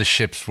good. And the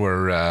ships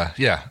were,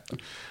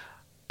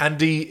 And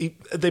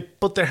they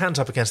put their hands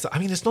up against it. I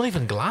mean, it's not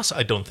even glass,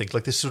 I don't think.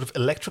 This sort of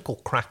electrical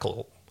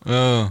crackle.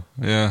 Oh,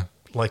 yeah.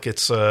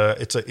 It's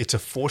a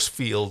force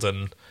field,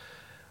 and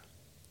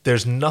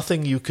there's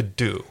nothing you could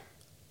do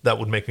that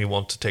would make me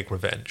want to take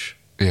revenge.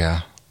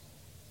 Yeah.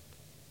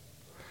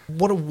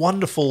 What a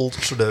wonderful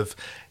sort of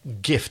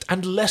gift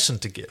and lesson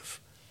to give.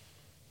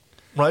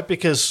 right?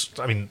 Because,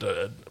 I mean,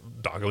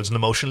 Dargo is an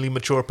emotionally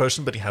mature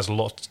person, but he has a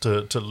lot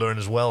to learn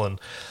as well. And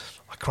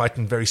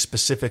Crichton very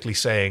specifically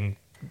saying,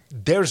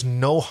 there's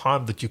no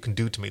harm that you can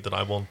do to me that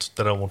I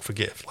won't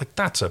forgive. Like,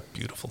 that's a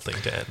beautiful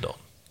thing to end on.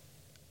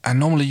 And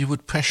normally you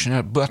would press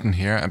a button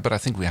here, but I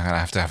think we're going to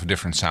have to have a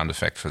different sound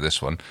effect for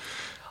this one.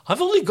 I've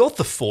only got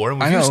the 4,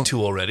 and we've used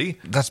 2 already.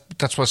 That's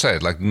what I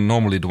said. Like,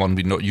 normally the one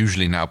we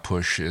usually now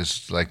push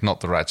is like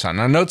not the right sound.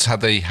 And I notice how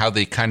they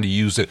kind of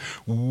use it,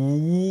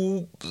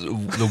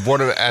 the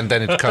water, and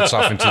then it cuts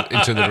off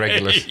into the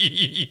regular.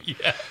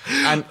 Yeah.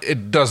 And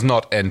it does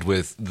not end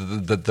with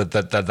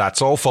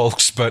that's all,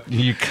 folks. But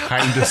you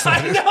kind of.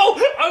 I know.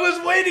 I was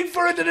waiting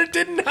for it, and it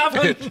didn't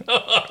happen.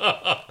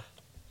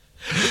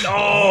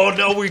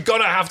 No, we're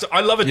gonna have to. I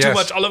love it too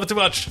much. I love it too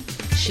much.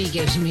 She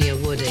gives me a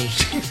Woody.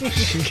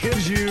 She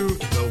gives you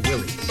the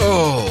willies.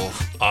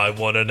 Oh, I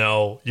want to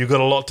know. You got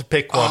a lot to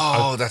pick one.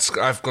 Oh,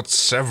 I've got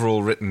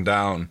several written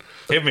down.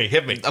 Hit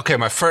me. Okay,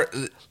 my first.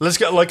 Let's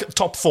get like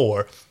top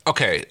 4.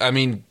 Okay, I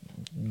mean,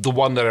 the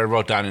one that I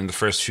wrote down in the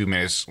first few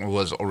minutes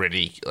was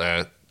already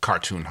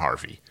cartoon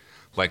Harvey.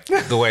 Like,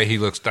 the way he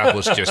looks, that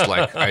was just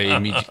like,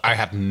 I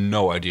had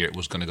no idea it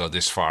was going to go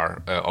this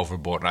far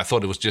overboard. And I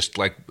thought it was just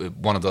like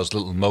one of those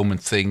little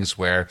moment things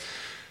where,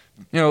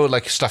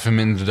 like stuff him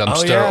in the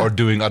dumpster or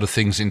doing other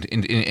things in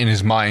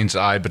his mind's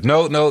eye. But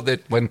no,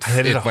 it went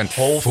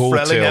whole full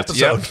tilt. episode.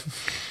 Yep.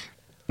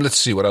 Let's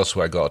see, what else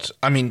have I got?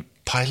 I mean,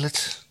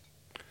 Pilot.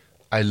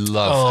 I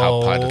love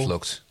how Pilot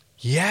looked.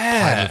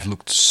 Yeah. Pilot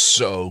looked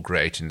so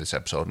great in this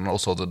episode. And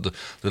also the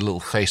little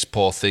face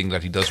paw thing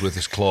that he does with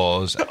his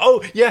claws.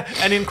 Oh, yeah.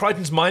 And in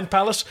Crichton's Mind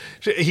Palace,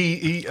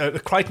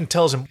 Crichton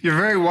tells him, "You're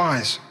very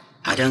wise.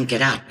 I don't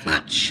get out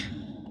much,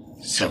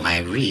 so I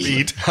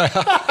read."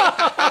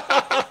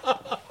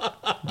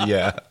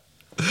 Yeah.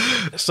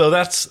 So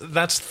that's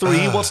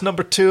 3. What's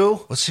number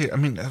 2? Let's see. I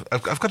mean,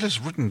 I've got this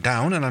written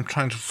down, and I'm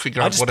trying to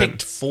figure out what I just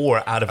picked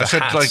 4 out of a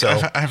hat. Like,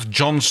 so. I have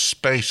John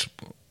Space.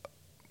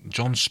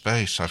 John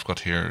Space I've got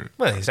here.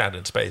 Well, he's out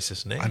in space,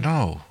 isn't he? I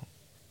know.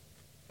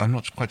 I'm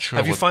not quite sure.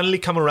 Have you finally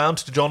come around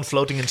to John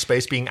floating in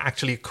space being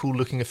actually a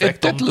cool-looking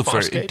effect on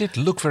Farscape? It did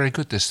look very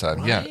good this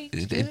time. Right? Yeah,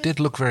 it did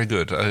look very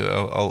good.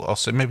 I'll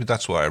say maybe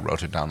that's why I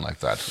wrote it down like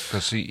that,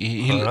 because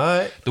he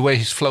the way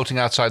he's floating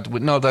outside.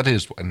 No, that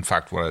is in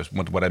fact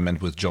what I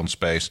meant with John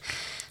Space.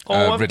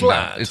 I'm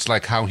glad. Down. It's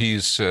like how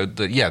he's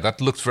that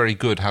looked very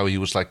good. How he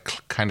was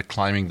like kind of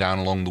climbing down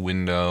along the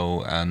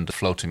window and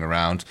floating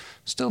around.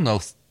 Still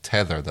no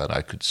tether that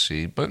I could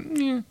see, but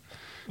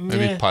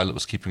maybe Pilot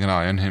was keeping an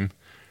eye on him.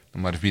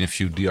 There might have been a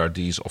few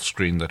DRDs off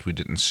screen that we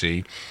didn't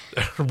see.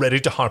 Ready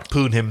to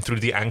harpoon him through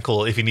the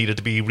ankle if he needed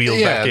to be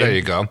reeled back in. Yeah, there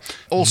you go.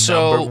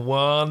 Also, number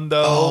 1,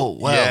 though. Oh,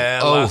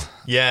 well.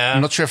 Yeah.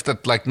 I'm not sure if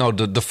that, the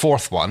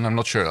 4th one, I'm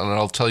not sure.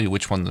 I'll tell you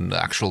which one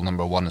the actual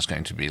number 1 is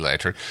going to be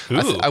later.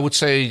 I would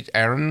say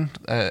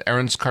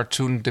Erin's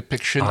cartoon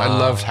depiction. I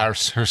loved her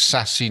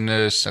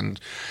sassiness, and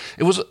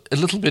it was a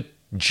little bit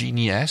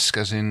Genie-esque,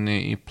 as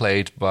in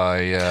played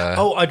by...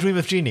 I Dream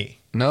of Jeannie.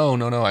 No.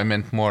 I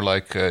meant more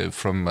like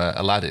from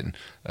Aladdin,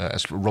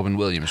 as Robin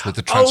Williams, with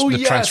the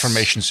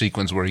transformation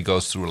sequence where he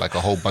goes through like a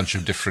whole bunch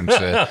of different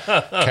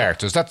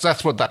characters.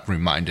 That's what that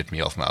reminded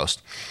me of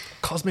most.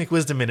 Cosmic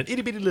wisdom in an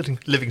itty-bitty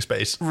living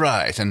space.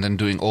 Right, and then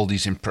doing all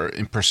these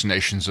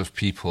impersonations of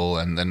people,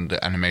 and then the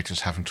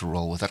animators having to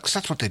roll with that. Because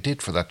that's what they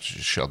did for that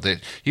show.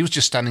 He was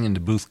just standing in the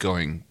booth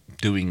doing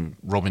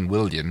Robin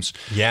Williams.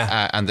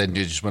 Yeah. And then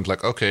you just went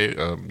like, okay,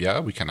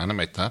 we can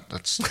animate that.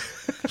 That's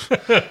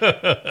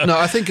No,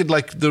 I think it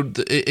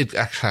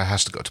actually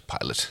has to go to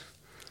Pilot.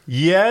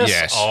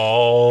 Yes.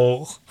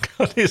 Oh,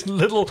 God, he's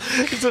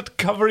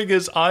covering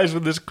his eyes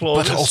with his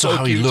claws. But also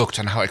how he looked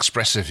and how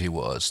expressive he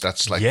was.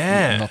 That's like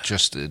not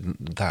just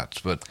that,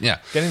 but yeah.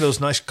 Getting those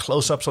nice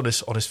close-ups on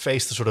his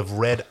face, the sort of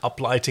red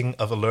uplighting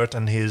of Alert,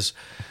 and his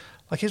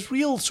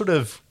real sort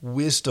of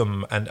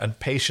wisdom and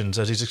patience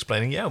as he's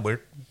explaining,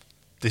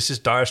 this is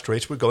dire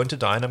straits, we're going to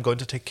die, and I'm going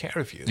to take care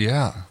of you.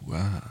 Yeah,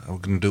 well, I'm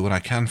going to do what I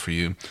can for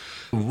you.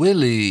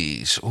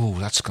 Willies,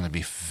 that's going to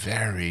be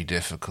very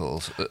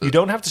difficult. You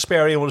don't have to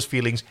spare anyone's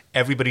feelings.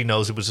 Everybody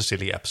knows it was a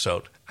silly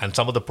episode. And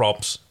some of the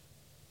props,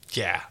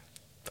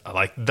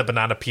 like the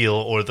banana peel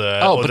or the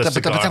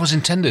cigar. But that was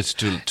intended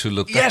to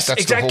look... Yes,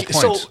 that's exactly. The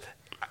whole point. So,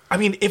 I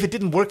mean, if it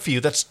didn't work for you,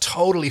 that's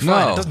totally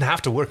fine. No. It doesn't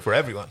have to work for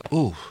everyone.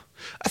 Ooh.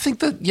 I think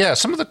that,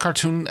 some of the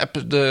cartoon,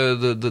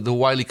 the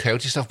Wile E.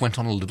 Coyote stuff went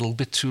on a little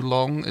bit too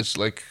long. It's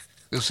like,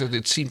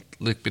 it seemed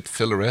like a bit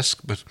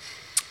filler-esque, but...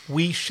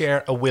 We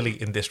share a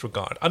Willy in this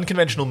regard.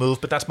 Unconventional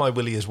move, but that's my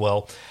Willy as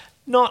well.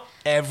 Not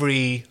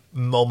every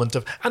moment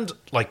of... And,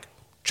 like,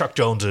 Chuck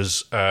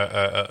Jones's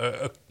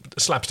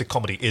slapstick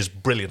comedy is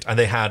brilliant. And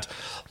they had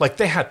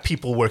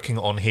people working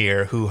on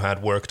here who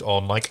had worked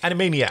on, like,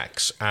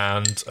 Animaniacs,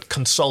 and a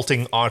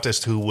consulting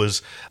artist who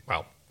was,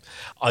 well...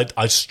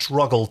 I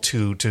struggle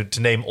to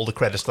name all the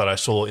credits that I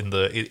saw in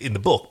the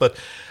book, but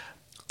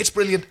it's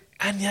brilliant.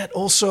 And yet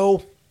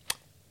also,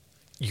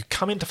 you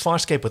come into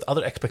Farscape with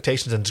other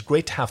expectations, and it's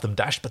great to have them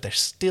dashed, but they're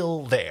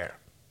still there.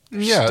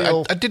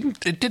 Yeah,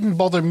 it didn't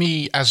bother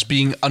me as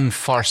being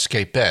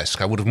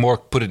un-Farscape-esque. I would have more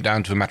put it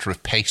down to a matter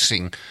of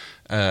pacing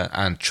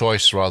and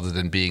choice rather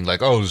than being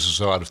like, oh, this is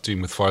so out of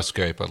tune with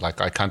Farscape, but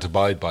like I can't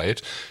abide by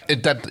it.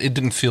 It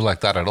didn't feel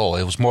like that at all.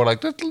 It was more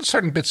like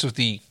certain bits of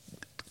the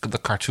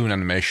cartoon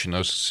animation.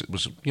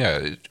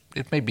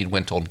 It maybe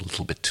went on a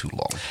little bit too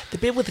long. The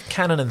bit with the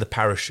cannon and the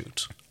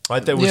parachute,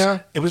 right?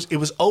 It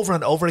was over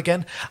and over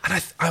again,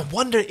 and I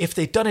wonder if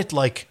they'd done it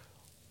like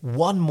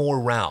one more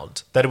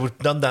round, that it would have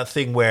done that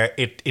thing where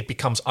it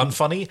becomes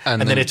unfunny,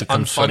 and then its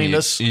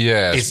unfunniness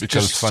it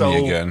becomes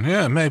funny again.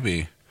 Yeah,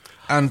 maybe.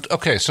 And,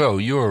 okay, so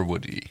you're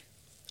Woody.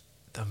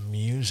 The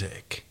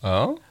music.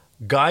 Oh?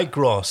 Guy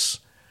Gross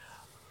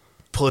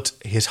put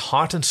his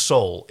heart and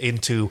soul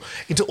into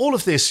all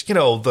of this,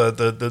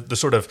 the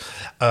sort of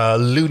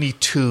Looney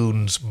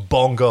Tunes,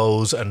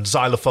 bongos and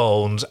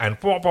xylophones and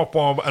blah, blah,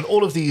 blah, and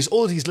all of these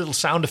little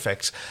sound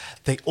effects.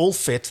 They all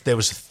fit. There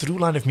was a through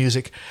line of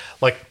music,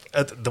 like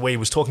the way he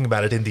was talking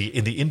about it in the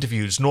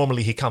interviews.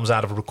 Normally, he comes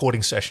out of a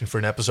recording session for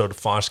an episode of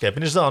Farscape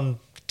and is on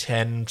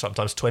 10,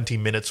 sometimes 20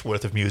 minutes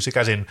worth of music,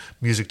 as in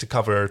music to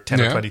cover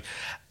 10 or 20.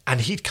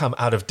 And he'd come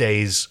out of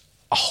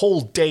a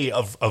whole day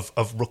of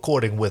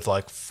recording with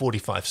like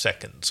 45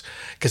 seconds,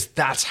 because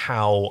that's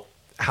how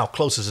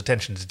close his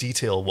attention to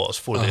detail was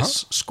for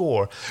this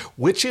score,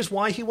 which is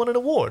why he won an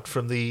award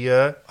from the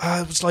it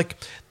was like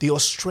the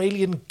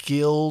Australian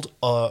Guild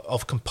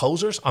of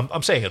Composers.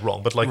 I'm saying it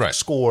wrong, but like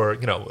score,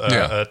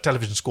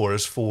 television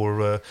scores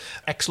for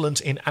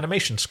excellence in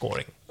animation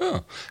scoring.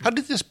 Oh. How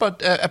did this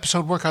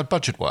episode work out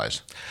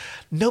budget-wise?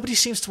 Nobody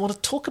seems to want to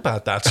talk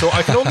about that. So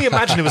I can only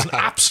imagine it was an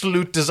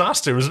absolute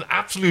disaster. It was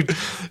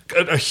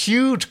a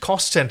huge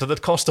cost center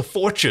that cost a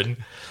fortune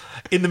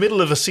in the middle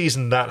of a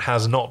season that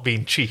has not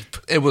been cheap.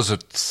 It was a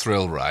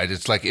thrill ride.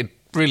 It's like it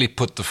really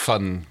put the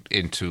fun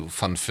into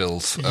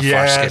fun-filled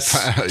yes.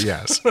 Farscape.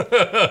 Yes.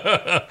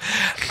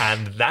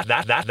 And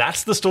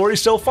that's the story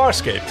so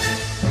Farscape.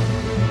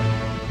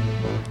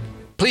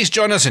 Please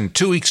join us in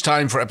 2 weeks'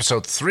 time for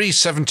episode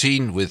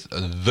 317 with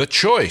The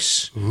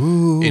Choice,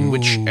 in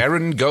which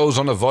Erin goes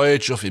on a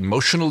voyage of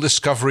emotional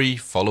discovery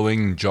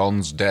following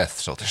John's death.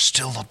 So they're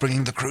still not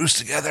bringing the crews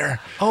together.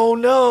 Oh,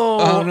 no.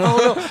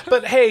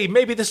 But hey,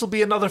 maybe this will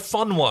be another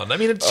fun one. I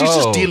mean, she's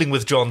just dealing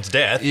with John's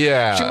death.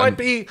 Yeah. She might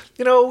be,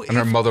 And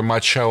her mother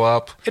might show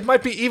up. It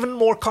might be even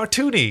more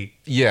cartoony.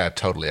 Yeah,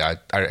 totally. I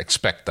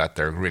expect that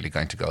they're really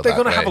going to go that way. They're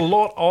going to have a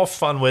lot of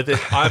fun with it,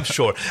 I'm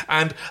sure.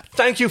 And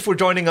thank you for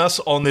joining us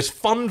on this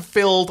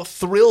fun-filled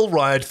thrill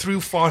ride through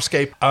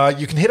Farscape.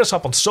 You can hit us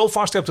up on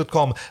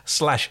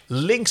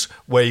sofarscape.com/links,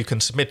 where you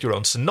can submit your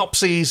own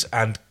synopses.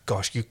 And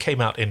gosh, you came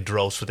out in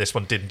droves for this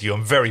one, didn't you?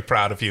 I'm very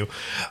proud of you.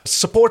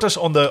 Support us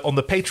on the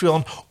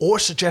Patreon, or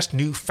suggest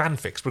new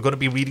fanfics. We're going to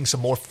be reading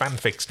some more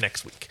fanfics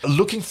next week.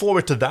 Looking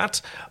forward to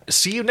that.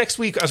 See you next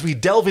week as we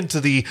delve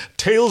into the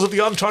Tales of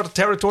the Uncharted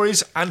Territories.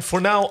 And for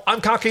now,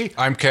 I'm Kaki.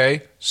 I'm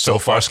Kay. So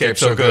Farscape,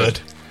 so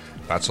good.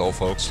 That's all,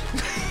 folks.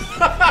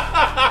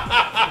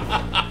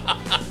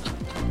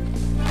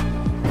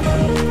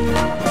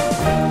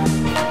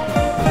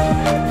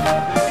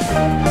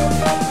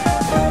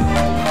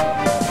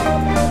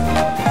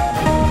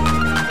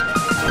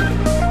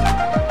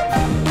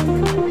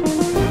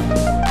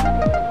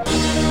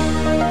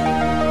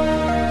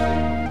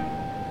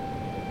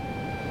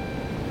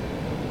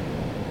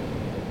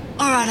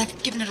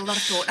 I've given it a lot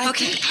of thought.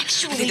 Okay,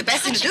 actually, I think the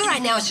best thing to do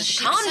right now is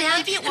just calm down.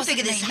 Maybe it wasn't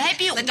me.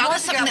 Maybe it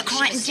was something that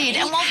Crichton did.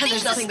 And while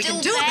there's nothing we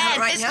can do bad, about it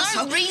right there's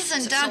now, no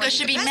reason Dargo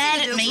should be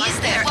mad at me, is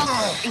there?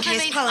 Well, in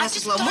case Paul has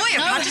to blow more, I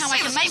don't know how I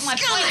can make my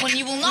point when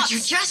you will not Would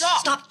you just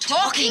stop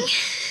talking?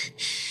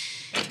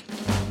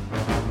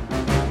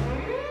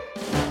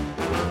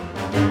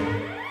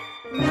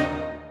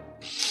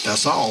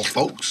 That's all,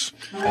 folks.